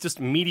somebody with just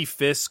meaty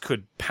fists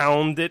could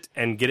pound it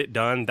and get it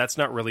done, that's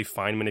not really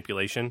fine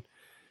manipulation.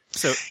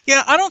 So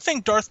yeah, I don't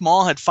think Darth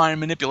Maul had fine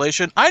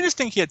manipulation. I just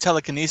think he had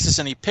telekinesis,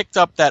 and he picked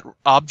up that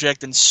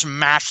object and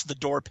smashed the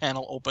door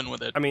panel open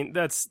with it. I mean,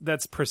 that's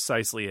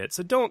precisely it.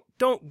 So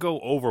don't go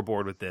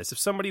overboard with this. If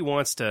somebody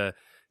wants to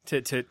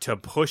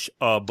push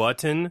a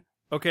button,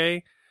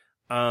 okay,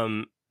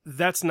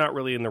 that's not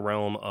really in the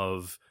realm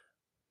of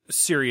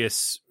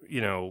serious,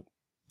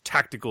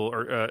 tactical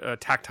or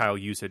tactile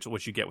usage,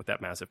 which you get with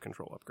that massive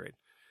control upgrade.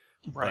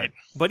 Right.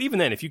 But even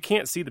then, if you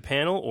can't see the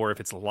panel or if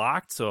it's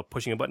locked, so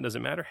pushing a button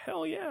doesn't matter,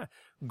 hell yeah.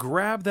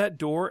 Grab that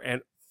door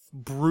and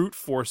brute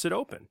force it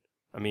open.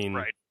 I mean,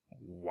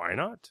 why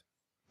not?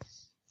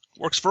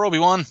 Works for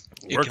Obi-Wan.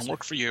 It can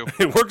work for you.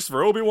 It works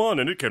for Obi-Wan,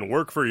 and it can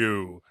work for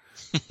you.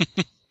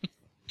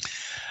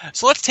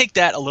 So let's take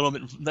that a little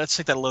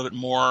bit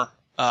more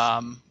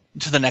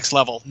to the next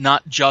level,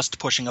 not just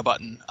pushing a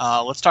button.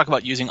 Let's talk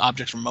about using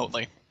objects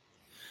remotely.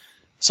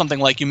 Something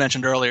like you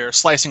mentioned earlier,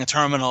 slicing a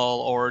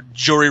terminal or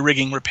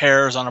jury-rigging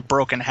repairs on a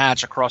broken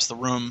hatch across the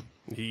room.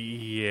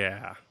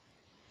 Yeah.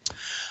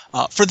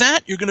 For that,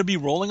 you're going to be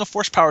rolling a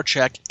force power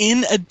check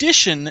in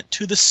addition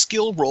to the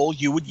skill roll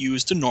you would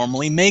use to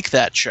normally make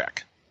that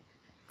check.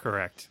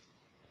 Correct.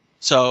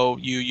 So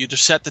you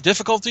just set the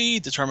difficulty,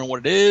 determine what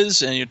it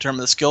is, and you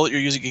determine the skill that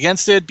you're using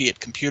against it, be it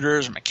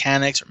computers or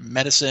mechanics or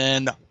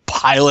medicine,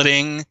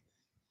 piloting.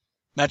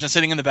 Imagine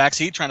sitting in the back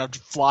seat trying to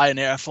fly a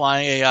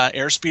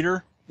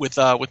airspeeder with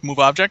move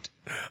object.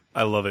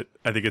 I love it.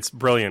 I think it's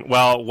brilliant.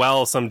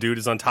 While some dude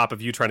is on top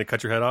of you trying to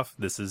cut your head off,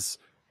 this is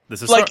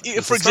like,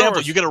 for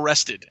example, you get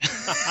arrested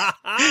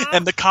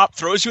and the cop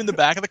throws you in the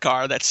back of the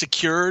car, that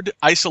secured,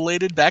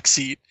 isolated back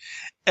seat,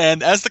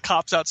 and as the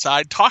cop's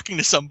outside talking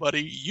to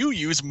somebody, you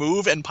use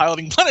move and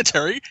piloting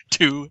planetary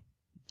to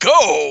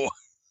go.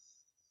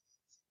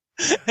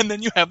 And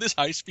then you have this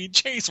high-speed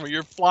chase where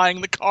you're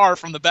flying the car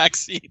from the back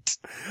seat.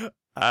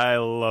 I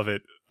love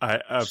it. I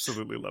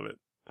absolutely love it.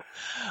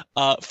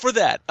 For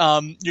that,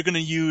 you're going to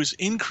use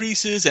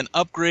increases and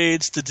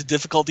upgrades to the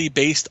difficulty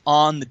based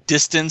on the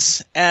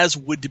distance as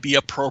would be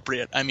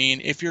appropriate. I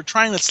mean, if you're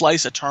trying to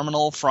slice a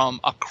terminal from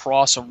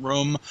across a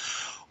room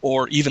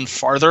or even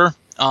farther,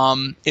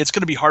 it's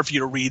going to be hard for you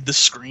to read the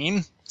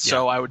screen.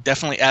 So I would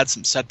definitely add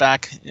some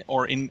setback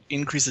or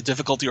increase the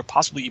difficulty or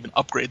possibly even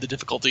upgrade the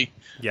difficulty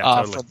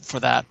totally. For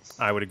that.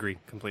 I would agree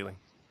completely.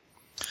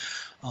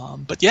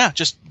 But yeah,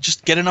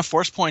 just get enough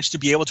force points to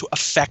be able to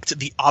affect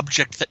the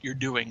object that you're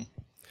doing.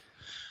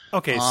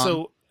 Okay,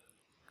 so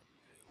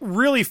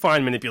really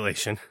fine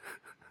manipulation.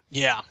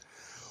 Yeah.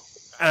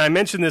 And I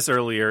mentioned this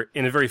earlier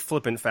in a very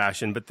flippant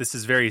fashion, but this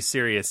is very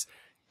serious.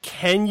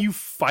 Can you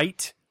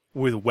fight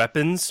with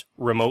weapons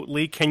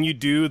remotely? Can you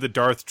do the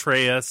Darth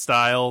Treya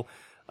style?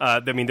 I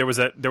mean, there was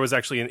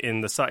actually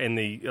in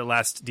the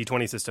last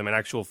D20 system an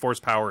actual force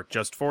power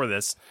just for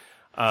this.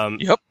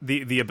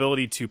 The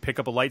ability to pick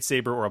up a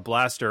lightsaber or a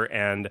blaster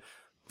and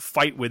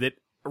fight with it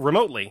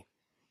remotely.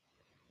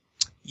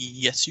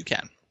 Yes, you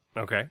can.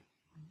 Okay.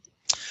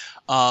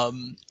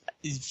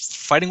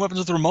 Fighting weapons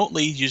with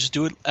remotely, you just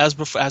do it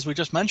as we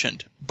just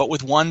mentioned, but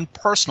with one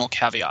personal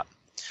caveat.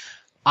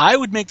 I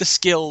would make the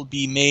skill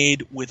be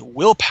made with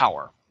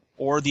willpower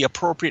or the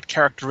appropriate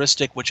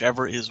characteristic,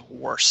 whichever is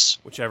worse.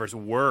 Whichever's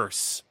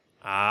worse.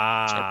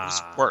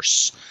 Whichever's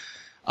worse.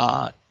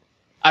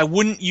 I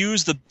wouldn't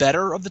use the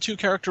better of the two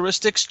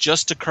characteristics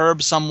just to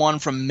curb someone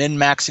from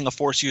min-maxing a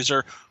Force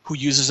user who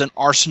uses an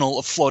arsenal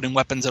of floating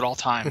weapons at all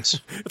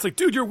times. It's like,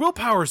 dude, your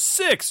willpower's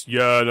 6.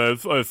 Yeah, and I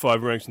have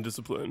 5 ranks in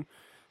discipline.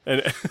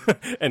 And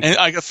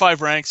I got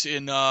 5 ranks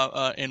in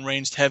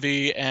ranged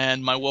heavy,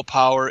 and my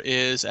willpower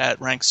is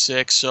at rank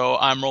 6, so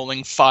I'm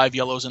rolling 5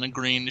 yellows and a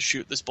green to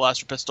shoot this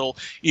blaster pistol,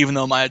 even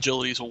though my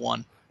agility is a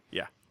 1.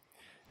 Yeah.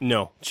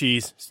 No.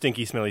 Cheese.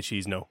 Stinky, smelly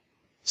cheese, no.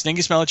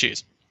 Stinky, smelly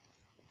cheese.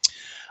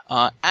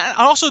 And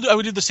I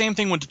would do the same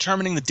thing when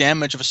determining the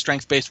damage of a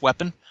strength-based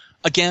weapon.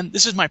 Again,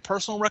 this is my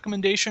personal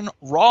recommendation.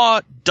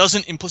 Raw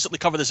doesn't implicitly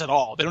cover this at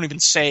all. They don't even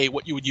say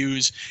what you would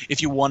use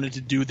if you wanted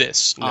to do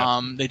this.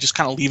 No. They just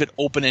kind of leave it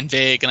open and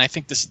vague. And I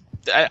think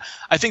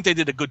I think they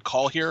did a good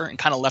call here and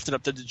kind of left it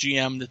up to the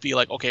GM to be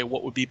like, okay,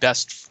 what would be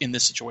best in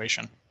this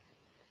situation?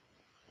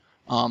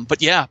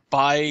 But yeah,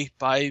 by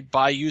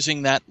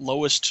using that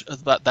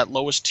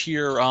lowest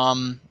tier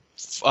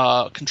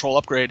control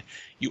upgrade,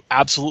 you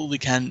absolutely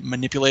can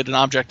manipulate an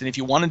object. And if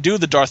you want to do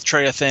the Darth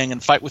Treya thing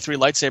and fight with 3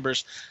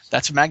 lightsabers,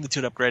 that's a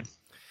magnitude upgrade.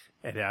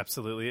 It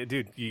absolutely,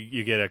 dude.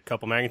 You get a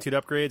couple magnitude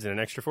upgrades and an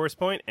extra force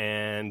point,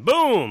 and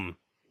boom,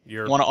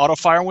 you're Want to auto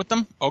fire with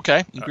them?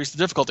 Okay, increase the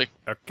difficulty.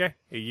 Okay,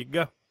 here you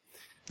go.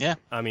 Yeah,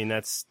 I mean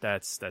that's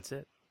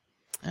it.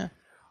 Yeah.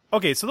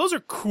 Okay, so those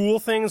are cool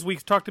things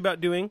we've talked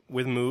about doing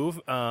with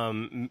Move.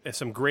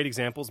 Some great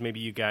examples. Maybe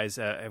you guys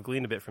have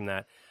gleaned a bit from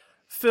that.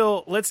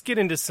 Phil, let's get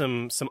into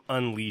some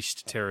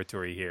Unleashed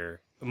territory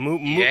here.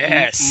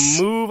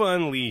 Move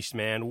Unleashed,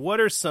 man. What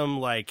are some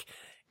like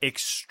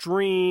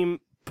extreme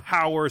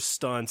power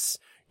stunts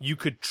you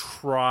could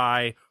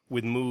try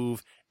with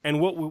Move, and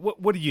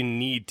what do you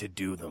need to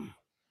do them?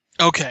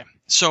 Okay,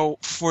 so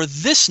for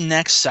this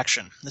next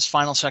section, this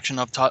final section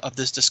of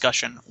this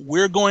discussion,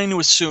 we're going to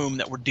assume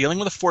that we're dealing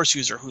with a Force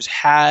user who's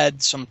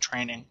had some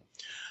training.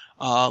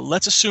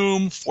 Let's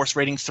assume Force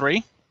rating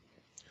 3,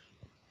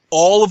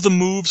 all of the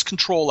Move's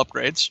control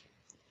upgrades,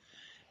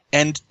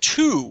 and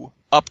 2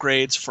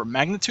 upgrades for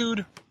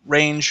magnitude,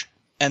 range,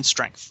 and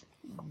strength.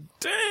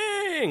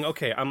 Dang!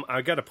 Okay,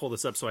 I got to pull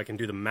this up so I can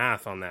do the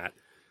math on that.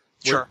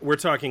 Sure. We're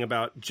talking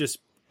about just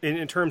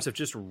in terms of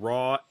just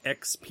raw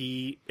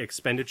XP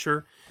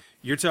expenditure.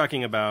 You're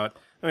talking about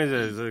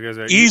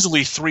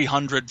easily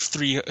 300,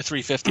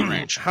 350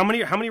 range. How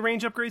many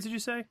range upgrades did you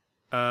say?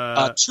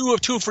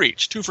 Two for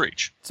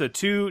each. So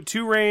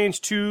two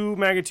range, 2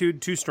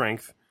 magnitude, 2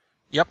 strength.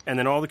 Yep. And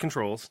then all the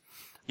controls.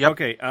 Yep.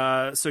 Okay,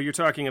 so you're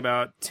talking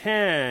about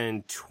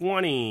 10,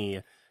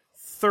 20,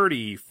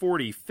 30,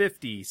 40,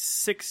 50,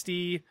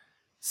 60,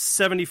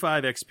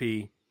 75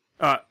 XP,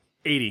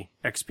 80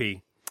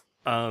 XP,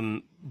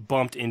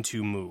 bumped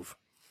into Move.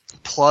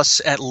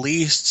 Plus at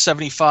least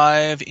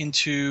 75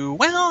 into,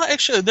 well,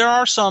 actually there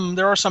are some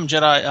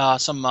Jedi,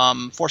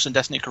 some Force and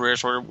Destiny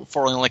careers where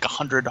for only like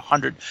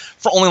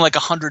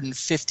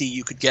 150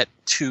 you could get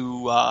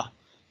two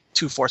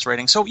Force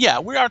ratings. So yeah,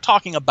 we are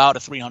talking about a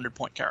 300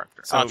 point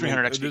character. So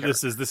 300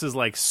 XP. This is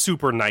like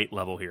super knight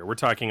level here. We're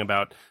talking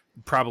about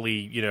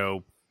probably,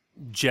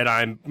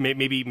 Jedi,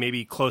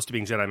 maybe close to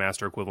being Jedi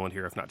Master equivalent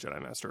here, if not Jedi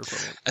Master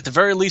equivalent. At the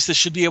very least, this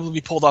should be able to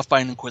be pulled off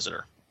by an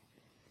Inquisitor.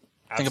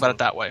 Absolutely. Think about it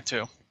that way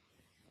too.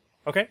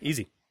 Okay,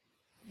 easy.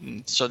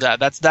 So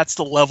that's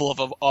the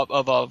level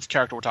of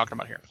character we're talking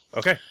about here.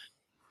 Okay.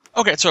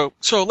 Okay, so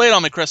lay it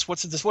on me, Chris.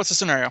 What's the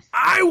scenario?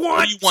 I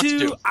want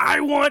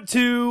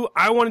to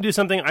do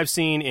something I've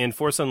seen in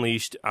Force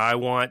Unleashed. I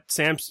want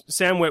Sam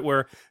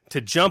Witwer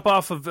to jump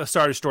off of a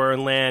Star Destroyer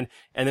and land,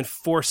 and then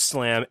Force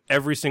slam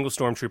every single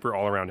Stormtrooper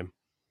all around him.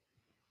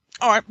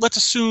 All right, let's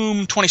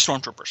assume 20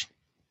 Stormtroopers.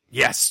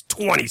 Yes,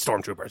 20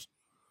 Stormtroopers.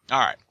 All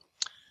right.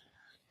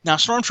 Now,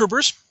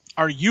 Stormtroopers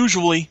are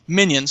usually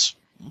minions,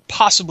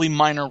 possibly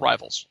minor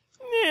rivals.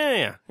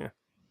 Yeah.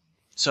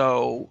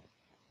 So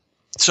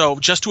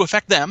just to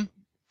affect them,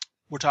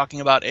 we're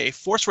talking about a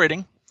Force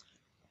rating.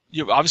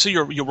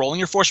 You're rolling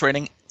your Force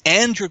rating,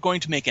 and you're going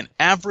to make an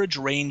average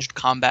ranged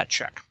combat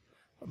check.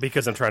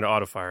 Because I'm trying to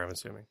auto-fire, I'm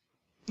assuming.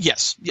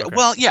 Yes. Yeah. Okay.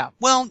 Well, yeah.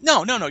 Well,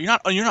 no. You're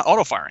not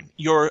auto-firing.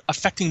 You're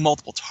affecting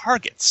multiple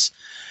targets.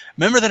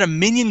 Remember that a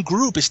minion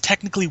group is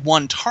technically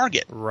one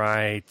target.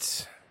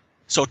 Right.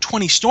 So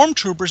 20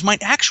 Stormtroopers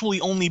might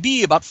actually only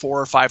be about 4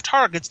 or 5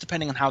 targets,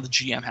 depending on how the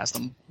GM has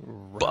them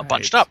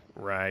bunched up.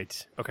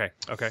 Right. Okay.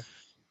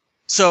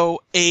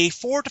 So a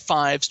 4 to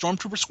 5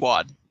 Stormtrooper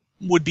squad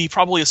would be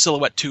probably a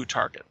Silhouette 2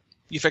 target.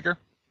 You figure?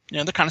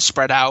 They're kind of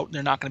spread out.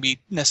 They're not going to be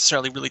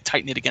necessarily really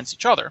tight-knit against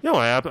each other. No,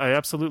 I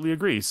absolutely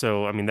agree.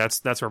 So, I mean,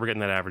 that's where we're getting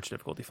that average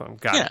difficulty from.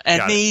 Got it.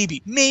 And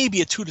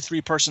maybe a 2 to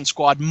 3 person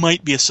squad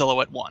might be a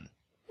Silhouette 1.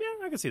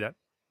 Yeah, I can see that.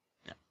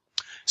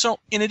 So,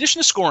 in addition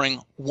to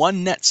scoring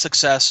 1 net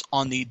success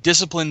on the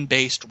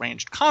discipline-based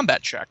ranged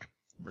combat check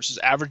versus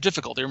average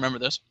difficulty, remember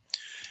this,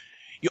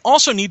 you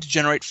also need to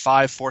generate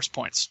 5 Force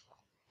points.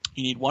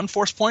 You need 1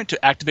 Force point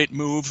to activate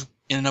Move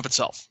in and of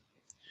itself.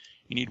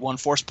 You need 1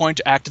 Force point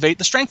to activate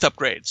the Strength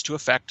upgrades to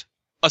affect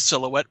a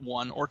Silhouette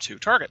 1 or 2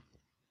 target.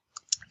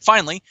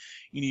 Finally,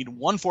 you need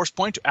 1 Force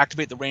point to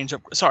activate the range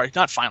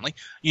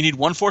You need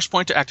 1 Force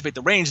point to activate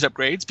the ranged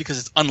upgrades because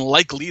it's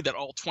unlikely that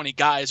all 20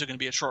 guys are going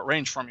to be at short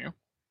range from you.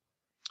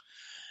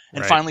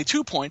 And finally,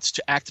 2 points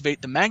to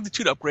activate the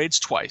magnitude upgrades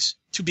twice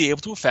to be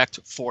able to affect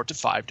 4 to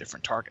 5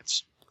 different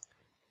targets.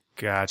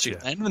 Gotcha. So you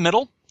land in the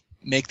middle,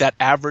 make that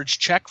average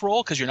check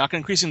roll because you're not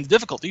going to increase the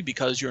difficulty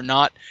because you're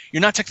not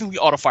technically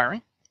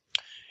auto-firing.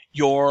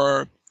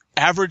 Your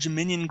average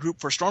minion group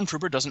for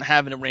Stormtrooper doesn't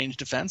have an ranged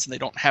defense and they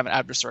don't have an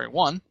adversary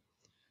 1.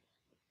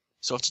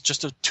 So it's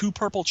just a 2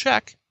 purple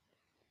check.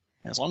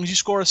 And as long as you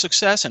score a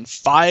success and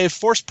 5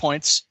 Force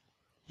points,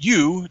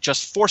 you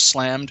just Force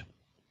slammed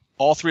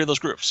all 3 of those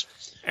groups.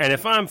 And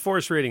if I'm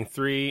Force rating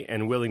 3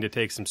 and willing to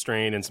take some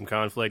strain and some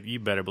conflict, you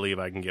better believe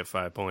I can get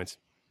 5 points.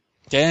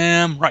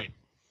 Damn right.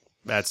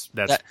 That's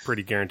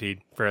pretty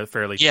guaranteed, fairly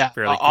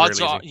odds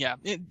clearly. are, yeah.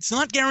 It's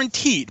not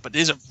guaranteed, but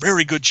there's a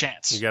very good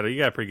chance. You got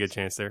a pretty good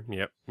chance there.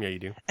 Yep, yeah, you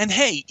do. And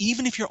hey,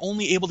 even if you're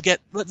only able to get,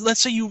 let's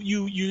say you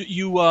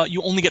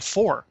only get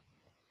 4,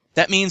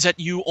 that means that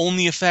you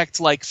only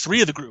affect like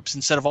 3 of the groups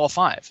instead of all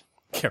 5.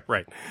 Yeah,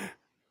 right.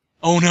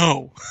 Oh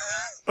no.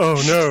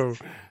 Oh no.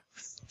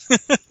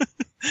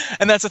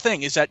 And that's the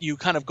thing, is that you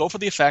kind of go for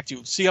the effect,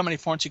 you see how many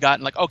points you got,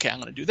 and like, okay, I'm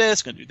going to do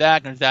this, going to do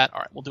that, going to do that. All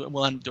right, we'll do it.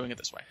 We'll end up doing it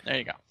this way. There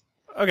you go.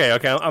 Okay.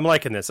 I'm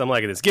liking this.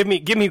 Give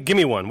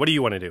me one. What do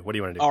you want to do?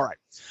 All right.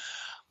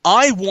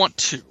 I want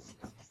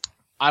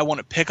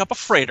to pick up a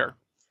freighter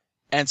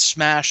and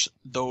smash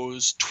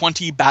those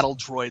 20 battle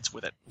droids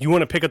with it. You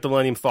want to pick up the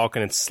Millennium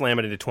Falcon and slam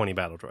it into 20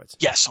 battle droids?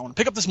 Yes, I want to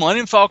pick up this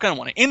Millennium Falcon, I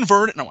want to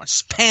invert it, and I want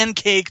to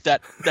pancake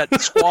that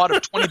squad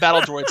of 20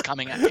 battle droids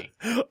coming at me.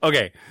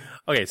 Okay,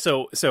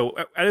 so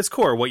at its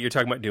core, what you're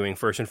talking about doing,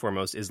 first and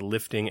foremost, is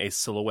lifting a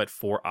Silhouette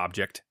 4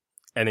 object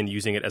and then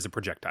using it as a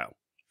projectile.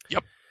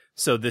 Yep.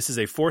 So this is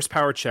a force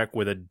power check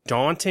with a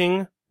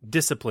daunting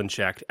discipline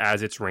check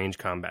as its range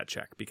combat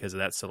check because of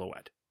that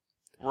silhouette.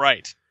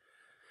 Right.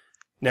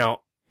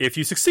 Now, if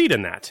you succeed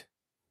in that,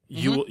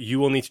 you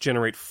will need to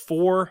generate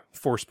 4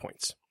 force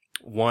points.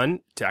 1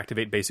 to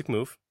activate basic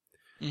move.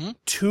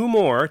 2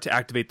 more to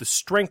activate the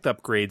strength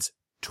upgrades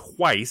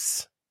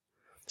twice.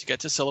 To get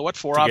to Silhouette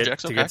 4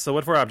 objects, To get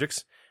Silhouette 4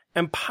 objects.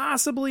 And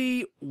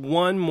possibly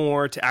 1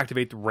 more to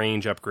activate the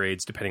range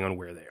upgrades depending on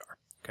where they are.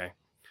 Okay.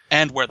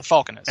 And where the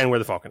Falcon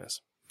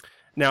is.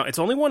 Now, it's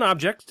only 1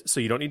 object, so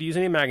you don't need to use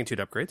any magnitude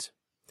upgrades.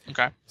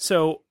 Okay.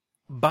 So,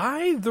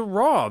 by the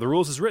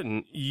rules as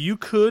written, you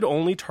could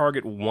only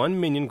target 1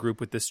 minion group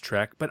with this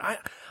trek, but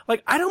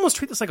I'd almost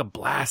treat this like a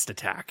blast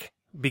attack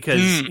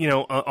because,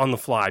 on the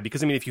fly.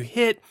 Because, if you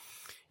hit,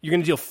 you're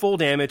going to deal full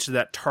damage to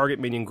that target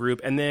minion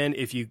group, and then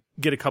if you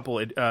get a couple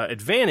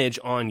advantage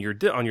on your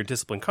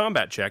discipline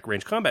combat check,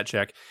 range combat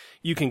check,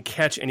 you can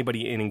catch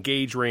anybody in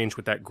engage range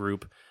with that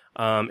group.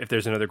 If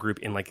there's another group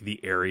in the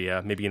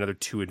area, maybe another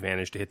 2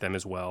 advantage to hit them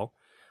as well.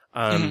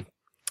 And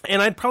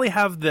I'd probably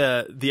have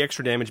the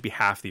extra damage be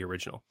half the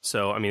original.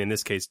 So, in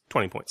this case,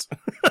 20 points.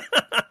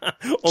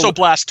 So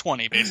blast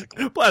 20,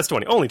 basically. Blast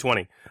 20, only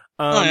 20.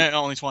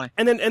 Only 20.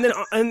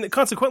 And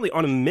consequently,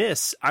 on a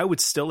miss, I would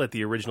still let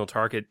the original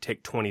target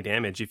take 20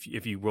 damage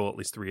if you roll at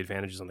least 3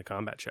 advantages on the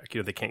combat check.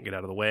 They can't get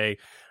out of the way.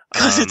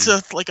 Because it's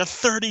a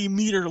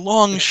 30-meter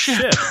long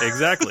ship.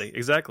 Exactly.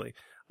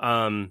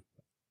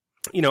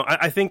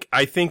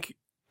 I think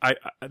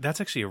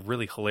that's actually a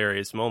really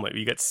hilarious moment.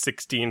 You got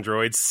 16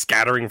 droids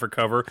scattering for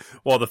cover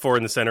while the 4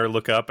 in the center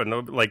look up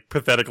and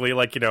pathetically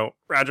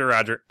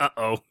Roger,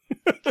 uh-oh.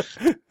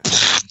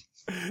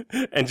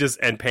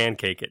 and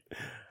pancake it.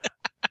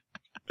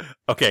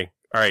 Okay.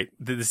 All right.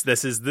 This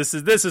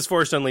is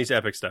Force Unleashed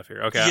epic stuff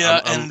here. Okay.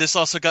 Yeah, and this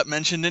also got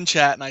mentioned in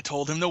chat and I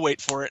told him to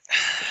wait for it.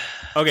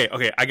 Okay.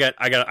 I got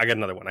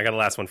another one. I got a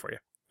last one for you.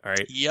 All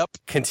right. Yep.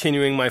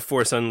 Continuing my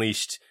Force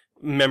Unleashed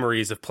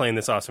memories of playing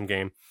this awesome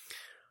game.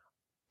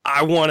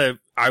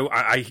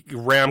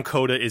 Ram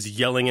Coda is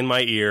yelling in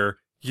my ear,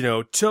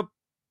 to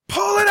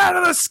pull it out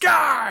of the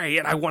sky,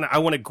 and I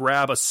want to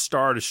grab a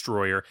Star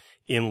Destroyer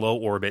in low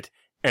orbit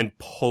and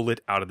pull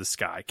it out of the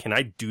sky. Can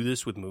I do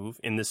this with move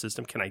in this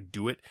system? Can I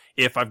do it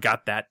if I've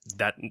got that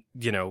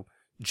Jedi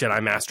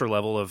Master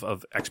level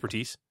of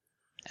expertise?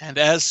 And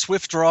as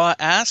Swiftdraw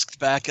asked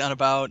back on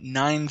about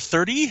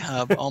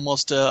 9:30,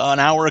 almost an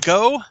hour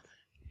ago,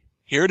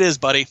 here it is,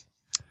 buddy.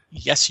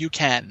 Yes, you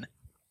can.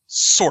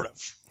 Sort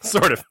of.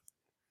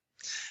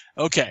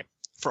 Okay.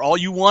 For all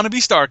you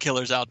wannabe Star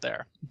Killers out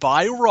there,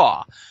 by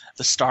Raw,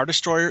 the Star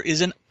Destroyer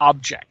is an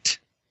object.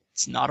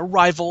 It's not a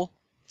rival.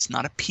 It's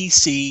not a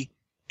PC.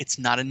 It's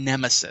not a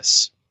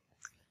nemesis.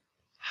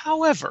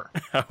 However,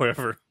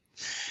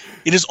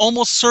 it is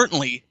almost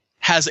certainly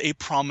has a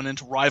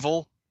prominent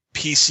rival,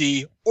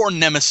 PC, or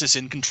nemesis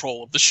in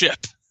control of the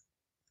ship.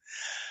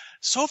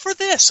 So for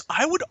this,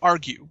 I would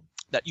argue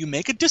that you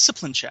make a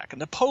discipline check,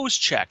 an oppose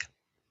check,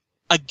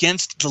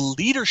 against the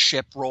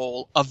leadership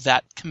role of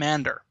that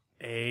commander.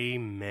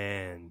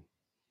 Amen.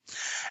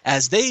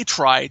 As they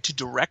try to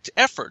direct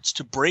efforts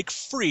to break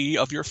free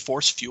of your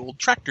force-fueled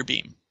tractor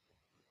beam.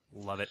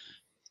 Love it.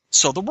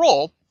 So the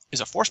roll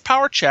is a force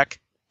power check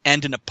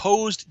and an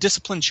opposed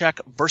discipline check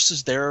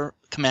versus their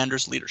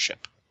commander's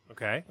leadership.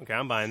 Okay,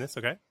 I'm buying this,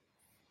 okay.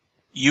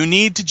 You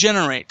need to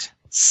generate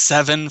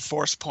 7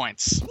 force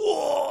points.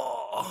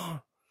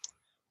 Whoa.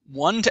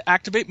 1 to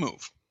activate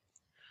move.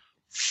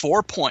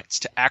 4 points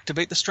to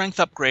activate the strength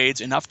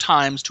upgrades enough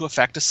times to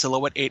affect a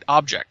Silhouette 8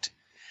 object.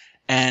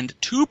 And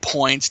 2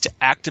 points to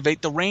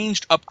activate the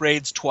ranged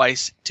upgrades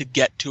twice to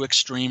get to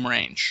extreme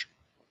range.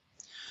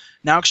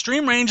 Now,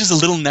 extreme range is a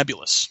little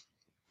nebulous.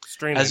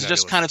 As it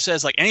just kind of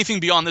says, anything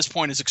beyond this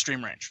point is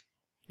extreme range.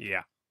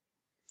 Yeah.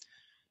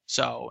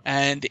 So,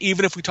 and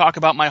even if we talk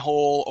about my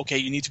whole,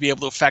 you need to be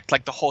able to affect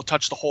touch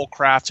the whole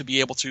craft to be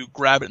able to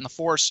grab it in the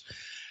force.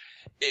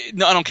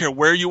 No, I don't care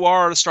where you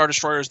are. The Star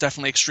Destroyer is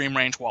definitely extreme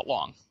range while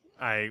long.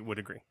 I would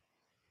agree.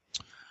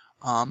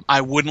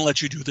 I wouldn't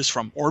let you do this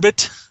from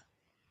orbit.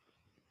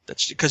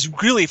 That's because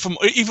really,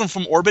 even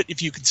from orbit,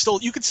 if you can still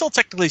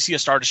technically see a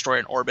Star Destroyer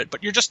in orbit,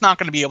 but you're just not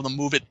going to be able to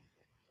move it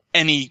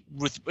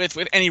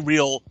with any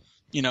real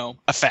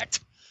effect.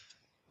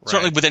 Right.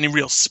 Certainly with any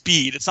real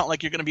speed. It's not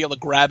like you're going to be able to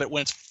grab it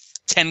when it's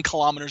 10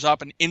 kilometers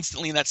up and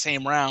instantly in that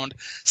same round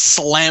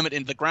slam it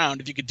into the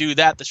ground. If you could do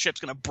that, the ship's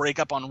going to break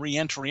up on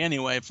re-entry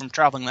anyway from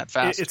traveling that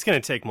fast. It's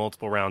going to take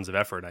multiple rounds of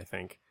effort, I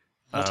think.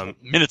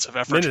 Minutes of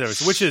effort.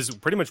 Which is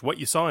pretty much what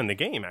you saw in the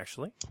game,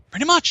 actually.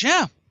 Pretty much,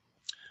 yeah.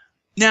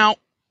 Now,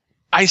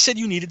 I said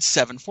you needed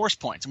 7 force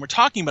points, and we're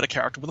talking about a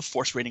character with a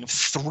force rating of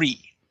 3.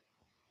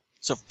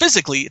 So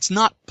physically, it's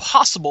not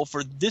possible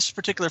for this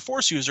particular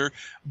force user,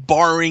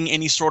 barring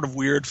any sort of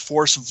weird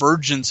force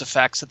vergence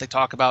effects that they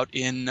talk about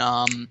in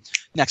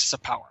Nexus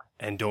of Power.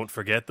 And don't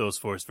forget those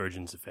force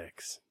vergence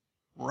effects.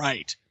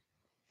 Right.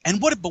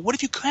 But what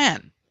if you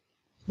can?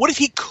 What if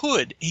he'd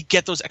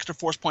get those extra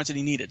force points that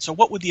he needed? So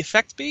what would the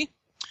effect be?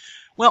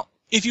 Well,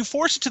 if you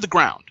force it to the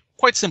ground,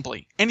 quite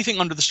simply, anything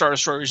under the Star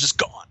Destroyer is just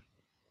gone.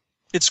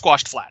 It's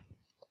squashed flat.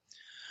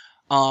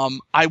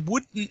 I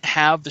wouldn't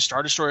have the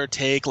Star Destroyer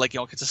take,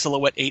 it's a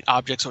Silhouette 8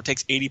 object, so it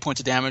takes 80 points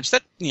of damage.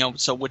 That,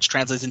 which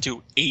translates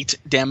into 8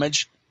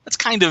 damage. That's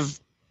kind of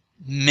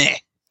meh.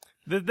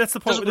 That's the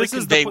point. This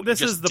is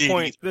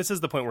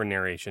the point where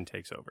narration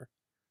takes over.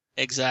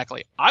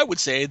 Exactly. I would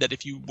say that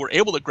if you were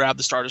able to grab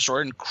the Star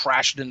Destroyer and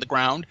crash it in the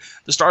ground,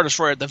 the Star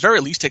Destroyer at the very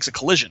least takes a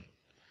collision.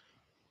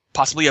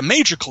 Possibly a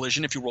major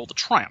collision if you rolled a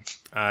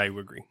triumph. I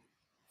would agree.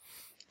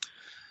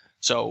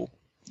 So,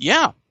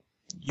 yeah,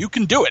 you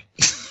can do it.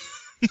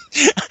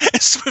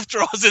 Swift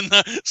draws in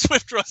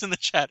the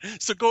chat.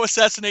 So go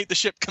assassinate the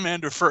ship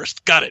commander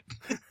first. Got it.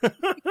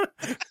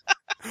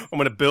 I'm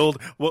gonna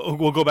build.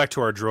 We'll go back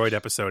to our droid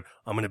episode.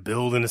 I'm gonna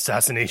build an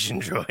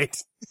assassination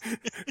droid.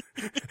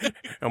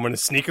 I'm gonna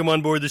sneak him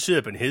on board the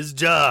ship, and his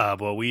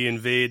job while we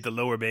invade the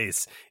lower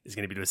base is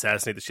gonna be to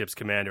assassinate the ship's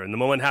commander. And the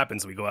moment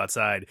happens, we go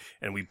outside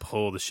and we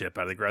pull the ship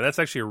out of the ground. That's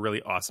actually a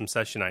really awesome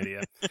session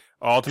idea.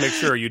 All to make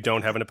sure you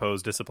don't have an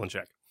opposed discipline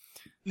check.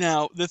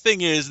 Now, the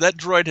thing is, that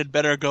droid had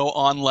better go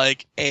on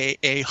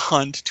a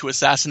hunt to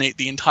assassinate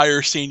the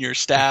entire senior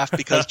staff,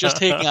 because just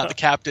taking out the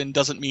captain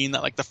doesn't mean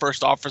that the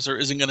first officer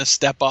isn't going to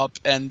step up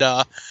and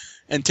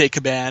take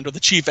command, or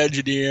the chief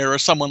engineer or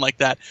someone like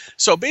that.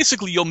 So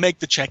basically, you'll make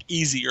the check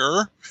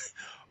easier,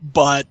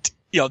 but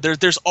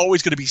there's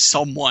always going to be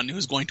someone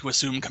who's going to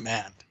assume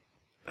command.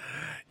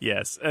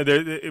 Yes,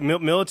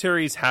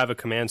 militaries have a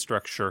command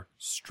structure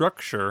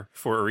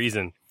for a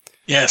reason.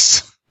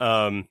 Yes.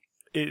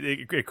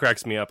 It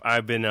cracks me up.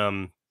 I've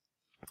been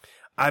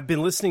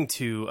listening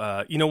to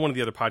one of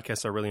the other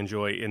podcasts I really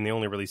enjoy, and they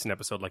only release an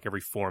episode every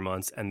 4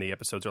 months, and the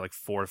episodes are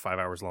 4 to 5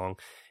 hours long,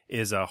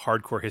 is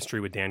Hardcore History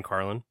with Dan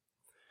Carlin.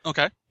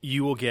 Okay.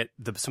 You will get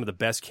some of the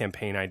best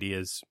campaign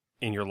ideas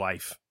in your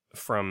life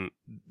from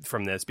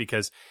this,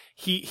 because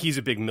he's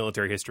a big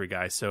military history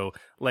guy. So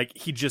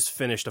he just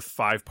finished a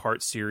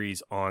 5-part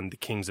series on the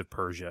kings of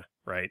Persia,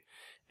 right?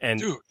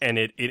 And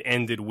it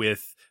ended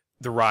with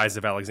the rise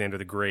of Alexander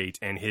the Great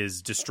and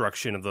his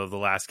destruction of the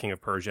last king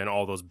of Persia and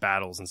all those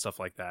battles and stuff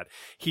like that.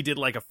 He did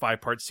a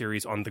 5-part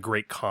series on the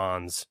great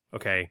Khans,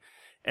 okay,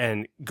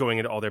 and going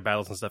into all their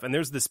battles and stuff. And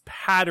there's this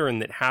pattern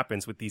that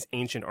happens with these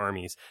ancient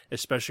armies,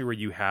 especially where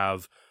you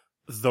have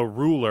the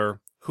ruler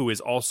who is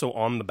also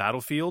on the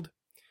battlefield.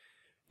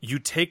 You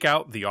take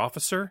out the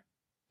officer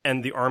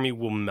and the army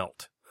will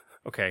melt,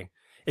 okay?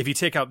 If you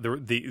take out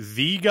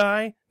the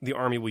guy, the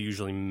army will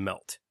usually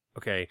melt,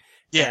 okay?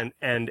 Yeah.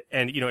 And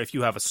if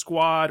you have a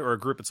squad or a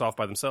group that's off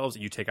by themselves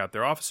and you take out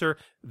their officer,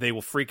 they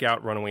will freak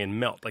out, run away,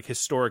 and melt.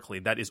 Historically,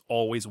 that is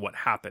always what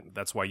happened.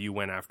 That's why you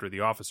went after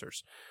the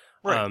officers.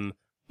 Right.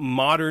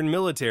 Modern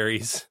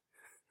militaries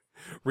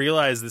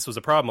realized this was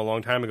a problem a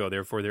long time ago.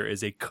 Therefore, there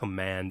is a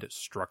command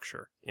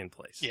structure in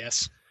place.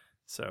 Yes.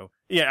 So,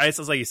 yeah, it's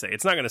like you say,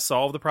 it's not going to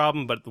solve the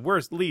problem, but at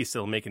the least,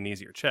 it'll make an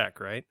easier check,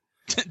 right?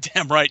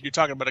 Damn right. You're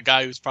talking about a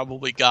guy who's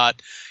probably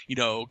got,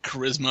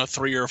 charisma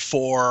 3 or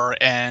 4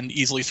 and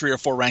easily 3 or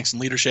 4 ranks in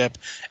leadership.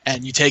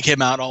 And you take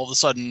him out, all of a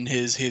sudden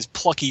his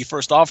plucky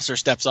first officer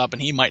steps up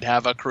and he might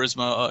have a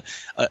charisma,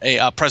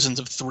 a presence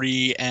of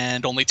 3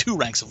 and only 2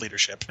 ranks of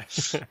leadership.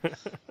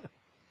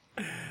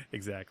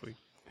 Exactly.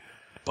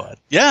 But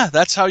yeah,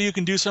 that's how you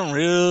can do some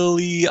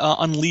really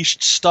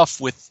unleashed stuff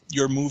with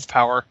your move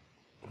power.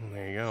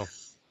 There you go.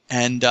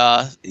 And,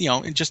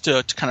 just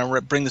to kind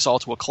of bring this all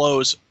to a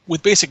close,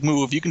 with basic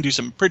move, you can do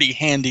some pretty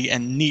handy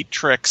and neat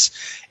tricks,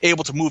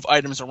 able to move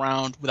items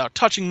around without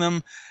touching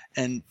them.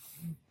 And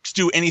to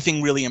do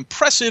anything really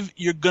impressive,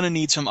 you're going to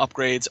need some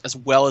upgrades as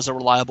well as a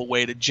reliable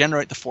way to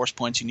generate the force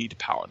points you need to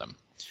power them.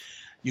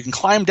 You can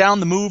climb down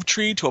the move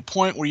tree to a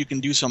point where you can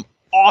do some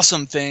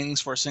awesome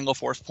things for a single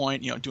force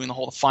point, doing the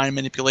whole fine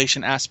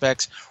manipulation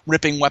aspects,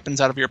 ripping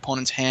weapons out of your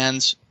opponent's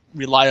hands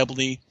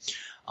reliably.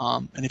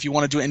 And if you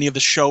want to do any of the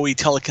showy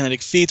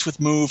telekinetic feats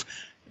with move,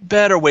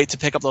 better wait to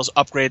pick up those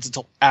upgrades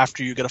until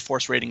after you get a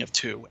force rating of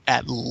 2,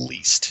 at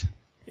least.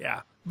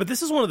 Yeah, but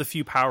this is one of the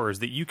few powers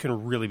that you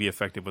can really be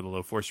effective with a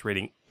low force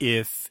rating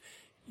if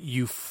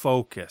you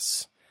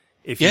focus.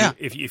 If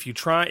you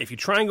try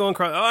and go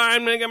across,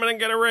 I'm gonna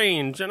get a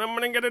range and I'm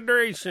gonna get a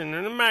duration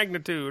and a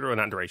magnitude, or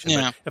not duration,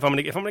 yeah. But if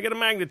I'm gonna get a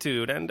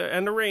magnitude and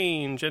a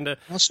range and a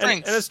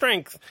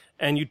strength,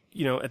 and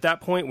you at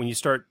that point when you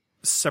start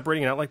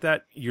separating it out like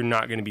that, you're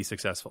not going to be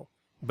successful.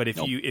 But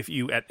if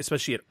you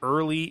especially at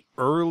early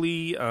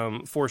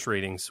force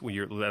ratings, when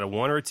you're at a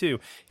 1 or a 2,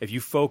 if you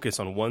focus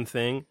on one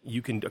thing,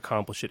 you can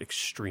accomplish it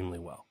extremely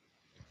well.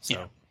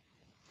 So,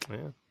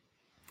 yeah.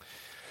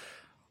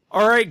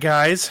 All right,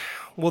 guys.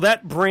 Well,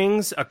 that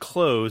brings a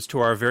close to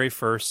our very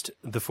first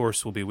 "The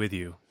Force Will Be With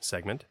You"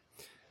 segment.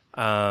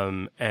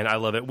 And I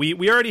love it.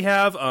 We already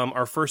have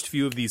our first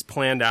few of these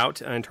planned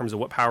out in terms of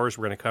what powers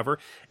we're going to cover.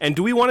 And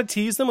do we want to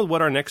tease them with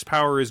what our next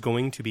power is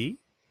going to be?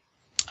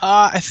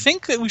 I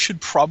think that we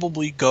should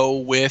probably go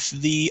with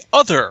the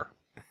other,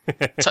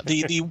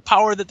 the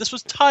power that this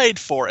was tied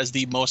for as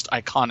the most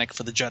iconic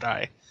for the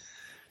Jedi.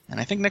 And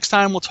I think next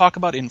time we'll talk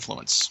about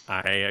influence.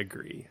 I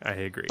agree.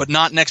 But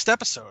not next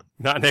episode.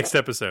 Not next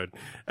episode,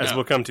 as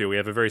we'll come to. We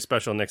have a very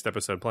special next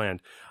episode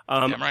planned.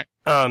 Damn right.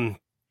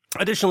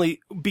 Additionally,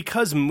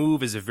 because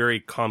move is a very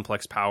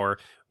complex power,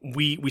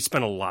 we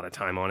spent a lot of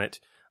time on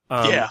it.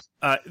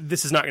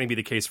 This is not going to be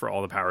the case for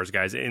all the powers,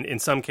 guys. In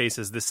some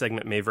cases, this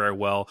segment may very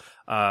well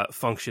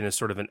function as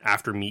sort of an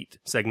after meat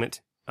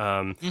segment,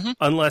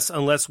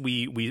 unless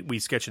we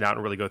sketch it out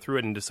and really go through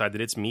it and decide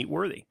that it's meat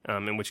worthy.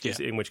 In which case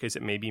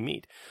it may be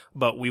meat.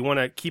 But we want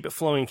to keep it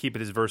flowing, keep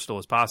it as versatile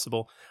as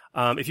possible.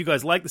 If you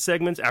guys like the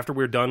segments, after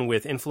we're done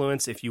with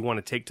influence, if you want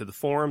to take to the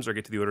forums or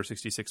get to the Order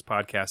 66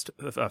 podcast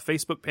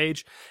Facebook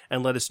page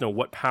and let us know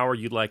what power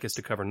you'd like us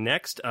to cover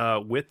next,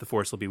 with The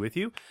Force Will Be With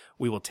You,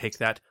 we will take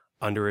that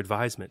under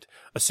advisement,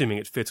 assuming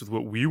it fits with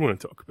what we want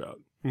to talk about.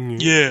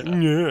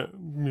 Yeah.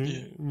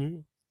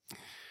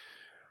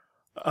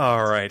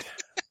 All right.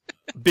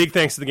 Big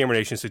thanks to the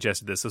GamerNation who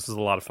suggested this. This was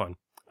a lot of fun.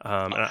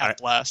 And I had a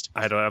blast.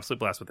 I had an absolute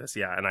blast with this,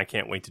 and I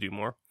can't wait to do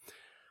more.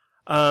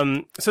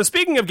 So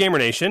speaking of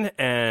GamerNation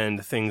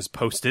and things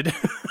posted,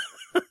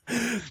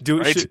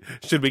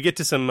 should we get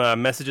to some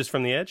messages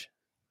from the Edge?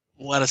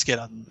 Let us get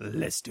on.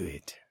 Let's do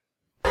it.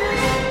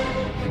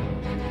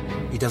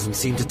 He doesn't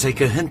seem to take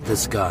a hint,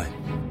 this guy.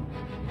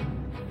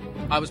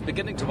 I was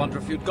beginning to wonder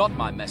if you'd got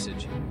my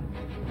message.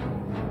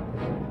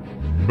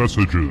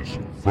 Messages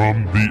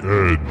from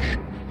the Edge.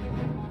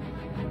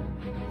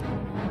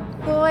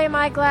 Boy, am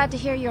I glad to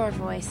hear your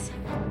voice.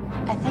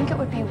 I think it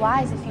would be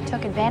wise if you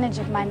took advantage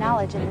of my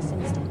knowledge in this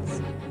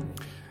instance.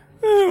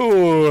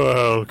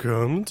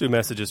 Welcome to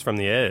Messages from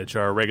the Edge,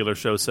 our regular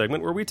show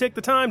segment where we take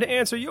the time to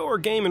answer your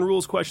game and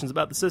rules questions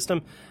about the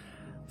system.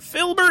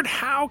 Filbert,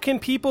 how can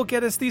people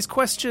get us these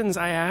questions,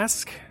 I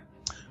ask?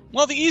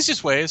 Well, the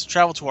easiest way is to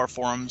travel to our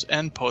forums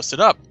and post it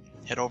up.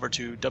 Head over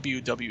to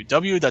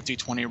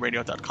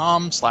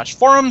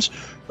www.d20radio.com/forums,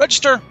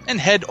 register, and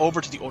head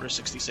over to the Order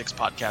 66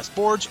 podcast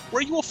boards,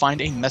 where you will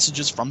find a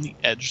Messages from the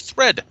Edge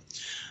thread.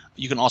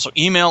 You can also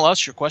email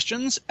us your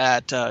questions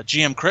at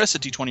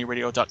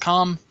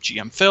gmchris@d20radio.com,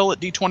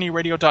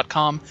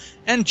 gmphil@d20radio.com,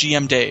 and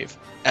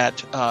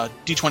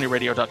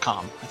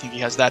gmdave@d20radio.com. I think he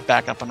has that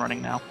back up and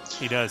running now.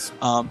 He does.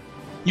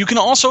 You can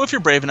also, if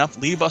you're brave enough,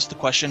 leave us the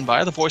question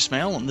via the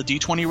voicemail on the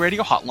D20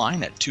 Radio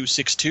hotline at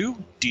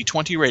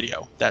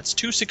 262-D20-RADIO. That's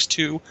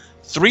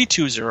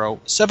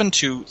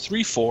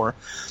 262-320-7234.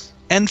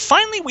 And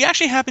finally, we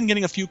actually have been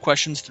getting a few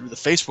questions through the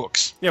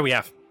Facebooks. Yeah, we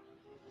have.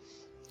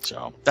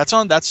 So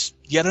that's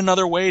yet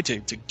another way to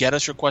get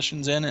us your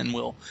questions in, and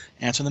we'll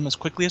answer them as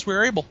quickly as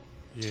we're able.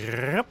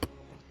 Yep.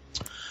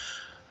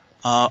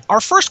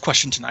 Our first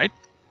question tonight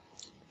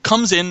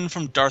comes in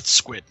from Darth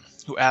Squid,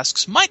 who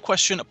asks, my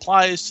question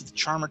applies to the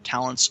Charmer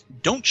talents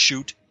Don't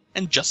Shoot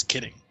and Just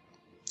Kidding.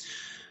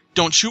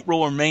 Don't Shoot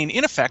will remain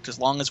in effect as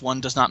long as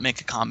one does not make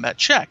a combat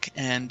check,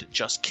 and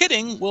Just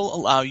Kidding will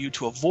allow you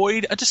to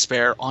avoid a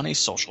despair on a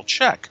social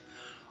check.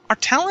 Are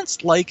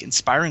talents like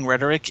Inspiring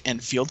Rhetoric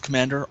and Field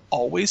Commander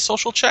always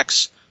social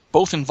checks?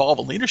 Both involve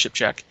a leadership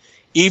check,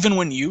 even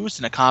when used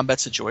in a combat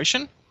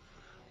situation?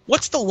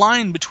 What's the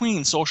line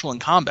between social and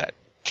combat?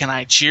 Can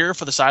I cheer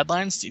for the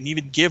sidelines and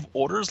even give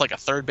orders like a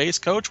third base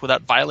coach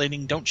without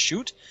violating Don't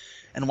Shoot?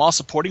 And while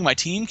supporting my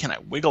team, can I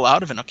wiggle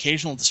out of an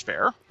occasional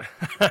despair?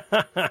 This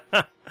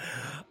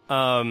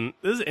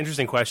is an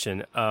interesting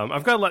question.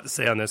 I've got a lot to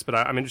say on this, but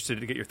I'm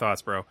interested to get your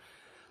thoughts, bro.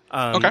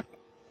 Okay.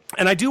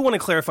 And I do want to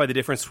clarify the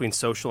difference between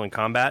social and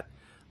combat.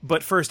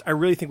 But first, I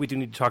really think we do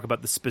need to talk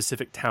about the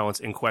specific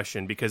talents in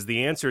question, because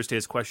the answers to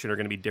his question are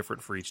going to be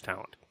different for each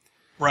talent.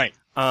 Right.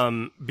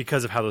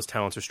 Because of how those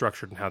talents are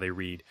structured and how they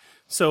read.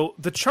 So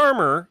the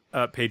Charmer,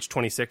 page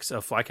 26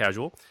 of Fly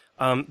Casual,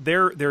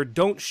 their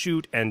Don't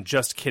Shoot and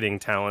Just Kidding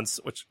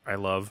talents, which I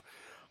love,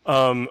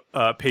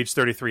 page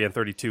 33 and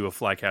 32 of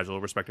Fly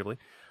Casual, respectively,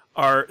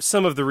 are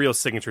some of the real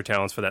signature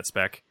talents for that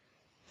spec.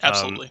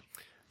 Absolutely.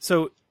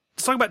 So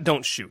let's talk about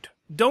Don't Shoot.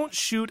 Don't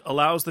Shoot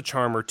allows the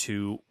Charmer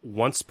to,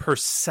 once per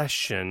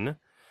session,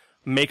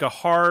 make a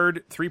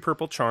hard 3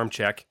 purple charm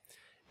check.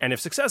 And if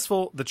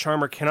successful, the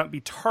Charmer cannot be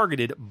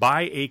targeted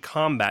by a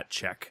combat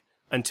check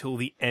until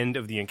the end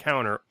of the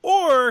encounter,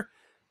 or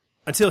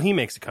until he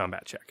makes a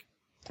combat check.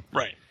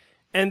 Right.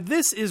 And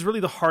this is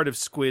really the heart of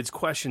Squid's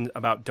question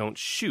about Don't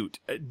Shoot.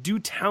 Do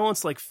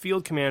talents like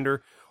Field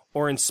Commander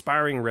or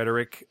Inspiring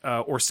Rhetoric,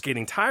 or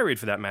Skating Tirade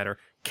for that matter,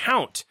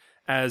 count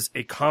as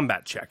a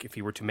combat check if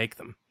he were to make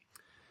them?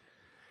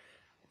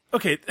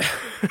 Okay,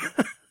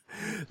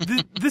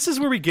 This is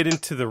where we get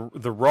into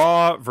the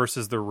raw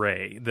versus the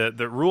ray.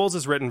 The rules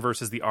as written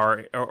versus the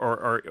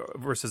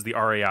versus the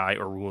RAI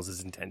or rules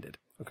as intended.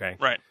 Okay.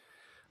 Right.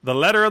 The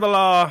letter of the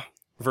law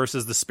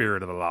versus the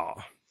spirit of the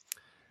law.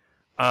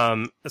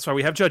 That's why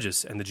we have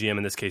judges, and the GM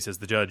in this case is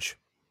the judge.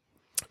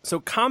 So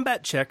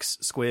combat checks,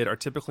 Squid, are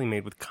typically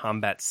made with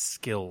combat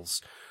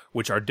skills,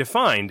 which are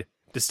defined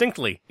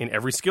distinctly in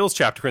every skills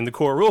chapter in the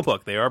core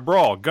rulebook. They are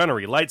brawl,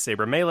 gunnery,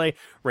 lightsaber, melee,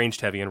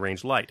 ranged heavy, and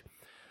ranged light.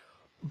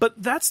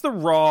 But that's the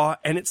raw,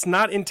 and it's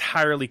not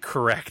entirely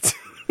correct.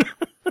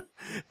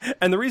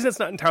 And the reason it's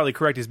not entirely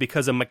correct is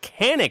because a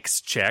mechanics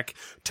check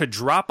to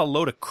drop a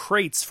load of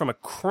crates from a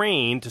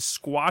crane to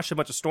squash a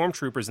bunch of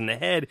stormtroopers in the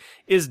head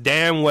is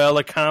damn well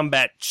a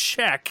combat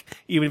check,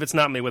 even if it's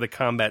not made with a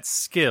combat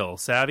skill.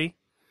 Savvy?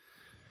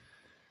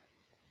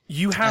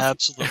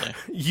 Absolutely.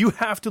 You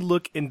have to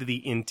look into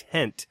the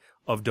intent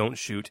of Don't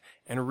Shoot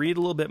and read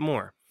a little bit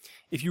more.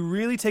 If you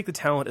really take the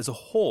talent as a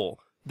whole,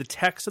 the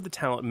text of the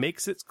talent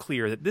makes it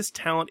clear that this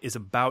talent is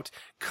about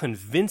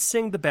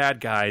convincing the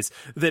bad guys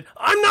that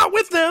I'm not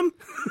with them,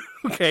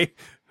 okay,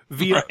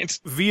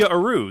 via a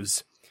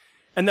ruse.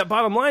 And that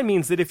bottom line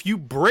means that if you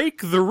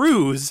break the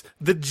ruse,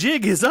 the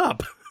jig is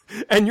up,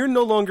 and you're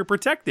no longer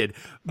protected.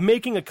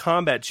 Making a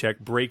combat check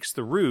breaks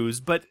the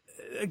ruse, but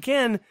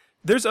again,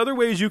 there's other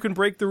ways you can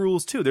break the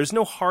rules too. There's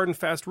no hard and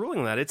fast ruling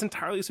on that. It's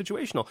entirely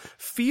situational.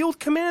 Field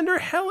commander,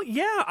 hell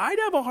yeah, I'd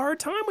have a hard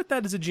time with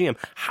that as a GM.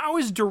 How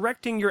is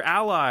directing your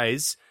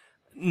allies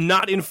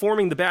not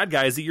informing the bad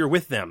guys that you're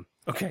with them?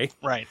 Okay.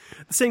 Right.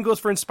 The same goes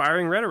for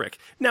inspiring rhetoric.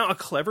 Now, a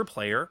clever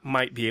player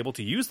might be able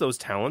to use those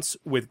talents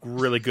with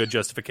really good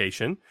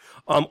justification.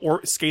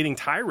 Or skating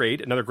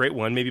tirade, another great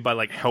one, maybe by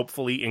like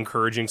helpfully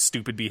encouraging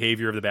stupid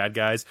behavior of the bad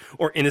guys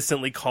or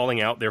innocently calling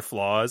out their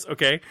flaws.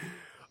 Okay.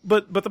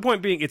 But the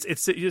point being,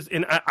 it's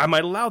and I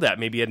might allow that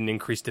maybe at an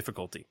increased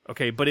difficulty,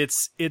 okay. But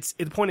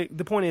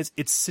the point is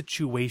it's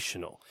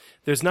situational.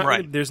 There's not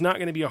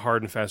going to be a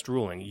hard and fast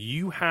ruling.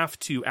 You have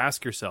to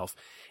ask yourself: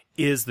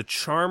 is the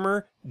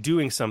charmer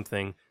doing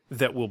something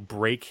that will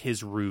break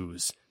his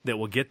ruse, that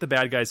will get the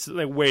bad guys to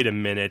like, wait a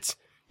minute,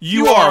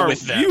 you are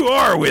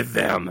with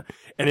them,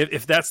 and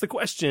if that's the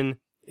question,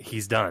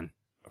 he's done.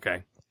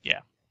 Okay.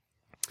 Yeah.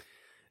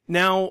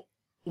 Now,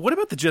 what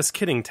about the just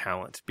kidding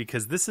talent?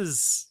 Because this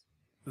is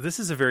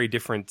a very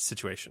different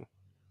situation.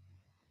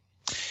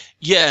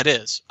 Yeah, it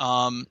is.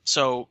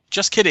 So,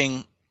 just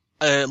kidding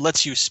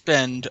lets you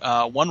spend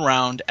 1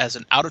 round as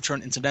an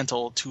out-of-turn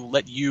incidental to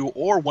let you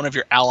or one of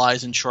your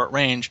allies in short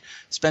range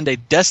spend a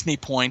destiny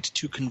point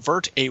to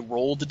convert a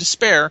roll to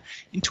despair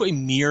into a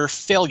mere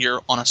failure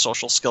on a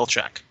social skill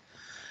check.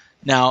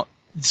 Now,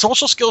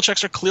 social skill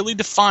checks are clearly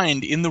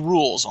defined in the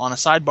rules on a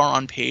sidebar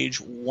on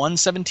page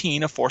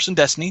 117 of Force and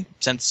Destiny,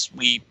 since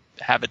we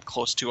have it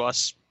close to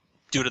us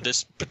due to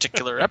this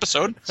particular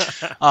episode.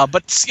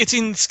 But it's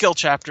in skill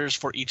chapters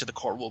for each of the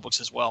core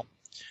rulebooks as well.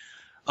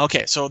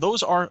 Okay, so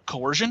those are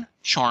coercion,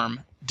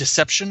 charm,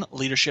 deception,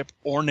 leadership,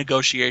 or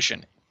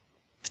negotiation.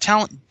 The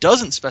talent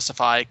doesn't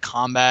specify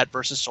combat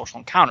versus social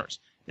encounters.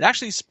 It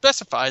actually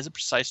specifies the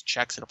precise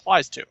checks it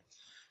applies to.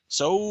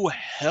 So,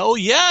 hell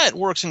yeah, it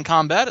works in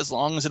combat as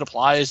long as it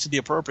applies to the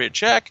appropriate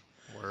check.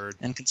 Word.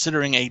 And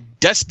considering a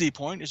destiny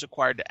point is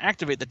required to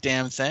activate the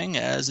damn thing,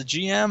 as a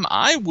GM,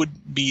 I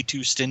would be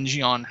too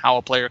stingy on how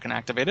a player can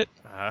activate it.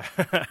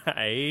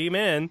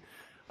 Amen.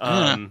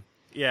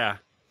 Yeah.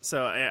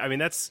 So, I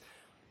mean,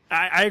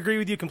 I agree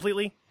with you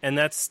completely, and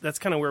that's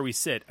kind of where we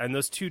sit. And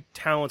those two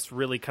talents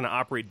really kind of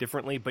operate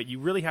differently, but you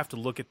really have to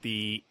look at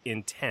the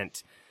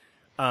intent.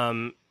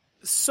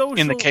 Social,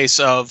 in the case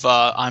of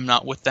I'm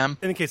not with them.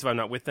 In the case of I'm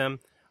not with them.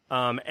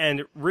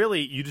 And really,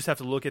 you just have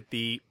to lolook at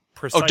the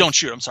precise... Oh, don't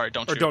shoot. I'm sorry,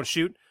 don't shoot. Or don't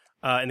shoot,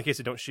 in the case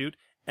of don't shoot.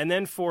 And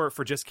then for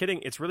just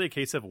kidding, it's really a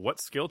case of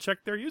what skill check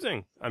they're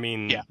using. I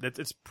mean, yeah.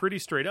 It's pretty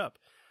straight up.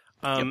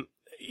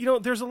 You know,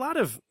 there's a lot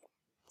of...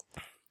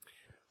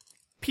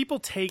 People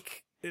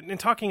take... In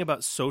talking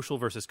about social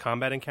versus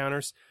combat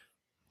encounters,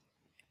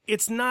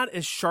 it's not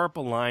as sharp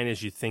a line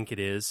as you think it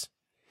is.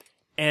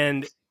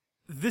 And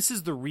this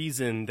is the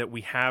reason that we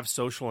have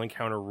social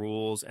encounter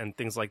rules and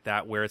things like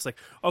that, where it's like,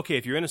 okay,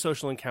 if you're in a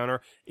social encounter,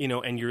 you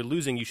know, and you're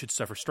losing, you should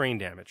suffer strain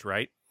damage,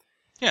 right?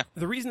 Yeah.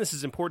 The reason this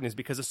is important is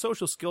because a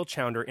social skill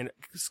encounter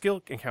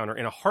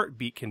in a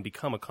heartbeat can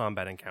become a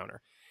combat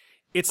encounter.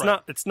 It's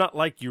not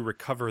like you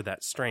recover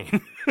that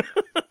strain.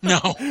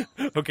 No.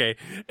 Okay.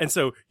 And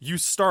so you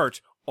start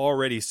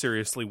already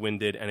seriously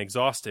winded and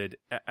exhausted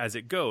as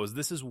it goes.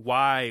 This is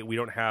why we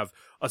don't have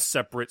a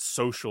separate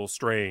social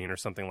strain or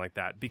something like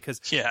that, because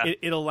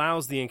it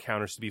allows the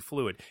encounters to be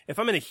fluid. If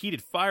I'm in a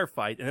heated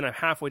firefight and then I'm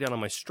halfway down on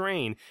my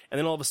strain, and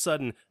then all of a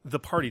sudden the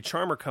party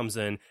charmer comes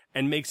in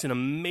and makes an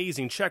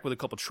amazing check with a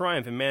couple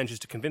triumph and manages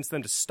to convince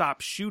them to stop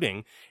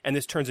shooting, and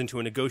this turns into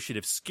a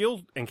negotiative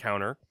skill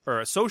encounter or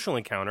a social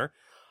encounter,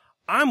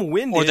 I'm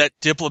winded. Or that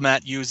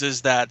diplomat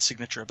uses that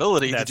signature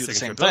ability to do the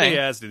same thing.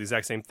 Yes, do the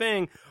exact same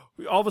thing.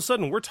 All of a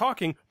sudden, we're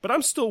talking, but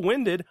I'm still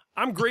winded.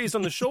 I'm grazed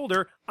on the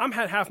shoulder. I'm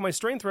at half my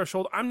strain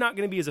threshold. I'm not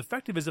going to be as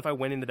effective as if I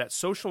went into that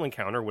social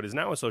encounter, what is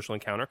now a social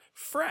encounter,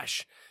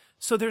 fresh.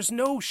 So there's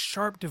no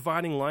sharp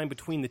dividing line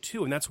between the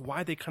two, and that's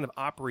why they kind of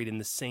operate in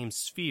the same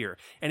sphere.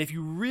 And if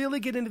you really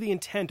get into the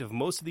intent of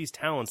most of these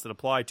talents that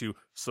apply to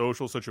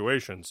social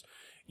situations,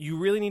 you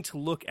really need to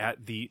look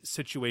at the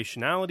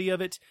situationality of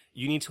it.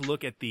 You need to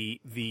look at the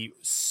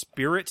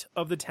spirit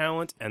of the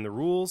talent and the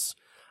rules.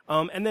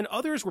 And then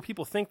others where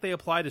people think they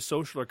apply to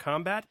social or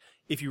combat,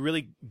 if you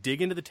really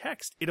dig into the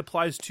text, it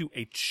applies to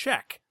a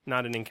check,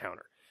 not an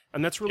encounter.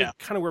 And that's really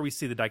kind of where we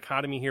see the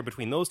dichotomy here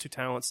between those two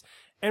talents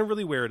and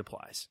really where it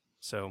applies.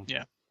 So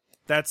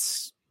that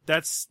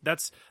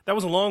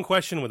was a long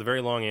question with a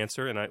very long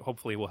answer, and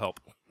hopefully it will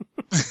help.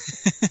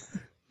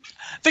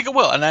 I think it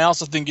will, and I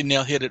also think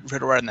you hit it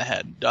right in the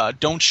head.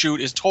 Don't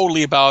shoot is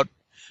totally about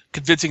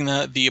convincing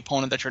the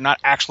opponent that you're not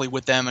actually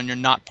with them and you're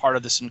not part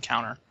of this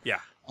encounter. Yeah.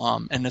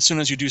 And as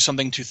soon as you do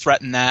something to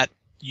threaten that,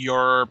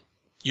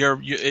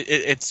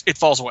 it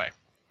falls away.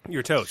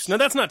 You're toast. Now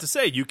that's not to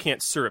say you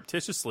can't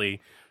surreptitiously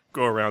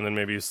go around and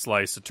maybe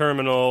slice a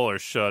terminal or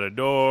shut a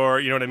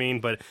door, you know what I mean?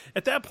 But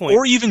at that point...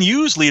 Or even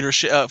use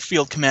leadership,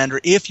 field commander,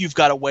 if you've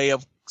got a way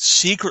of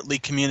secretly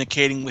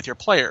communicating with your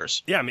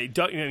players. Yeah,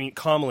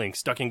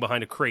 comlinks, ducking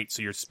behind a crate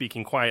so you're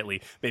speaking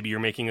quietly. Maybe you're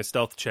making a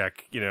stealth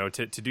check,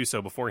 to do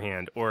so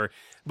beforehand. And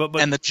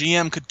the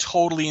GM could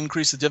totally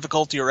increase the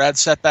difficulty or add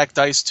setback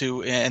dice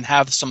to, and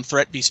have some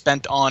threat be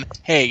spent on,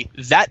 hey,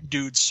 that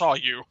dude saw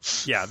you.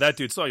 Yeah, that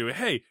dude saw you.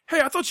 Hey,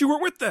 I thought you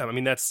were with them. I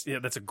mean, that's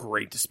a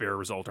great despair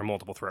result or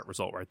multiple threat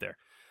result right there.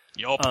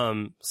 Yup.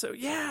 So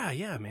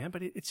yeah, man,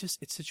 but it's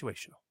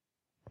situational.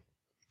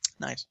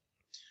 Nice.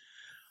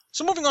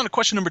 So moving on to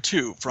question number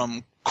 2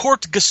 from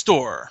Court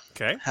Gastor.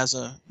 Okay. Has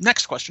a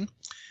next question.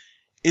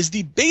 Is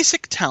the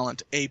basic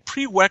talent a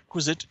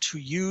prerequisite to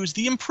use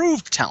the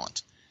improved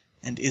talent?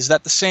 And is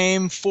that the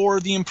same for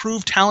the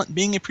improved talent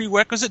being a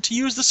prerequisite to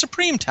use the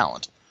supreme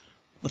talent?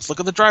 Let's look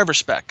at the driver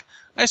spec.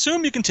 I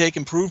assume you can take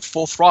improved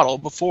full throttle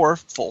before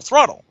full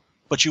throttle,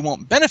 but you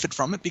won't benefit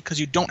from it because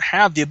you don't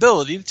have the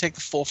ability to take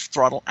the full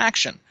throttle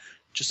action,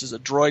 just as a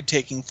droid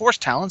taking force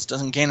talents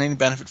doesn't gain any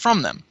benefit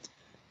from them.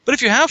 But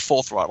if you have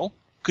full throttle,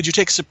 could you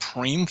take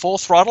supreme full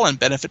throttle and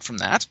benefit from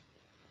that?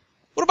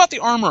 What about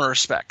the armorer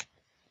spec?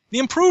 The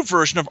improved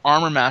version of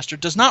Armor Master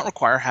does not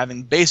require having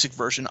the basic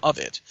version of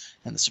it,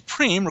 and the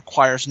supreme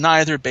requires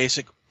neither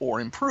basic or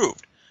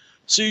improved.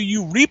 So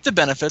you reap the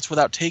benefits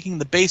without taking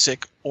the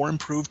basic or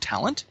improved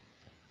talent?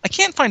 I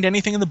can't find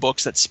anything in the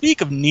books that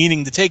speak of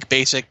needing to take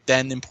basic,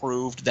 then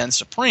improved, then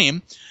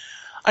supreme.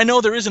 I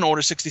know there is an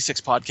Order 66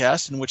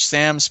 podcast in which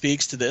Sam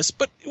speaks to this,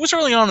 but it was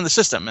early on in the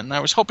system, and I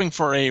was hoping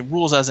for a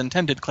rules as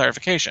intended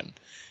clarification.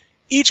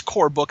 Each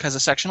core book has a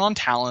section on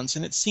talents,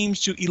 and it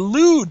seems to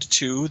allude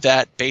to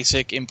that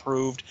basic,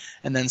 improved,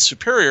 and then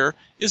superior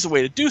is the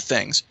way to do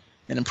things.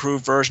 An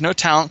improved version of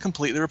talent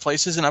completely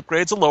replaces and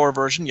upgrades a lower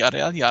version, yada,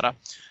 yada, yada.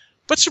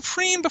 But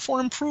supreme before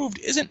improved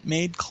isn't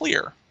made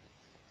clear.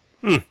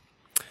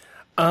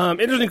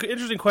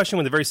 Interesting question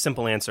with a very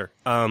simple answer.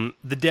 The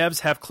devs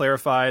have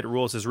clarified,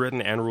 rules as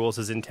written and rules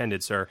as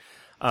intended, sir,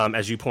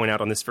 as you point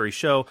out on this very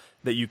show,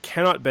 that you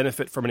cannot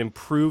benefit from an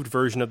improved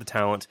version of the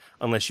talent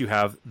unless you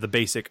have the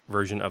basic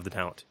version of the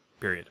talent,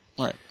 period.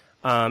 Right.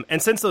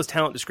 And since those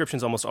talent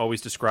descriptions almost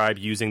always describe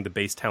using the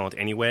base talent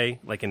anyway,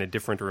 like in a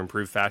different or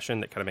improved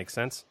fashion, that kind of makes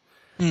sense.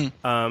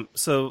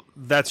 So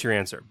that's your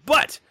answer.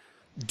 But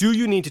do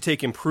you need to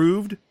take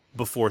improved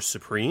before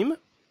supreme?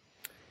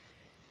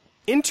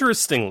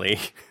 Interestingly,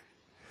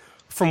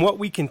 from what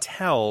we can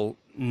tell,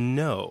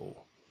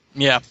 no.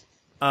 Yeah.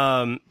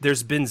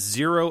 There's been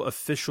zero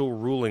official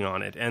ruling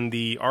on it, and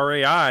the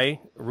RAI,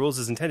 rules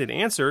as intended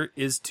answer,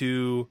 is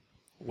to,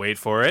 wait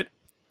for it,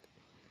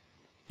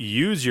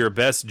 use your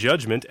best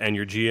judgment and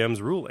your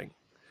GM's ruling.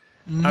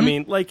 Mm-hmm. I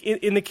mean, like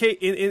in the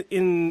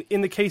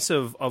case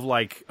of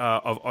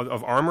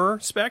armor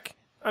spec,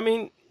 I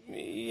mean,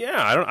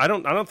 yeah, I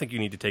don't think you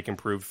need to take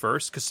improved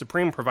first, because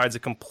supreme provides a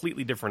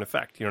completely different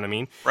effect. You know what I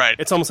mean? Right.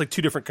 It's almost like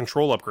two different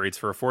control upgrades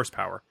for a force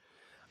power.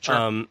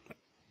 Sure.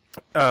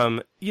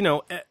 But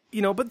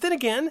then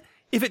again,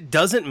 if it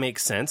doesn't make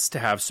sense to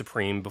have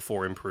supreme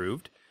before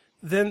improved,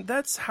 then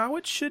that's how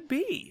it should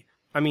be.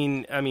 I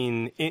mean,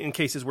 in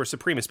cases where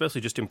supreme especially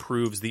just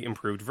improves the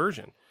improved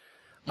version.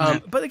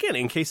 But again,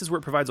 in cases where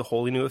it provides a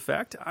wholly new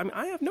effect,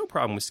 I have no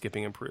problem with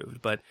skipping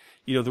improved. But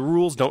the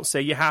rules don't say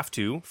you have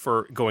to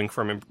for going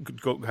from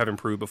have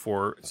improved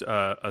before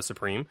a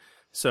supreme.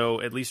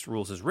 So at least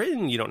rules is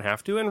written, you don't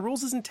have to, and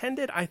rules is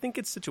intended. I think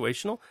it's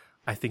situational.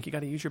 I think you got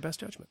to use your best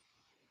judgment.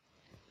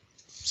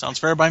 Sounds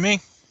fair by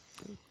me.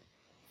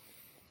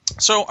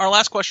 So our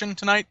last question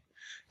tonight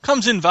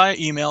comes in via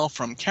email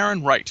from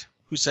Karen Wright,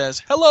 who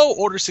says, "Hello,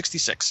 Order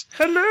 66.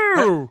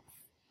 Hello.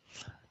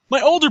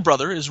 My older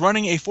brother is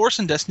running a Force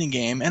and Destiny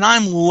game, and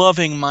I'm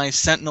loving my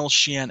Sentinel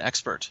Xi'an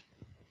Expert."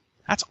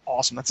 That's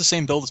awesome. That's the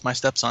same build as my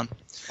stepson.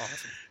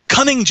 Awesome.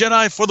 Cunning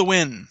Jedi for the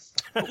win.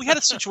 But we had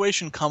a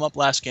situation come up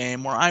last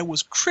game where I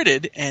was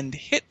critted and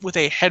hit with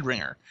a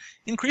headringer,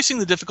 increasing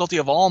the difficulty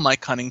of all my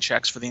cunning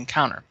checks for the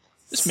encounter.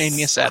 This made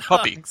me a sad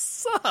puppy.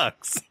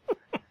 Sucks.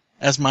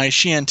 As my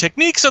Xi'an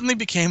technique suddenly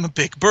became a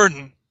big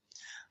burden.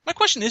 My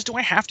question is, do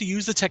I have to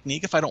use the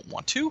technique if I don't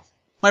want to?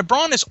 My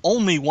brawn is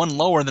only one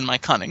lower than my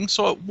cunning,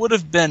 so it would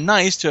have been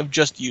nice to have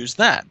just used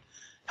that.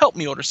 Help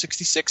me, Order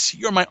 66.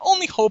 You're my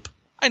only hope.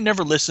 I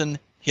never listen.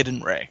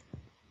 Hidden Ray.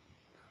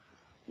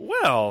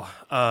 Well,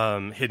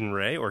 Hidden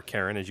Ray, or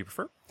Karen, as you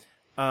prefer.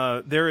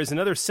 There is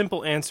another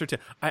simple answer to...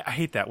 I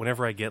hate that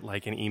whenever I get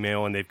like an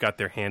email and they've got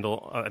their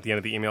handle at the end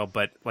of the email,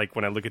 but like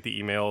when I look at the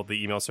email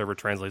server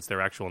translates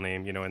their actual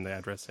name, in the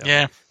address.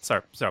 Yeah.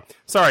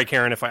 Sorry,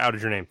 Karen, if I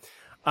outed your name.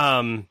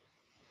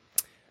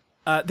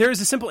 There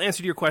is a simple answer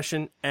to your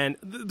question, and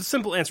the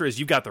simple answer is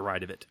you got the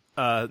right of it.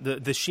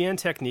 The Xian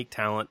Technique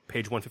Talent,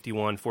 page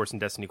 151, Force and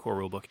Destiny Core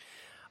Rulebook,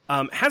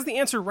 has the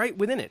answer right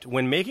within it.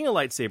 When making a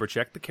lightsaber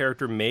check, the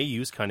character may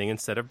use Cunning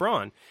instead of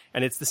Brawn,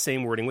 and it's the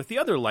same wording with the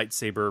other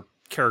lightsaber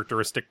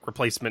characteristic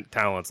replacement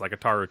talents like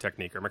Ataru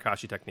Technique or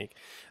Makashi Technique.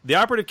 The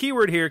operative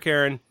keyword here,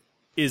 Karen,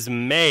 is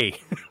may.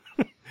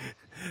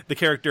 The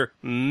character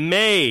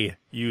may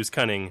use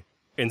Cunning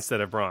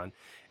instead of Brawn.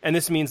 And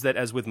this means that,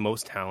 as with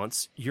most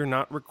talents, you're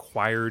not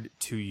required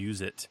to use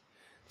it.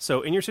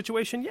 So in your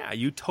situation, yeah,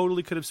 you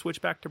totally could have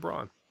switched back to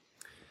Brawn.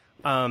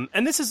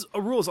 And this is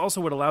a rule is also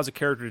what allows a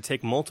character to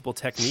take multiple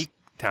technique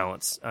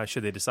talents,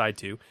 should they decide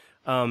to,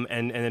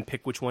 and then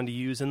pick which one to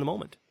use in the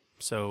moment.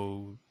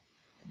 So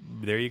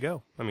there you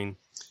go. I mean,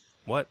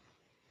 what?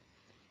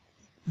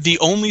 The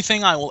only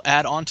thing I will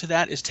add on to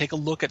that is take a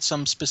look at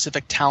some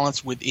specific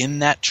talents within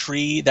that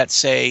tree that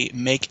say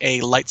make a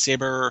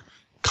lightsaber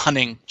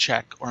cunning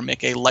check or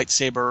make a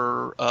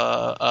lightsaber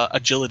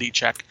agility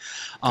check.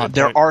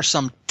 There are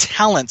some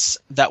talents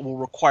that will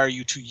require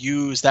you to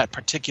use that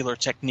particular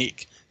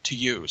technique to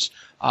use.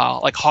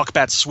 Like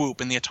Hawkbat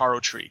Swoop in the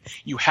Ataru tree.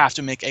 You have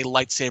to make a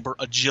lightsaber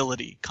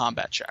agility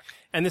combat check.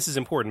 And this is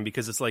important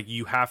because it's like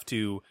you have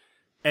to...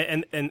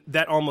 And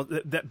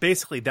that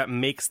basically that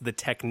makes the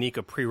technique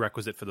a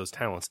prerequisite for those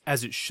talents,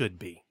 as it should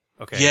be.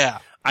 Okay. Yeah.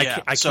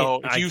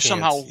 So if you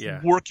somehow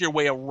work your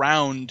way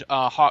around to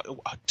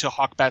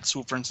Hawkbat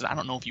Swoop, for instance, I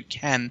don't know if you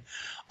can,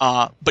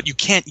 but you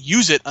can't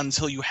use it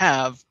until you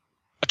have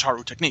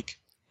Ataru Technique.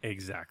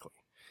 Exactly.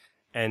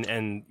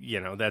 And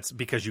that's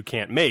because you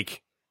can't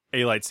make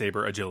a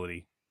lightsaber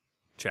agility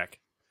check.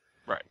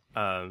 Right.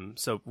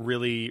 So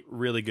really,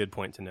 really good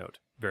point to note.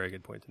 Very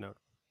good point to note.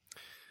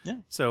 Yeah.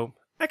 So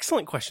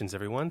excellent questions,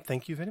 everyone.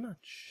 Thank you very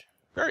much.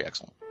 Very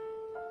excellent.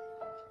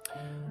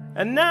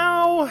 And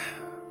now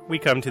we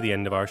come to the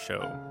end of our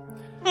show.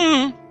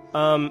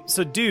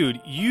 So, dude,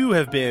 you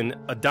have been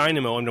a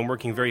dynamo and been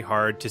working very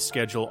hard to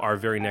schedule our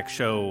very next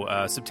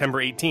show,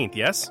 September 18th,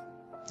 yes?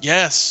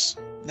 Yes.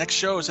 Next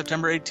show,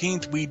 September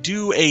 18th, we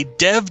do a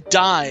dev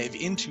dive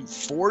into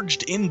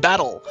Forged in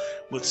Battle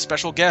with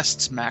special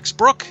guests Max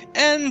Brook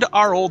and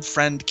our old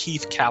friend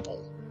Keith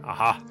Cabell.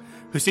 Aha.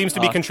 Who seems to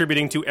be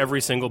contributing to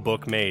every single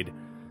book made.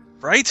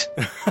 Right?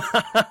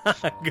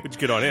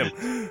 Good on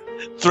him.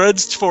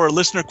 Threads for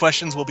listener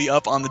questions will be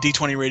up on the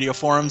D20 Radio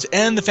forums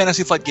and the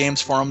Fantasy Flight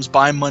Games forums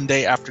by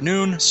Monday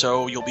afternoon,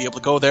 so you'll be able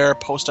to go there,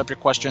 post up your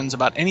questions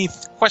about any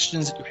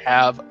questions that you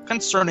have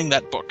concerning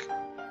that book.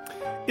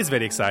 It's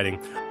very exciting.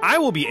 I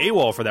will be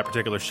AWOL for that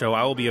particular show.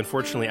 I will be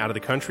unfortunately out of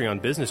the country on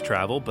business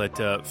travel,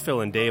 but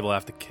Phil and Dave will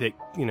have to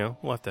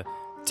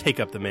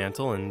take up the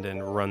mantle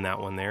and run that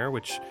one there,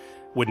 which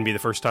wouldn't be the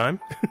first time.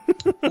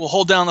 We'll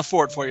hold down the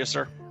fort for you,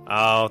 sir.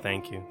 Oh,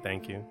 thank you.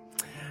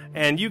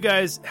 And you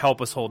guys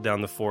help us hold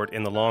down the fort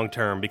in the long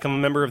term. Become a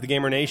member of the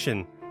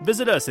GamerNation.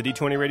 Visit us at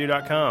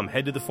d20radio.com.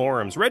 Head to the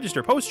forums.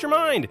 Register. Post your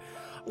mind.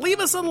 Leave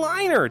us a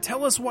liner.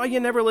 Tell us why you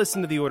never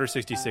listened to the Order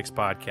 66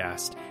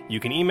 podcast. You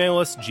can email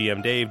us,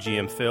 GM Dave,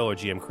 GM Phil, or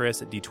GM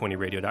Chris at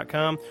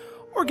d20radio.com,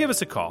 or give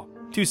us a call.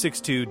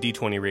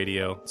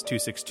 262-D20-Radio. It's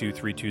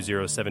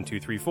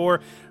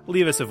 262-320-7234.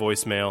 Leave us a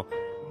voicemail.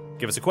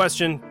 Give us a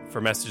question for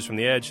Messages from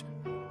the Edge,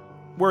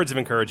 words of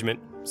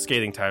encouragement,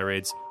 scathing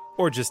tirades,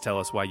 or just tell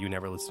us why you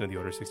never listen to the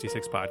Order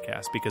 66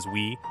 podcast, because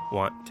we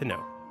want to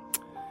know.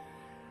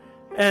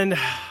 And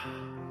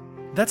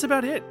that's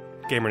about it,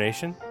 Gamer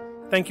Nation.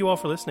 Thank you all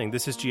for listening.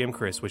 This is GM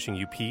Chris wishing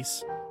you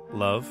peace,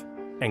 love,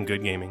 and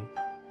good gaming.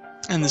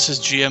 And this is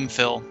GM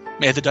Phil.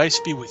 May the dice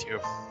be with you.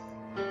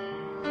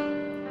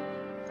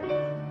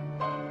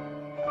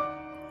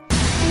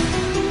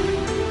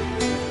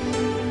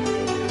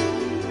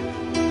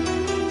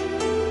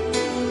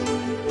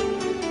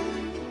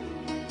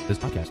 This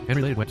podcast and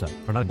related website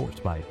are not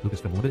endorsed by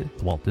Lucasfilm Limited,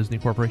 the Walt Disney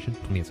Corporation,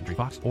 20th Century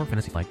Fox, or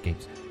Fantasy Flight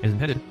Games. It is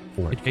intended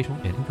for educational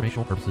and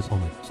informational purposes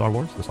only. Star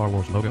Wars, the Star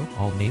Wars logo,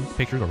 all names,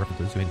 pictures, or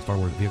references to any Star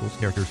Wars vehicles,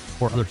 characters,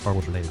 or other Star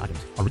Wars related items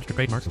are registered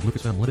trademarks of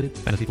Lucasfilm Limited,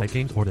 Fantasy Flight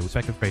Games, or their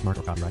respective trademark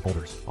or copyright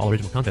holders. All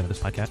original content of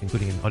this podcast,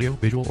 including any audio,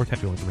 visual, or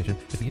textual information,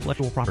 is the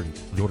intellectual property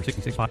of the Order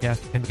 66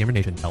 podcast and the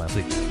GamerNation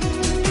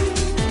LLC.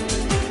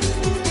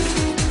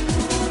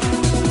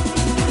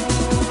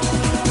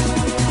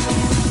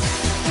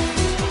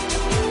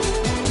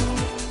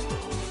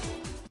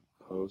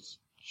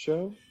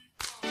 Show.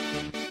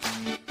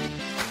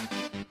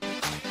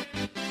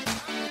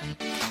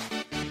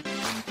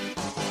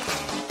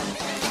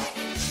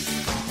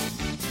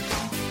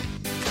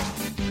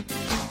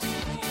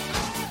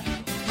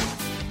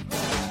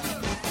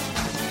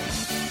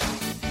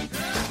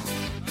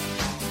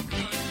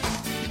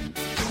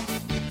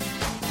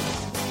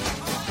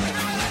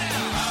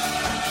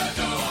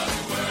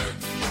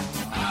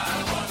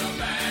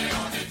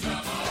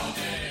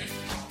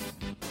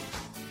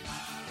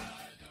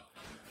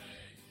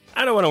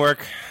 I don't want to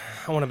work.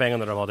 I want to bang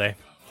on the drum all day.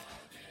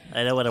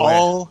 I don't want to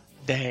all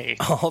day.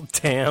 All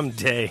damn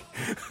day.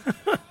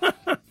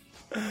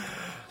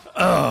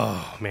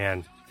 Oh,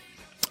 man.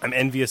 I'm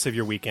envious of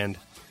your weekend.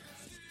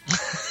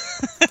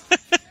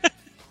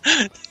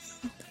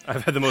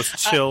 I've had the most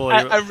chill.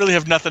 I really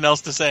have nothing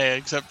else to say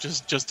except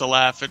just to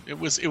laugh. It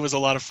was a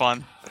lot of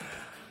fun.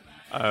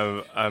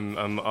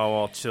 I'm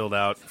all chilled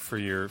out for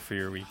your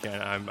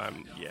weekend. I've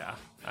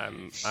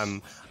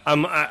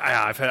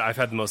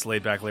had the most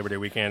laid back Labor Day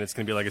weekend. It's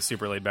gonna be like a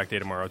super laid back day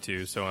tomorrow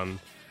too. So I'm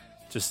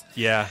just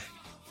Yeah,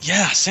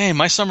 same.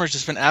 My summer's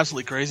just been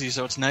absolutely crazy,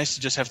 so it's nice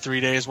to just have 3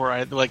 days where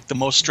I like the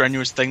most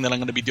strenuous thing that I'm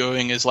going to be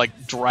doing is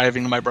like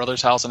driving to my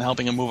brother's house and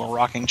helping him move a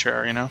rocking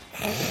chair, you know?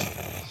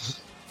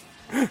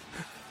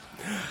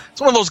 It's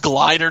one of those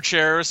glider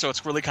chairs, so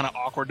it's really kind of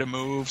awkward to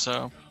move,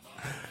 so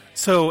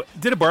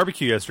did a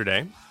barbecue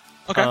yesterday.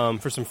 Okay.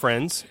 For some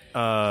friends.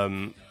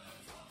 One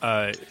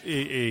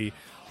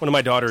of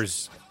my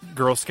daughter's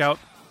Girl Scout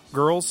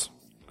girls.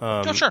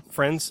 Sure.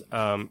 Friends.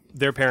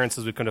 Their parents,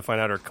 as we come to find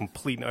out, are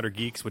complete and utter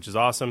geeks, which is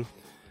awesome.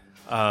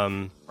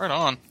 Right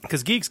on.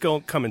 Because geeks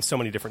come in so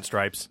many different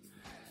stripes.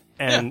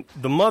 And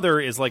the mother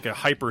is like a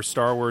hyper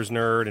Star Wars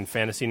nerd and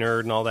fantasy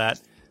nerd and all that.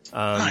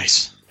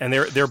 Nice. And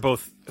they're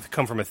both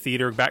come from a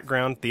theater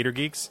background, theater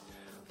geeks.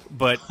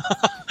 But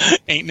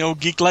ain't no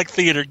geek like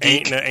theater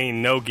geek. Ain't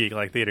no geek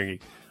like theater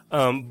geek.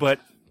 But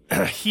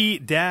he's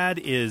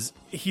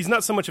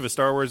not so much of a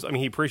Star Wars. I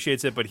mean, he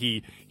appreciates it, but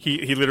he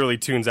literally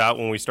tunes out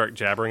when we start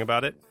jabbering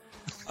about it.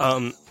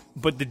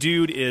 But the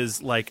dude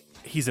is like,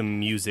 he's a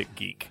music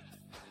geek.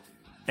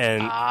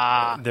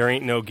 And there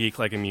ain't no geek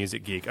like a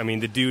music geek. I mean,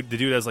 the dude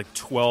has like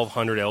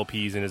 1,200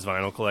 LPs in his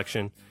vinyl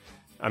collection.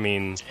 I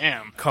mean,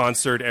 damn.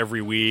 Concert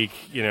every week,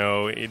 you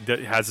know, it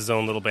has his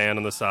own little band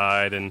on the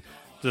side and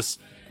just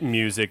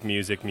music.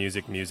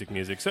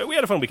 So we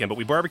had a fun weekend, but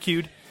we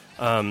barbecued.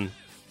 And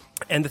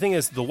the thing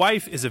is, the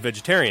wife is a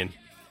vegetarian.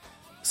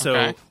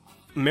 So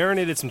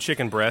marinated some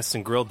chicken breasts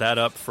and grilled that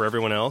up for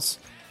everyone else.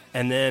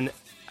 And then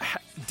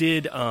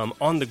did,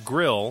 on the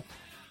grill,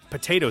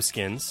 potato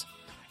skins.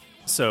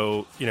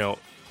 So, you know,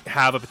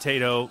 have a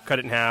potato, cut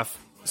it in half,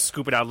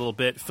 scoop it out a little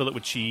bit, fill it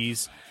with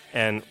cheese,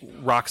 and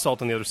rock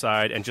salt on the other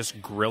side, and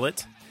just grill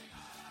it.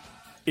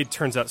 It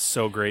turns out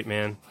so great,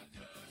 man.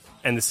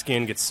 And the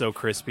skin gets so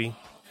crispy.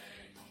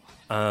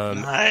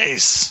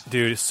 Nice.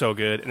 Dude, it's so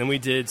good. And then we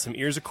did some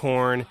ears of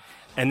corn.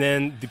 And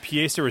then the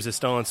pièce de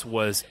résistance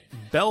was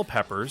bell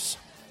peppers,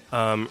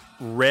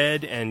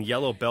 red and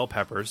yellow bell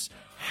peppers,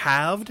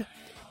 halved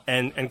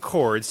and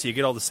cored, so you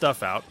get all the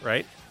stuff out,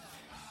 right?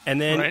 And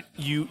then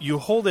you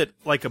hold it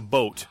like a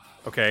boat,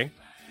 okay?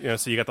 You know,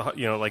 so you got the,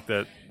 you know, like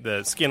the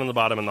skin on the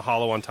bottom and the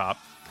hollow on top.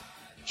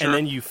 Sure. And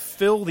then you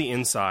fill the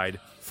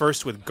inside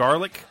first with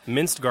garlic,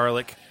 minced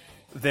garlic,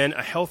 then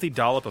a healthy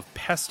dollop of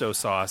pesto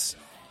sauce,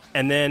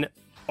 and then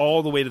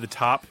all the way to the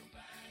top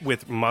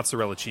with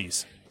mozzarella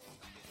cheese.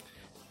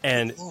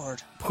 And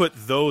put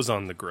those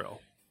on the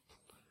grill.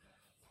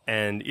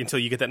 And until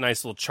you get that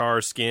nice little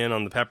char skin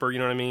on the pepper, you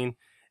know what I mean?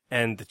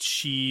 And the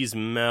cheese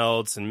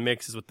melts and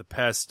mixes with the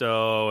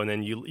pesto, and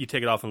then you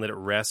take it off and let it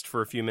rest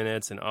for a few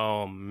minutes, and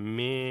oh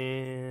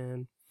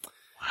man,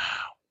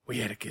 wow, we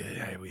had a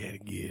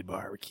good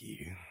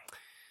barbecue.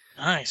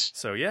 Nice.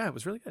 So yeah, it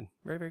was really good,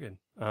 very very good.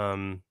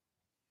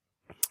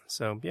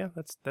 So yeah,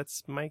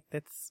 that's my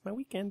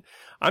weekend.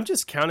 I'm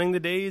just counting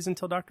the days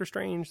until Doctor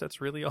Strange. That's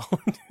really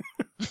all.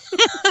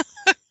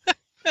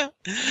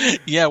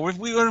 Yeah,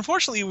 we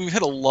unfortunately we've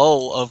hit a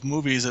lull of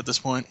movies at this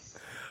point.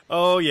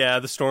 Oh yeah,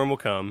 the storm will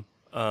come.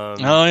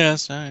 Oh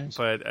yes, nice.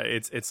 But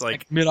it's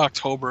like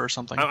mid-October or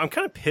something. I'm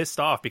kind of pissed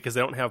off because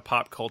I don't have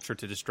pop culture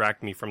to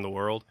distract me from the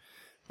world.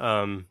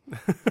 Yeah,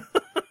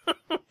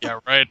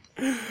 right.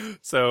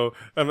 So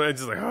I'm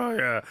just like, oh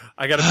yeah,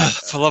 I gotta.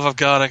 For the love of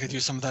God, I could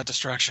use some of that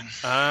distraction.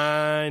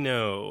 I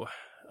know,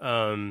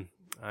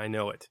 I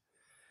know it.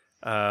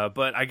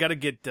 But I gotta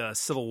get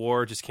Civil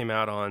War just came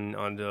out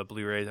on the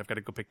Blu-rays. I've got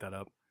to go pick that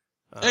up.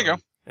 There you go.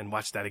 And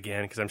watch that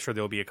again, because I'm sure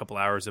there'll be a couple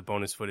hours of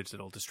bonus footage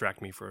that'll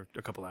distract me for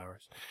a couple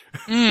hours.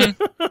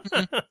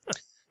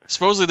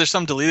 Supposedly there's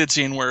some deleted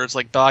scene where it's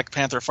like Black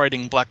Panther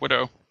fighting Black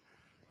Widow.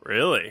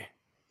 Really?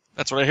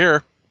 That's what I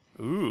hear.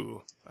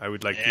 Ooh, I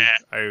would like to.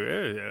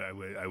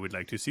 I would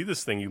like to see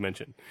this thing you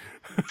mentioned.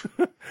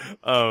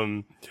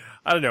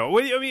 I don't know.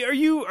 I mean, are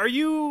you?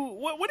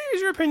 What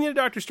is your opinion of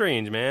Doctor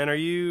Strange, man? Are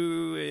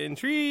you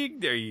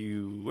intrigued? Are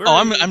you?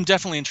 I'm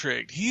definitely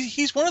intrigued.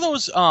 He's one of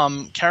those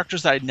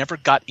characters that I never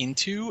got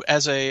into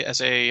as a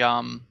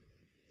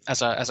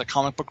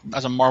comic book,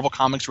 as a Marvel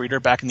Comics reader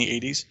back in the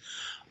 80s.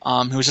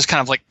 Who was just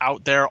kind of like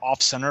out there,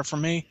 off center for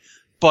me.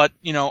 But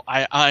you know,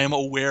 I am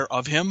aware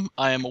of him.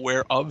 I am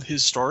aware of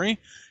his story.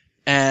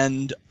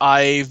 And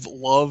I've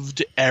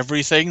loved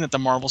everything that the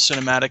Marvel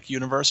Cinematic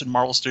Universe and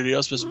Marvel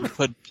Studios was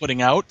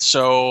putting out,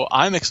 so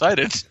I'm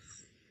excited.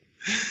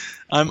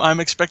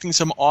 I'm expecting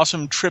some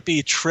awesome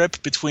trippy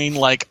trip between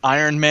like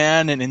Iron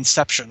Man and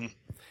Inception.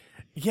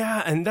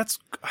 Yeah, and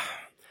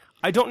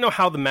I don't know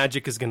how the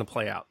magic is going to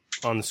play out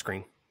on the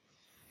screen.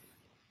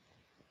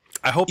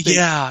 I hope.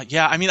 Yeah.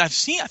 I mean, I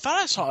thought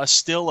I saw a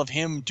still of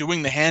him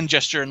doing the hand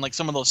gesture and like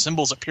some of those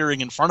symbols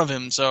appearing in front of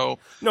him. So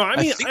no, I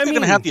think they're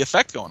going to have the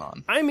effect going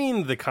on. I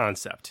mean the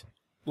concept,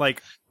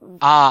 like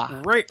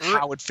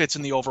how it fits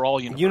in the overall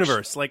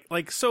universe.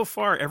 Like so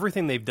far,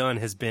 everything they've done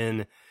has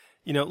been,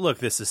 look,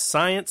 this is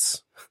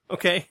science,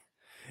 okay.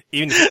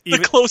 Even the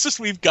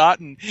closest we've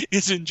gotten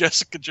is in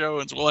Jessica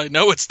Jones. Well, I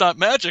know it's not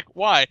magic.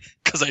 Why?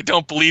 Because I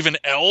don't believe in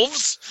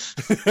elves.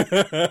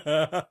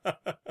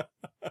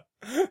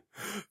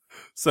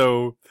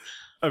 So,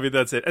 I mean,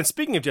 that's it. And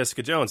speaking of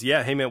Jessica Jones,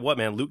 yeah, hey man,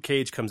 Luke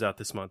Cage comes out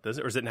this month,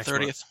 or is it next 30th,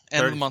 month?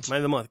 End of the month. End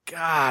of the month.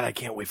 God, I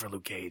can't wait for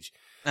Luke Cage.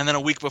 And then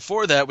a week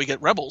before that, we get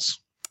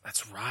Rebels.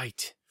 That's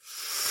right.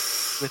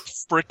 With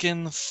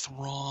frickin'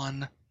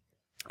 Thrawn.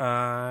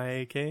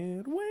 I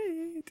can't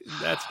wait.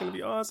 That's going to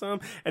be awesome.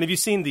 And have you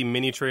seen the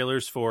mini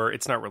trailers for,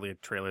 it's not really a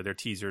trailer, they're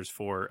teasers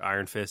for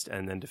Iron Fist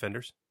and then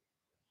Defenders?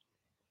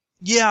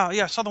 Yeah,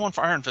 I saw the one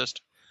for Iron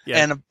Fist. Yeah.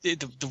 And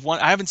the one,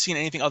 I haven't seen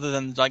anything other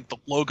than like the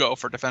logo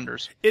for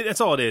Defenders. That's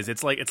all it is.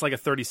 It's like a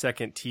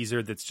 30-second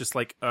teaser that's just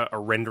like a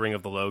rendering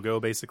of the logo,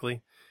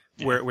 basically.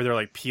 Yeah. Where they're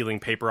like peeling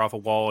paper off a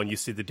wall and you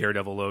see the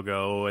Daredevil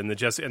logo and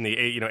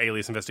the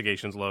Alias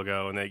Investigations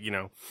logo and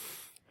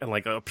and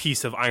like a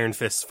piece of Iron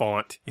Fist's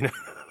font,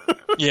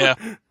 Yeah.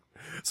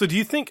 So do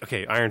you think,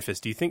 Iron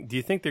Fist, do you think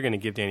they're going to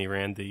give Danny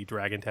Rand the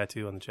dragon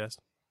tattoo on the chest?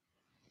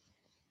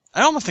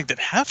 I almost think they'd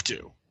have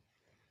to.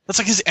 That's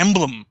like his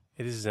emblem.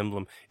 It is his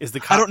emblem.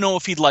 I don't know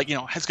if he'd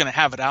is going to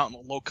have it out in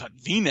the low cut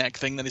V-neck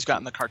thing that he's got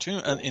in the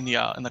cartoon, in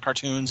the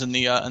cartoons and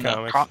the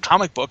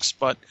comic books.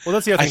 But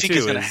that's the other thing I think too,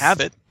 he's going to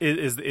have it.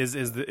 Is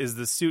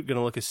the suit going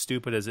to look as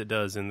stupid as it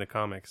does in the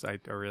comics? I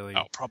really.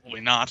 Oh,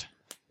 probably not.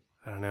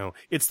 I don't know.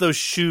 It's those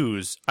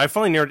shoes. I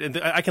finally narrowed.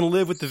 I can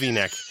live with the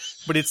V-neck,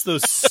 but it's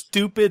those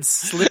stupid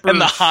slippers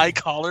and the high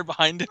collar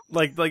behind it,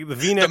 like the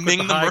V-neck with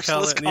the high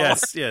collar. collar.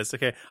 Yes.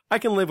 Okay, I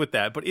can live with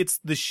that. But it's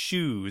the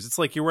shoes. It's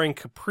like you're wearing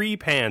capri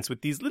pants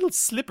with these little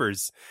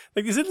slippers,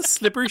 like these little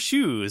slipper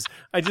shoes.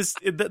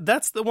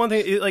 That's the one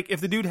thing. Like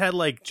if the dude had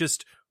like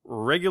just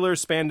regular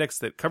spandex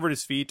that covered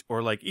his feet,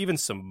 or like even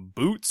some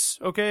boots,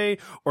 okay,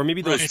 or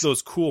maybe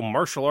those cool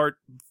martial art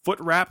foot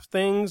wrap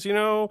things,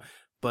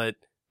 but.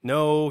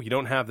 No, you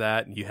don't have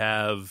that. You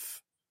have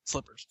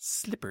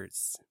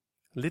slippers.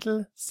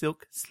 Little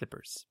silk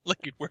slippers. Like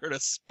you'd wear at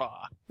a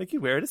spa. It's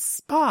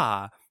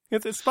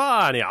a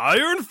spa and the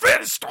Iron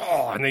Fist.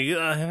 And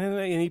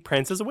he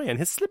prances away in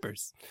his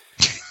slippers.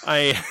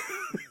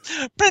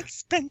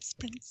 Prince.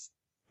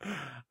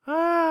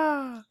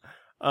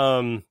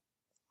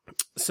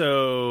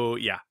 So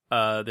yeah,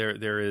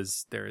 there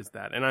is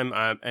that. And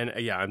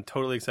I'm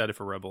totally excited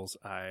for Rebels.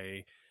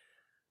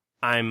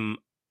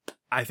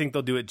 I think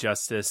they'll do it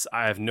justice.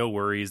 I have no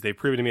worries. They've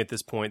proven to me at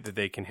this point that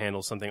they can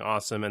handle something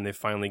awesome, and they've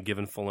finally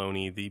given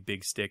Filoni the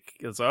big stick.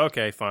 It's like,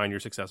 okay, fine,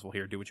 you're successful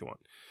here. Do what you want.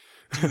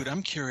 Dude,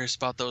 I'm curious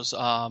about those,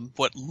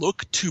 what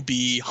look to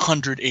be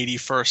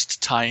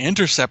 181st TIE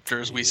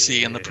interceptors we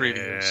see in the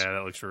previews. Yeah,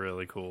 that looks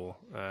really cool.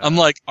 I'm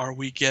like, are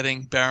we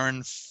getting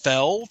Baron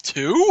Fell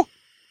too?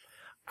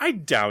 I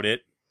doubt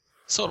it.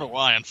 So do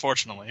I,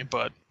 unfortunately,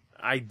 but...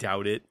 I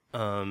doubt it.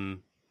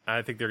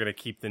 I think they're going to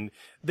keep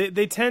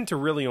They tend to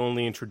really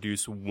only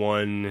introduce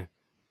one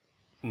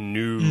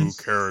new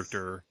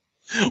character.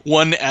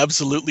 One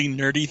absolutely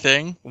nerdy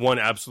thing. One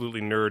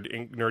absolutely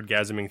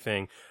nerdgasming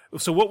thing.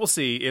 So what we'll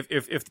see, if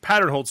the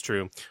pattern holds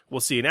true,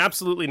 we'll see an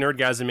absolutely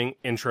nerdgasming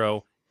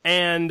intro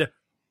and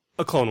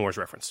a Clone Wars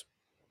reference.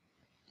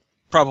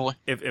 Probably.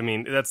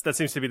 That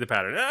seems to be the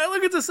pattern.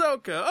 Look, it's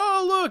Ahsoka.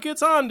 Oh, look,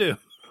 it's Hondo.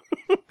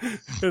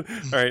 All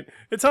right,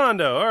 it's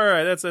Hondo. All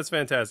right, that's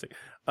fantastic.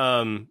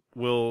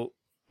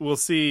 We'll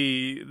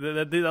see.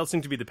 That'll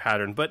seem to be the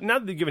pattern. But now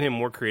that they've given him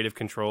more creative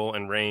control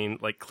and reign,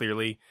 like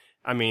clearly,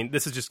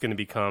 this is just going to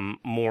become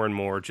more and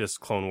more just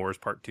Clone Wars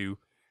Part 2.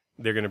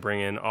 They're going to bring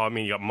in,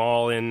 you got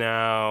Maul in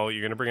now.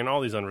 You're going to bring in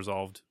all these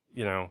unresolved,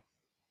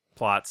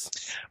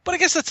 plots. But I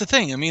guess that's the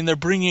thing. They're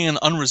bringing in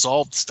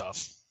unresolved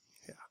stuff.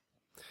 Yeah.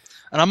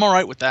 And I'm all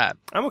right with that.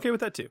 I'm okay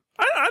with that too.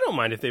 I don't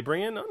mind if they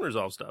bring in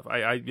unresolved stuff.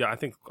 I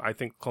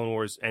think Clone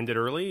Wars ended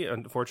early,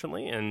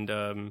 unfortunately,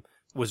 and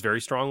was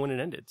very strong when it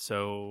ended.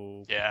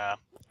 So yeah,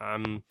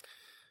 I'm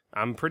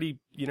pretty,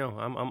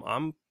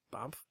 I'm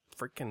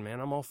freaking, man,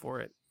 I'm all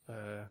for it.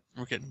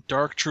 We're getting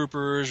Dark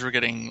Troopers, we're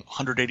getting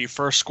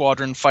 181st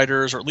Squadron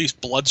fighters, or at least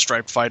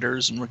Bloodstripe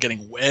fighters, and we're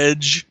getting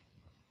Wedge.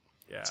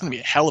 Yeah, it's gonna be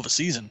a hell of a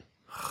season.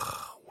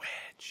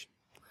 Wedge.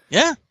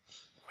 Yeah.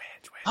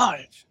 Wedge.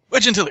 Hi,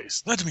 Wedge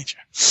Antilles. Glad to meet you.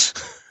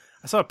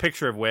 I saw a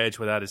picture of Wedge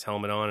without his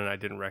helmet on, and I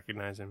didn't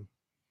recognize him.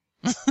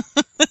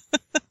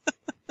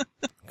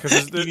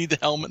 You need the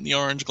helmet and the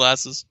orange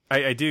glasses.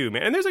 I do,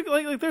 man. And there's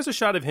there's a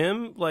shot of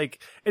him, and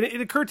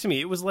it occurred to me,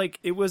 it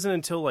wasn't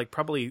until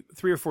probably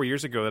 3 or 4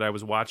 years ago that I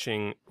was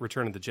watching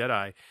Return of the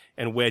Jedi,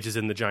 and Wedge is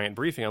in the giant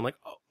briefing. I'm like,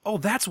 oh,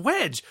 that's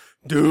Wedge,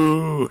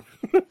 dude.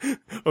 Okay.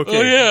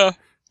 Oh yeah,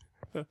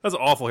 that's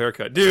an awful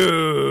haircut,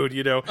 dude.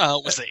 It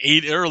was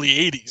the early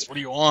 '80s. What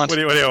do you want? What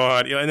do you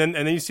want? And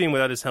then you see him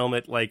without his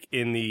helmet,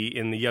 in the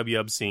Yub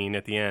Yub scene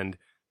at the end.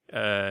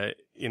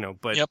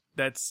 but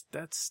that's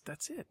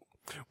it.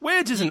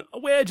 Wedge is an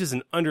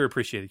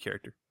underappreciated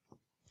character.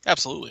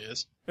 Absolutely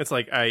is. It's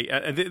like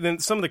then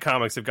some of the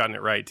comics have gotten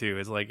it right too.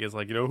 It's like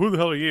who the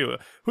hell are you?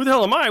 Who the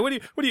hell am I? What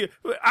do you?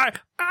 I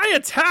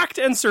attacked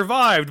and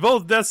survived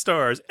both Death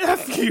Stars.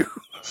 F you.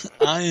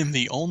 I am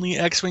the only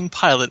X-wing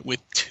pilot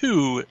with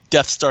 2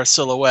 Death Star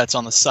silhouettes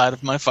on the side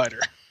of my fighter.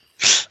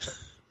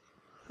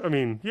 I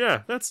mean,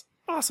 yeah, that's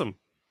awesome.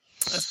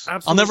 That's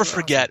absolutely I'll never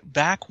awesome. forget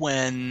back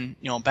when,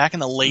 back in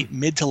the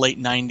mid to late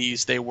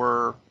 90s, they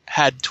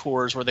had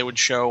tours where they would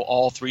show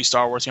all 3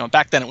 Star Wars.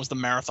 Back then it was the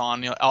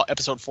marathon,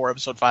 episode 4,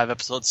 episode 5,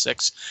 episode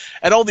 6,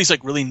 at all these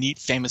like really neat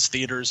famous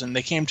theaters. And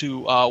they came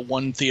to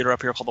one theater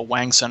up here called the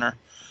Wang Center,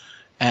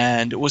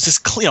 and it was this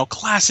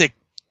classic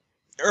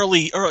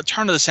early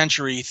turn of the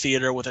century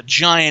theater with a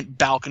giant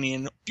balcony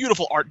and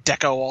beautiful Art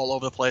Deco all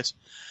over the place.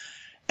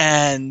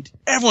 And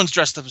everyone's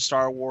dressed up in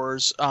Star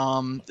Wars.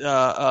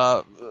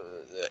 Heir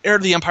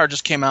to the Empire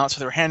just came out, so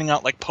they were handing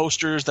out like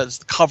posters. That's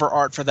the cover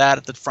art for that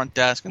at the front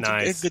desk.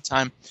 It's a good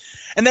time.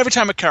 And every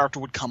time a character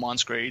would come on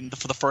screen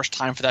for the first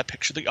time for that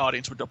picture, the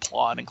audience would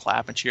applaud and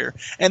clap and cheer.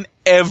 And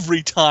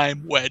every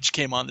time Wedge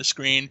came on the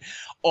screen,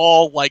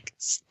 all like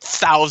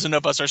 1,000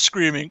 of us are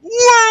screaming,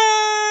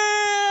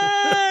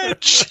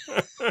 Wedge!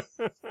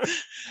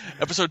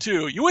 Episode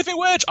 2, you with me,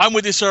 Wedge? I'm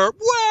with you, sir.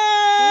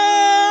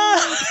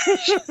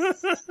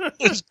 It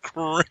was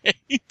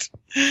great.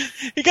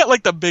 He got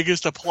like the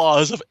biggest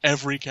applause of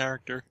every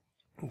character.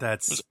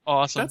 That's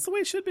awesome. That's the way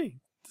it should be.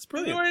 It's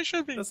brilliant. That's the way it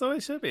should be. That's the way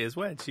it should be. Is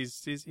Wedge.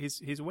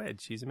 He's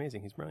Wedge. He's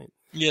amazing. He's brilliant.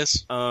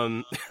 Yes.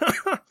 God,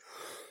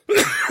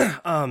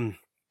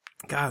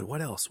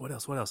 what else?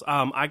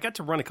 I got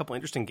to run a couple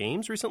interesting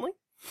games recently.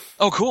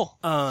 Oh, cool.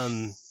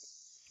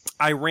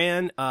 I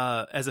ran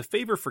as a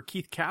favor for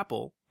Keith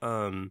Capel.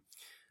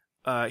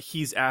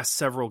 He's asked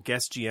several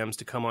guest GMs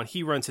to come on.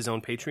 He runs his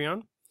own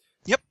Patreon.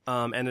 Yep.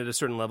 And at a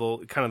certain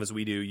level, kind of as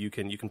we do, you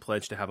can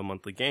pledge to have a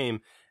monthly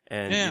game,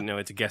 and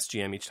it's a guest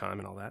GM each time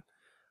and all that.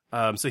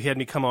 So he had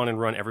me come on and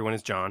run Everyone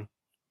is John,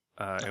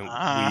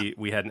 and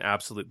we had an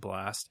absolute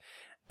blast.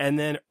 And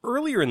then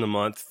earlier in the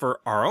month, for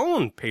our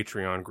own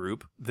Patreon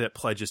group that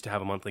pledges to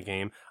have a monthly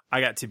game,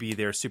 I got to be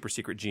their super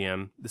secret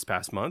GM this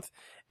past month,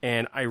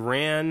 and I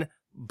ran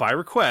by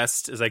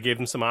request as I gave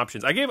them some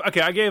options. I gave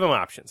them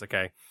options.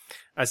 Okay,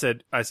 I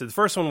said the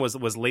first one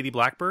was Lady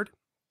Blackbird.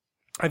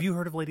 Have you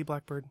heard of Lady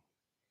Blackbird?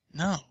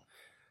 No.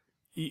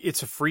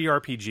 It's a free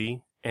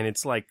RPG, and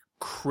it's like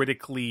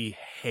critically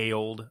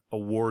hailed,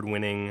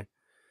 award-winning,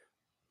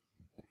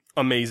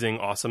 amazing,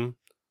 awesome.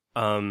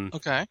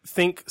 Okay.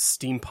 Think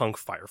steampunk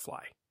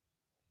Firefly.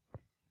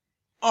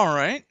 All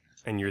right.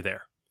 And you're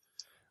there.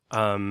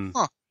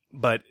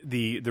 But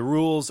the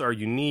rules are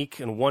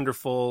unique and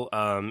wonderful.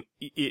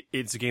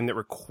 It's a game that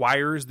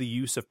requires the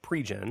use of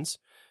pre-gens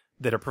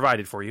that are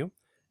provided for you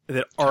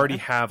that already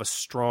have a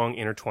strong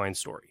intertwined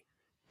story.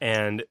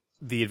 And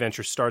the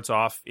adventure starts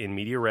off in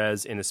media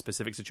res in a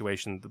specific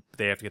situation that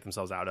they have to get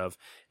themselves out of,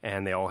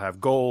 and they all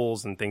have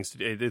goals and things to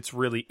do.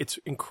 It's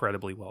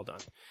incredibly well done.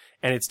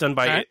 And it's done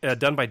by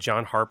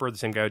John Harper, the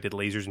same guy who did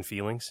Lasers and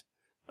Feelings.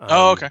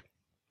 Okay.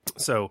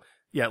 So,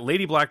 yeah,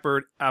 Lady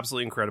Blackbird,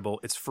 absolutely incredible.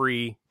 It's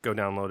free. Go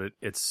download it.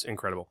 It's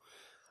incredible.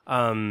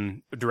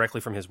 Directly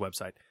from his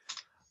website.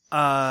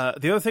 The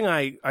other thing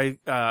I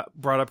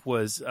brought up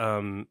was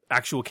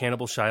actual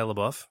Cannibal Shia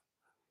LaBeouf.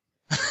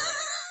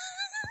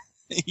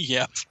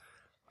 Yep.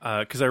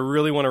 Because I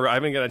really want to. I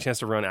haven't got a chance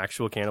to run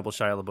actual Cannibal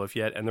Shia LaBeouf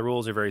yet, and the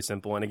rules are very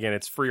simple. And again,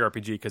 it's free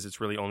RPG because it's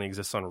really only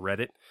exists on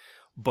Reddit.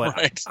 But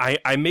right.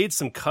 I made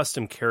some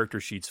custom character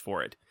sheets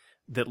for it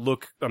that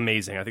look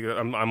amazing. I think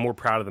I'm more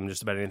proud of them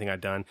just about anything I've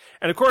done.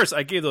 And of course,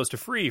 I gave those to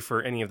free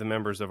for any of the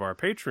members of our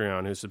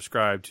Patreon who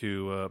subscribe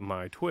to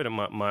my Twitter,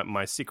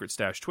 my Secret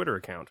Stash Twitter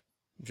account.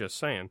 Just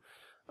saying.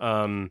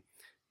 And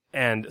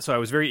so I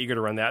was very eager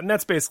to run that, and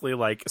that's basically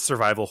like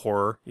survival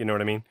horror. You know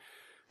what I mean?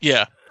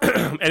 Yeah.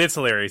 And it's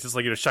hilarious. It's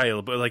like,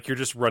 Shia LaBeouf, like you're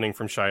just running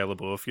from Shia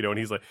LaBeouf, and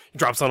he's like, he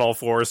drops on all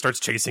fours, starts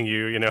chasing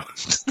you,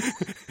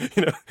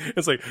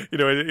 it's like,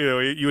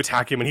 you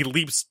attack him and he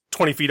leaps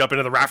 20 feet up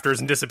into the rafters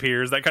and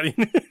disappears, that kind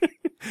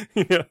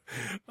of,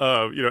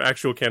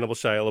 actual Cannibal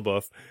Shia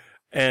LaBeouf.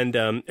 And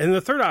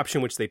the third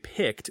option, which they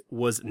picked,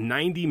 was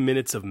 90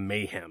 Minutes of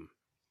Mayhem,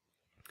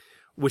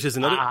 which is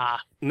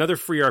another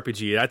free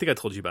RPG. I think I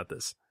told you about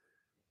this.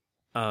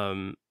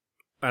 I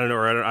don't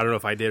know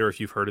if I did or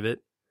if you've heard of it.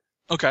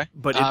 Okay,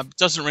 but it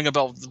doesn't ring a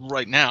bell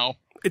right now.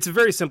 It's a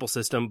very simple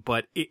system,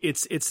 but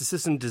it's a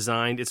system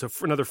designed. It's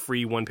another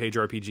free one-page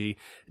RPG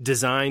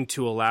designed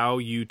to allow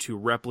you to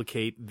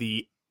replicate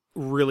the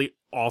really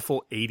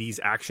awful 80s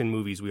action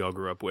movies we all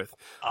grew up with.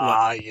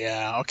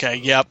 Yeah. Okay.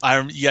 Yep.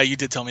 You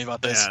did tell me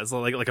about this. Yeah, it's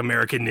like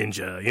American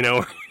Ninja,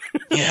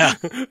 Yeah.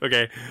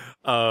 Okay.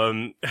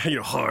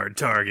 Hard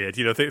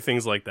Target,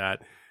 things like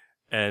that.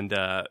 And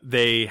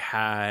they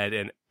had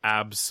an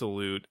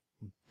absolute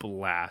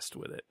blast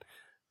with it.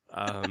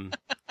 And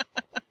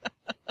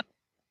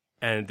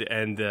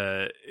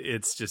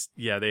it's just,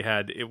 yeah,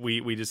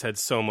 we just had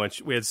so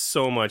much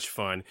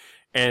fun.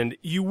 And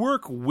you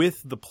work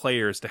with the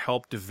players to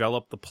help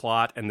develop the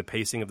plot and the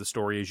pacing of the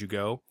story as you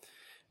go.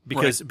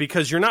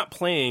 Because you're not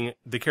playing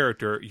the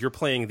character, you're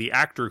playing the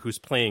actor who's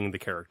playing the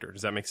character.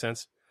 Does that make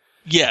sense?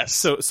 Yes.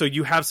 So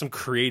you have some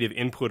creative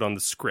input on the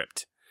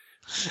script.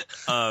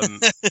 And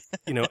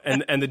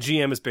the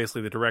GM is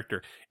basically the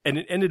director. And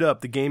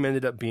the game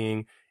ended up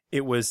being, they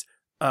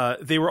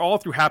were all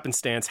through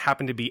happenstance,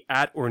 happened to be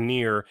at or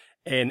near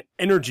an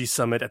energy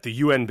summit at the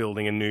UN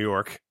building in New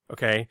York,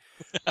 okay?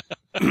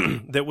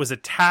 That was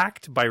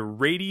attacked by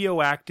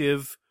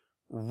radioactive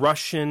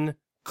Russian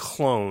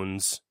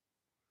clones,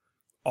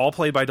 all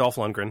played by Dolph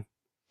Lundgren.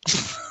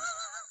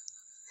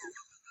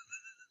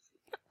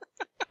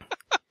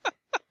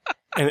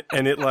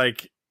 and it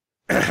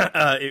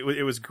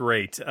it was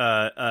great.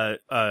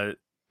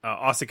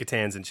 Ossie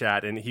Catan's in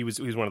chat, and he was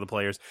one of the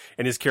players,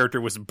 and his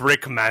character was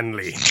Brick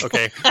Manley.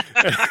 Okay,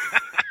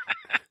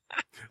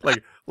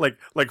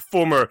 like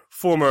former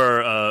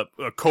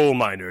coal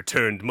miner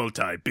turned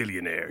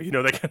multi-billionaire. You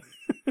know that kind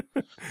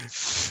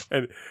of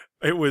and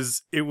it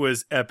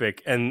was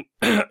epic, and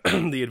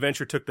the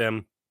adventure took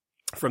them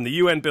from the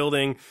UN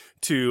building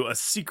to a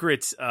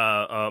secret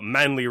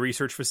Manly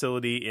research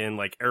facility in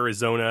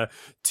Arizona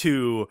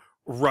to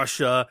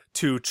Russia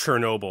to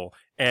Chernobyl.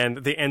 And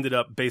they ended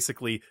up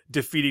basically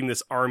defeating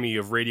this army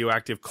of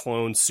radioactive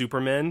clone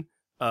supermen,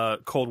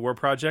 Cold War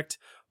project,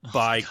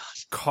 by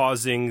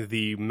causing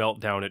the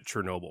meltdown at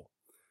Chernobyl.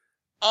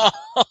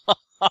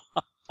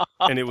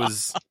 And it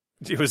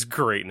was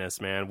greatness,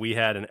 man. We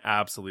had an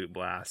absolute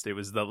blast. It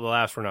was the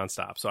laughs were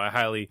nonstop. So I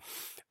highly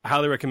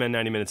recommend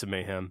 90 Minutes of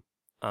Mayhem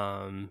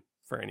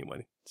for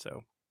anyone.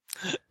 So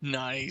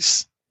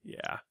nice.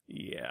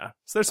 Yeah.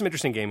 So there's some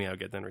interesting gaming I'll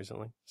get done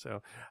recently.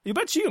 So,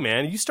 about you,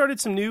 man? You started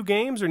some new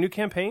games or new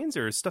campaigns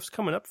or stuff's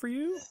coming up for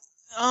you?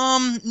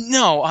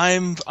 No,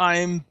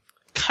 I'm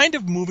kind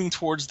of moving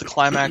towards the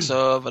climax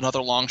of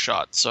another long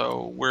shot.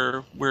 So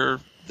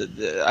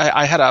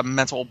I had a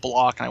mental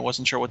block and I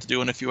wasn't sure what to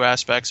do in a few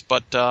aspects,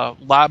 but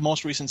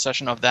most recent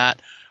session of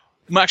that,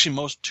 actually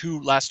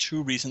last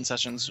two recent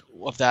sessions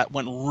of that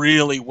went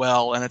really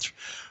well, and it's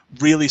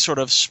really sort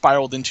of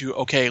spiraled into,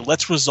 okay,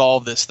 let's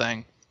resolve this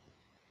thing.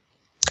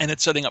 And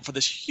it's setting up for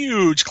this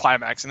huge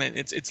climax, and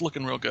it's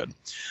looking real good.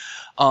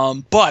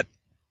 But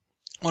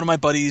one of my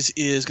buddies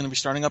is going to be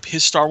starting up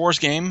his Star Wars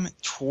game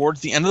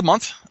towards the end of the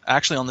month,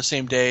 actually on the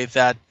same day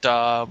that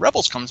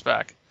Rebels comes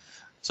back.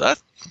 So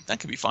that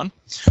could be fun.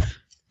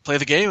 Play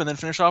the game and then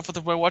finish off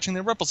by watching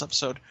the Rebels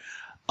episode.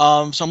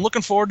 So I'm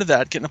looking forward to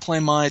that, getting to play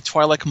my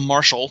Twi'lek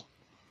Marshal,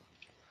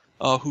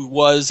 who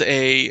was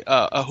a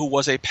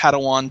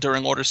Padawan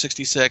during Order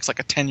 66, like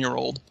a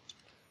 10-year-old.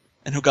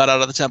 And who got out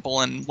of the temple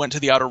and went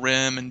to the Outer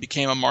Rim and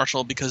became a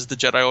marshal because the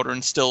Jedi Order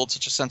instilled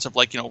such a sense of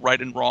right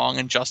and wrong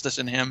and justice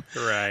in him.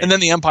 Right. And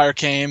then the Empire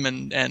came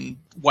and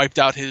wiped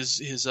out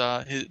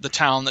the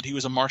town that he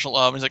was a marshal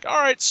of. And he's like, all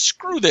right,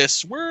 screw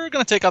this. We're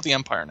going to take out the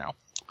Empire now.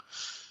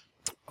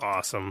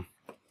 Awesome.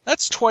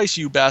 That's twice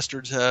you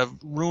bastards have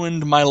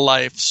ruined my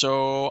life,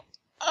 so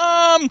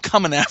I'm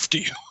coming after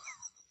you.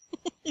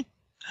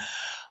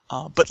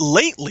 But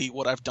lately,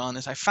 what I've done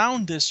is I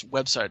found this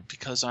website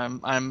because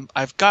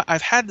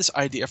I've had this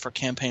idea for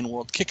Campaign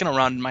World kicking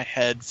around in my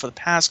head for the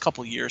past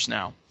couple of years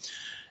now,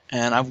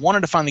 and I've wanted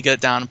to finally get it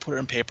down and put it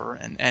in paper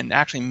and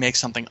actually make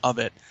something of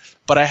it.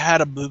 But I had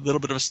a little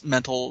bit of a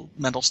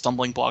mental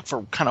stumbling block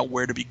for kind of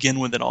where to begin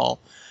with it all,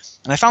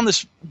 and I found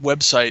this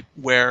website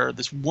where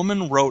this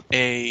woman wrote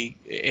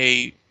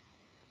a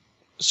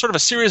sort of a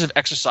series of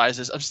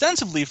exercises,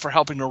 ostensibly for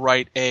helping to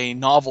write a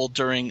novel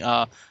during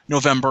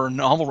November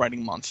novel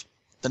writing month,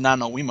 the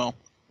NaNoWriMo.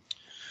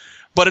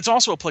 But it's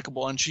also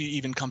applicable, and she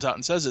even comes out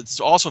and says it's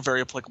also very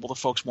applicable to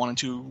folks wanting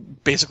to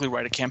basically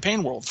write a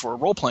campaign world for a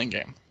role-playing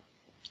game.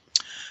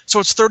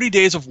 So it's 30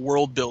 days of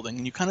world building,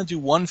 and you kind of do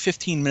one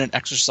 15-minute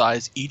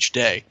exercise each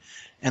day.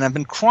 And I've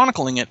been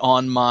chronicling it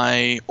on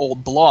my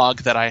old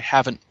blog that I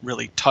haven't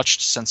really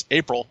touched since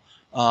April,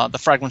 the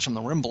Fragments from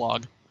the Rim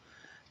blog.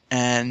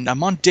 And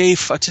I'm on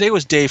today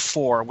was day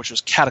 4, which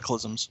was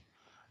Cataclysms,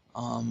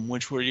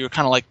 which where you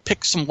kind of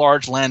pick some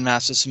large land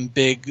masses, some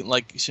big,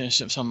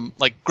 some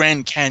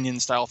Grand Canyon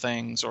style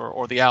things,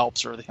 or the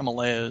Alps, or the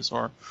Himalayas,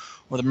 or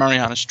the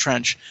Marianas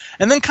Trench,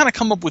 and then kind of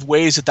come up with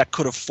ways that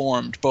could have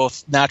formed,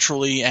 both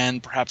naturally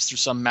and perhaps through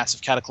some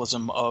massive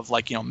cataclysm of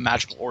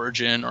magical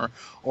origin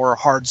or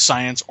hard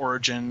science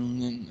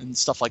origin and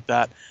stuff like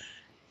that.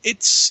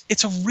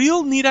 It's a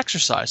real neat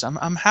exercise.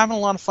 I'm having a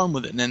lot of fun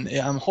with it, and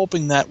I'm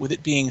hoping that with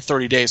it being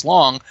 30 days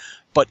long,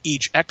 but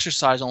each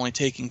exercise only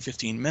taking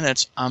 15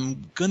 minutes,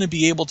 I'm going to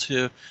be able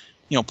to,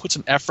 put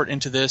some effort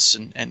into this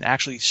and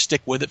actually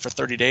stick with it for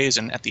 30 days,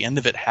 and at the end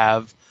of it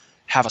have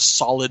a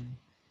solid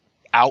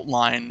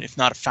outline, if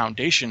not a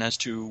foundation, as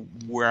to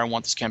where I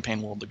want this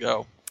campaign world to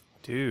go.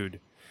 Dude,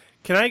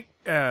 can I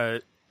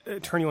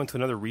turn you on to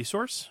another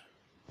resource?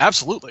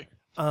 Absolutely.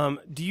 Do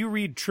you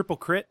read Triple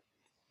Crit?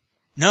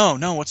 No,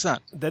 what's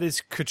that? That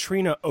is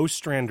Katrina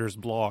Ostrander's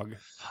blog.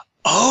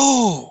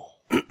 Oh!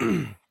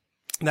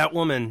 That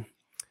woman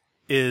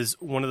is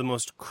one of the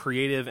most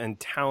creative and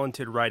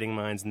talented writing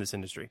minds in this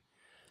industry.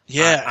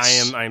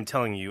 Yes. I am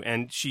telling you.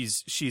 And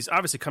she's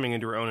obviously coming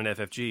into her own in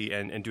FFG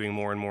and doing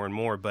more and more and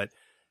more, but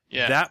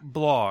that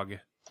blog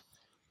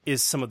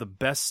is some of the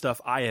best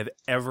stuff I have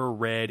ever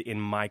read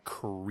in my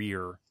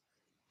career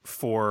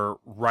for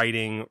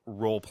writing,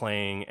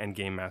 role-playing, and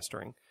game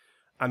mastering.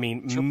 I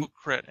mean, Triple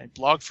Crit, a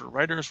blog for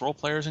writers, role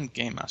players, and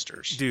game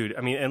masters. Dude,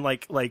 I mean, and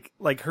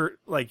like her,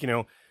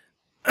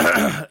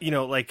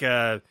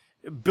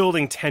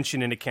 building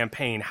tension in a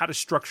campaign, how to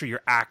structure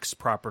your acts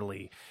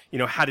properly,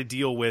 how to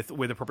deal with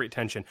appropriate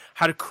tension,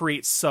 how to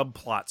create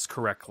subplots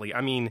correctly.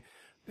 I mean,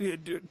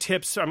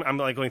 tips. I'm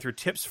like going through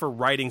tips for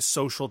writing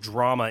social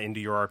drama into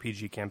your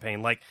RPG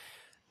campaign. Like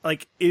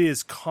it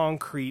is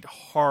concrete,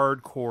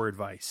 hardcore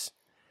advice.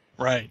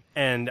 Right.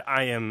 And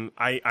I am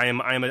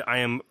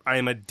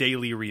a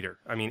daily reader.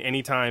 I mean,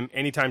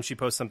 anytime she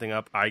posts something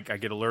up, I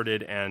get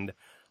alerted, and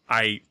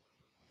I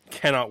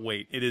cannot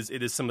wait. It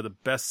is some of the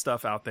best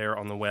stuff out there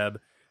on the web.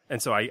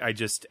 And so I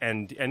just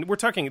and we're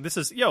talking. This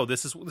is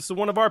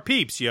one of our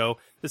peeps, yo.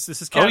 This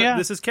is Kat,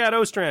 This is Kat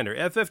Ostrander,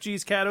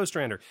 FFG's Kat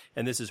Ostrander,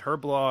 and this is her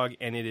blog,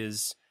 and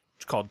it's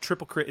called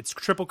Triple Crit. It's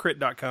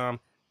triplecrit.com.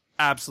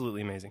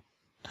 Absolutely amazing.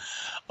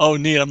 Oh,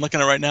 neat! I'm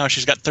looking at it right now.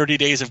 She's got 30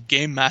 days of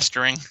game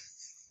mastering.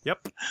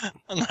 Yep.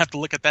 I'm gonna have to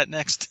look at that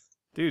next.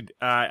 Dude,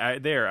 I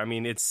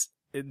mean,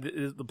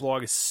 the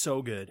blog is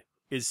so good.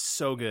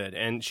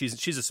 And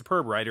she's a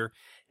superb writer,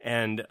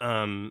 and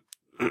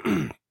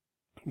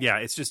yeah,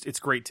 it's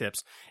great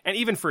tips. And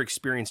even for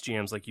experienced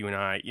GMs like you and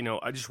I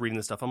just reading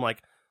this stuff, I'm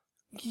like,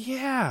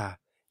 yeah,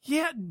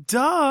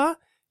 duh.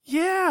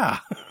 Yeah.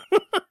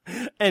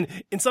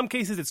 And in some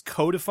cases it's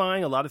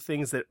codifying a lot of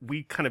things that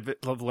we kind of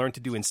have learned to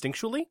do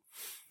instinctually.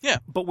 Yeah.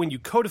 But when you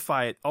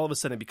codify it, all of a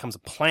sudden it becomes a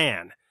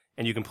plan.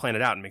 And you can plan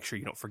it out and make sure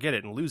you don't forget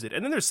it and lose it.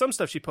 And then there's some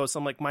stuff she posts,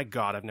 I'm like, my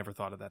God, I've never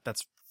thought of that.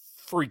 That's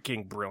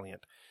freaking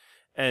brilliant.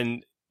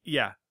 And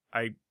yeah,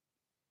 I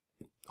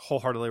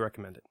wholeheartedly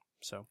recommend it.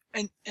 So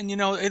and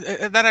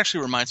that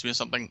actually reminds me of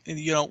something.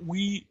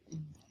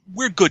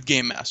 We're good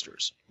game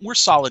masters. We're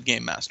solid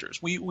game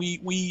masters. We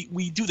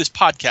do this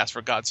podcast,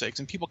 for God's sakes,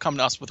 and people come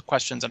to us with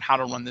questions on how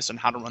to run this and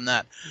how to run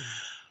that.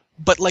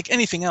 But like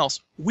anything else,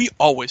 we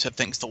always have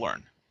things to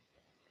learn.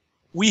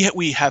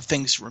 We have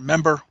things to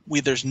remember.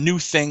 There's new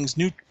things,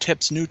 new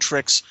tips, new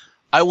tricks.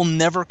 I will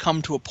never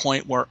come to a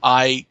point where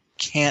I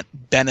can't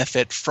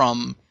benefit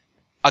from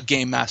a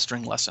game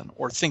mastering lesson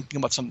or thinking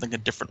about something a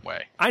different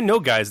way. I know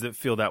guys that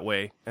feel that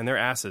way, and they're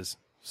asses.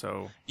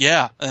 So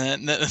yeah,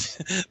 and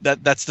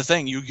that's the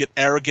thing. You get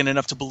arrogant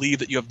enough to believe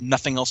that you have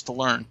nothing else to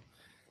learn,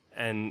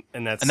 and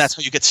that's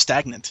how you get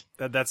stagnant.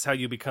 That's how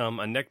you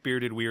become a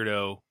neck-bearded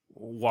weirdo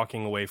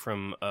walking away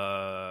from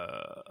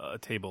a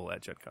table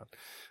at Gen Con.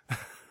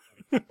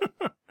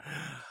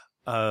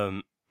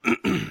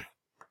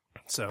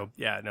 So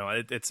yeah, no,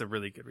 it's a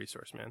really good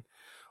resource, man.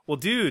 Well,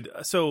 dude,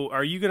 so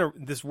are you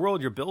this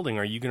world you're building,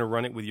 are you gonna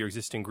run it with your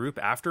existing group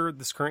after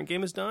this current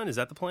game is done? Is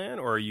that the plan,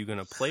 or are you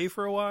gonna play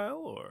for a while?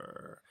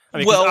 Or I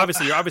mean,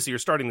 obviously you're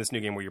starting this new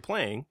game where you're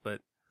playing,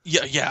 but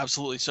yeah,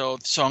 absolutely. So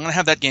I'm gonna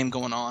have that game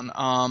going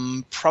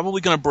on.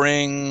 Probably gonna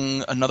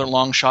bring another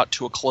long shot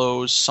to a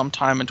close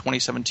sometime in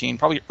 2017,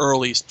 probably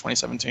early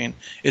 2017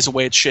 is the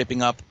way it's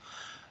shaping up.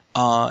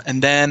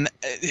 And then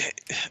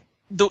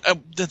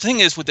the thing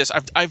is with this,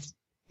 I've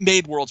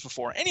made worlds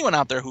before. Anyone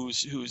out there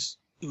who's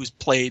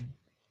played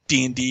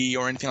D&D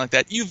or anything like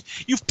that,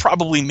 you've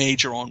probably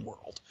made your own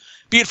world,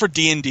 be it for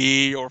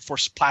D&D or for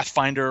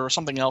Pathfinder or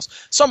something else,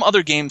 some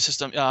other game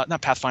system. Not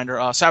Pathfinder,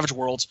 Savage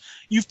Worlds.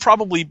 You've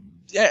probably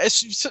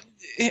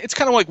it's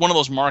kind of like one of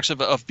those marks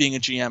of being a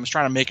GM is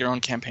trying to make your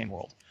own campaign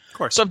world. Of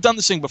course. So I've done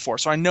this thing before,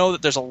 so I know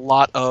that there's a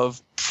lot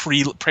of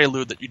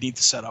prelude that you need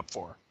to set up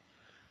for.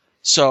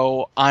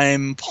 So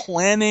I'm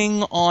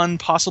planning on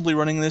possibly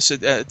running this.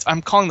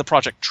 I'm calling the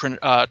project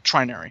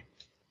Trinary.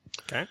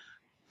 Okay.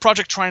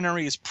 Project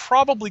Trinary is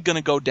probably going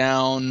to go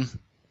down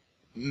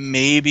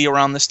maybe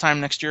around this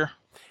time next year.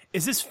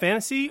 Is this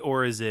fantasy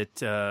or is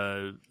it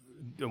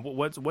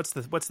what's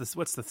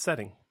the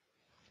setting?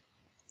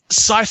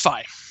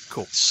 Sci-fi.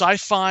 Cool.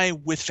 Sci-fi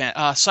with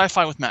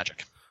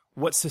magic.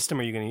 What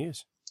system are you going to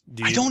use?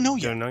 I don't know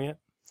yet. Don't know yet?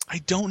 I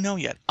don't know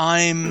yet.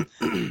 I'm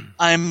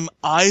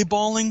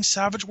eyeballing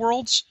Savage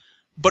Worlds,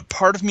 but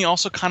part of me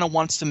also kind of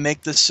wants to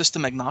make this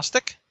system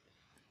agnostic,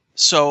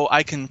 so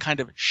I can kind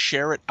of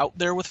share it out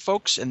there with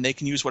folks, and they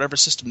can use whatever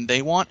system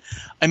they want.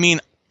 I mean,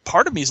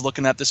 part of me is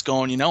looking at this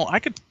going, I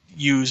could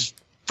use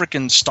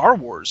frickin' Star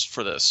Wars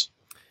for this.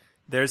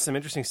 There's some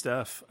interesting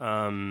stuff,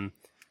 and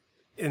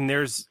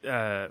there's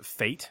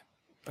Fate,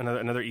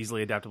 another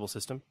easily adaptable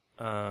system.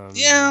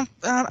 Honestly,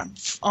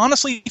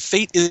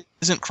 Fate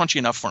isn't crunchy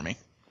enough for me.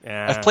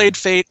 Yeah. I've played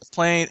Fate.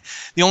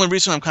 The only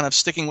reason I'm kind of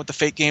sticking with the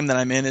Fate game that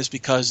I'm in is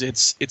because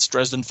it's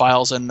Dresden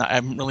Files, and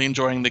I'm really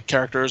enjoying the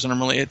characters, and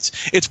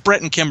it's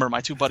Brett and Kimber,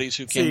 my two buddies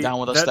who came down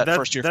with us that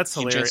first year. That's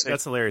hilarious.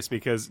 That's hilarious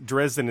because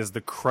Dresden is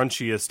the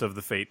crunchiest of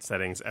the Fate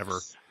settings ever.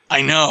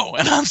 I know,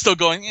 and I'm still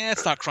going.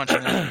 It's not crunchy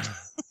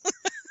enough.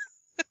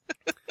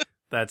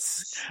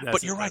 That's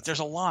but you're right. There's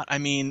a lot. I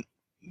mean,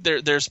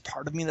 there's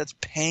part of me that's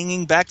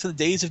panging back to the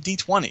days of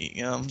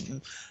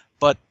D20.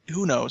 But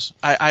who knows?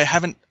 I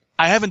haven't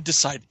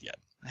decided yet.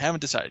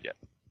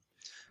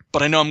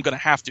 But I know I'm going to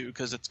have to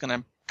because it's going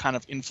to kind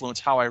of influence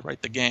how I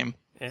write the game.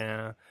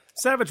 Yeah.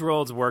 Savage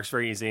Worlds works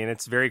very easy, and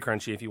it's very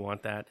crunchy if you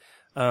want that.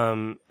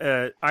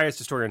 IS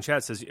Historian in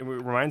chat says, it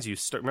reminds you,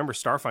 remember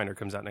Starfinder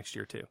comes out next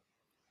year, too.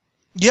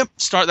 Yep,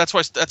 That's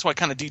why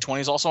kind of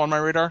D20 is also on my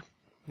radar.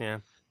 Yeah.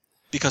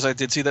 Because I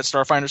did see that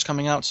Starfinder's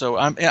coming out, so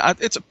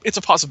it's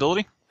a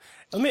possibility.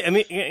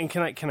 And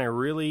can I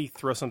really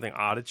throw something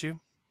odd at you?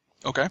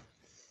 Okay.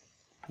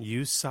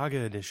 Use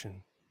Saga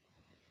Edition.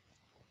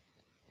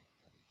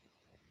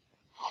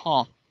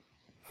 Huh.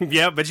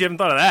 Yeah, but you haven't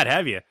thought of that,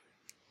 have you?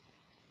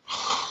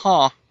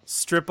 Huh.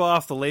 Strip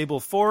off the label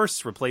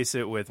Force, replace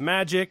it with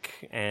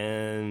Magic,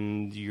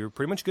 and you're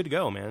pretty much good to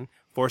go, man.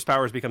 Force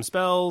powers become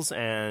spells,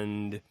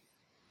 and...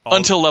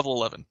 Until level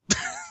 11.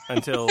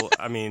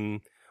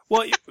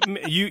 Well,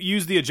 you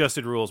use the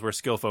adjusted rules where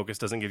skill focus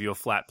doesn't give you a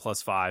flat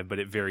 +5, but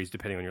it varies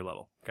depending on your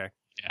level, okay?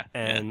 Yeah.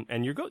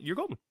 And you're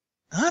golden.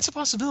 That's a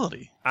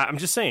possibility. I'm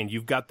just saying,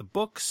 you've got the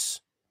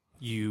books...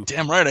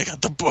 Damn right, I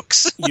got the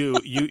books.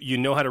 you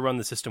know how to run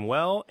the system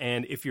well,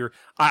 and if you're,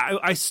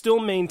 I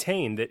still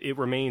maintain that it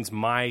remains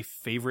my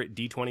favorite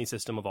D20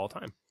 system of all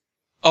time.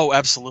 Oh,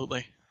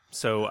 absolutely.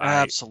 So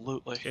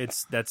absolutely, I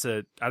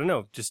don't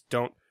know. Just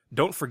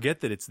don't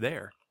forget that it's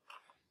there.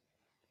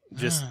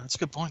 That's a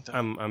good point, though.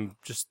 I'm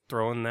just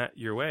throwing that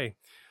your way.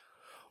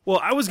 Well,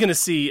 I was gonna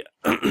see.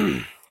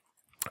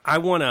 I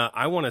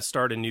wanna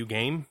start a new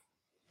game.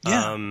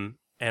 Yeah. And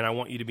I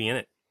want you to be in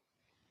it.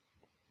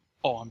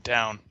 Oh, I'm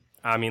down.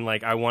 I mean,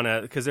 like, I want to,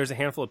 because there's a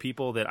handful of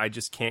people that I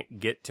just can't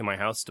get to my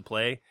house to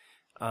play.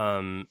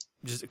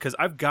 Just because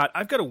I've got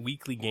a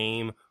weekly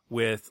game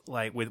with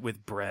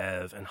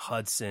Brev and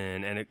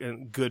Hudson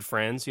and good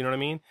friends, you know what I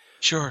mean?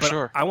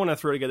 Sure. I want to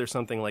throw together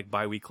something like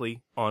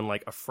bi-weekly on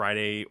like a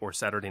Friday or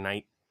Saturday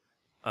night,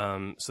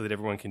 so that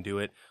everyone can do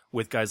it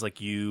with guys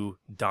like you,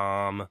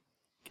 Dom,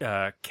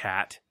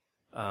 Kat,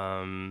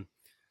 probably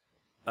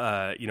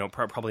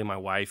my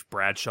wife,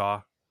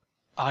 Bradshaw.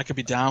 I could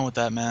be down with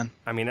that, man.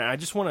 I mean, I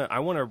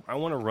want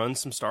to run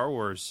some Star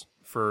Wars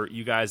for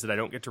you guys that I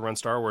don't get to run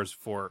Star Wars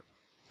for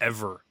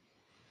ever.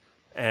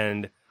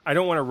 And I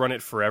don't want to run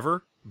it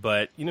forever,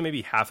 but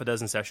maybe half a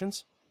dozen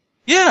sessions.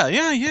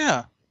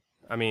 Yeah.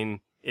 I mean,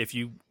 if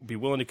you be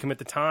willing to commit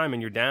the time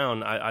and you're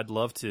down, I'd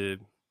love to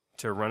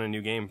run a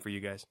new game for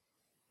you guys.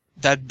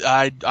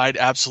 I'd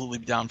absolutely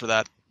be down for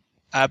that.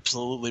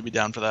 Absolutely be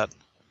down for that.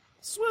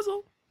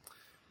 Swizzle.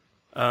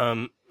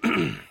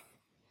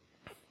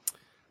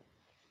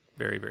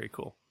 Very, very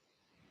cool.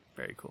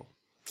 Very cool.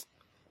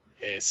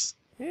 Yes.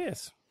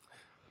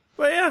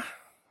 Well,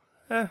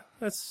 yeah.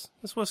 That's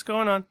what's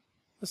going on.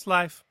 It's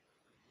life.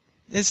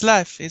 It's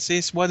life.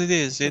 It's what it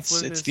is.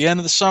 It's the end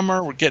of the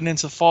summer. We're getting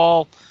into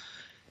fall.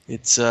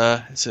 It's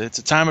a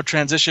time of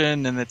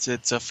transition, and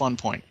it's a fun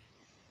point.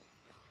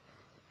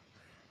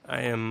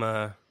 I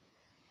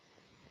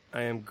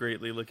am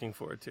greatly looking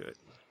forward to it.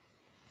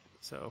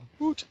 So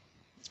let's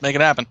make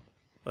it happen.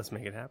 Let's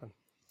make it happen.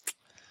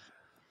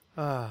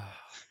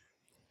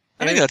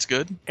 I think that's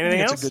good.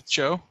 Anything else? It's a good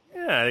show.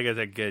 Yeah, I think it's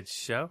a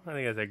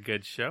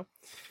good show.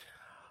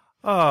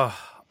 Oh,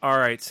 all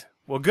right.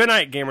 Well, good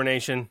night,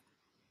 GamerNation,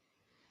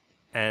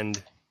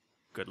 and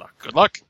good luck. Good luck.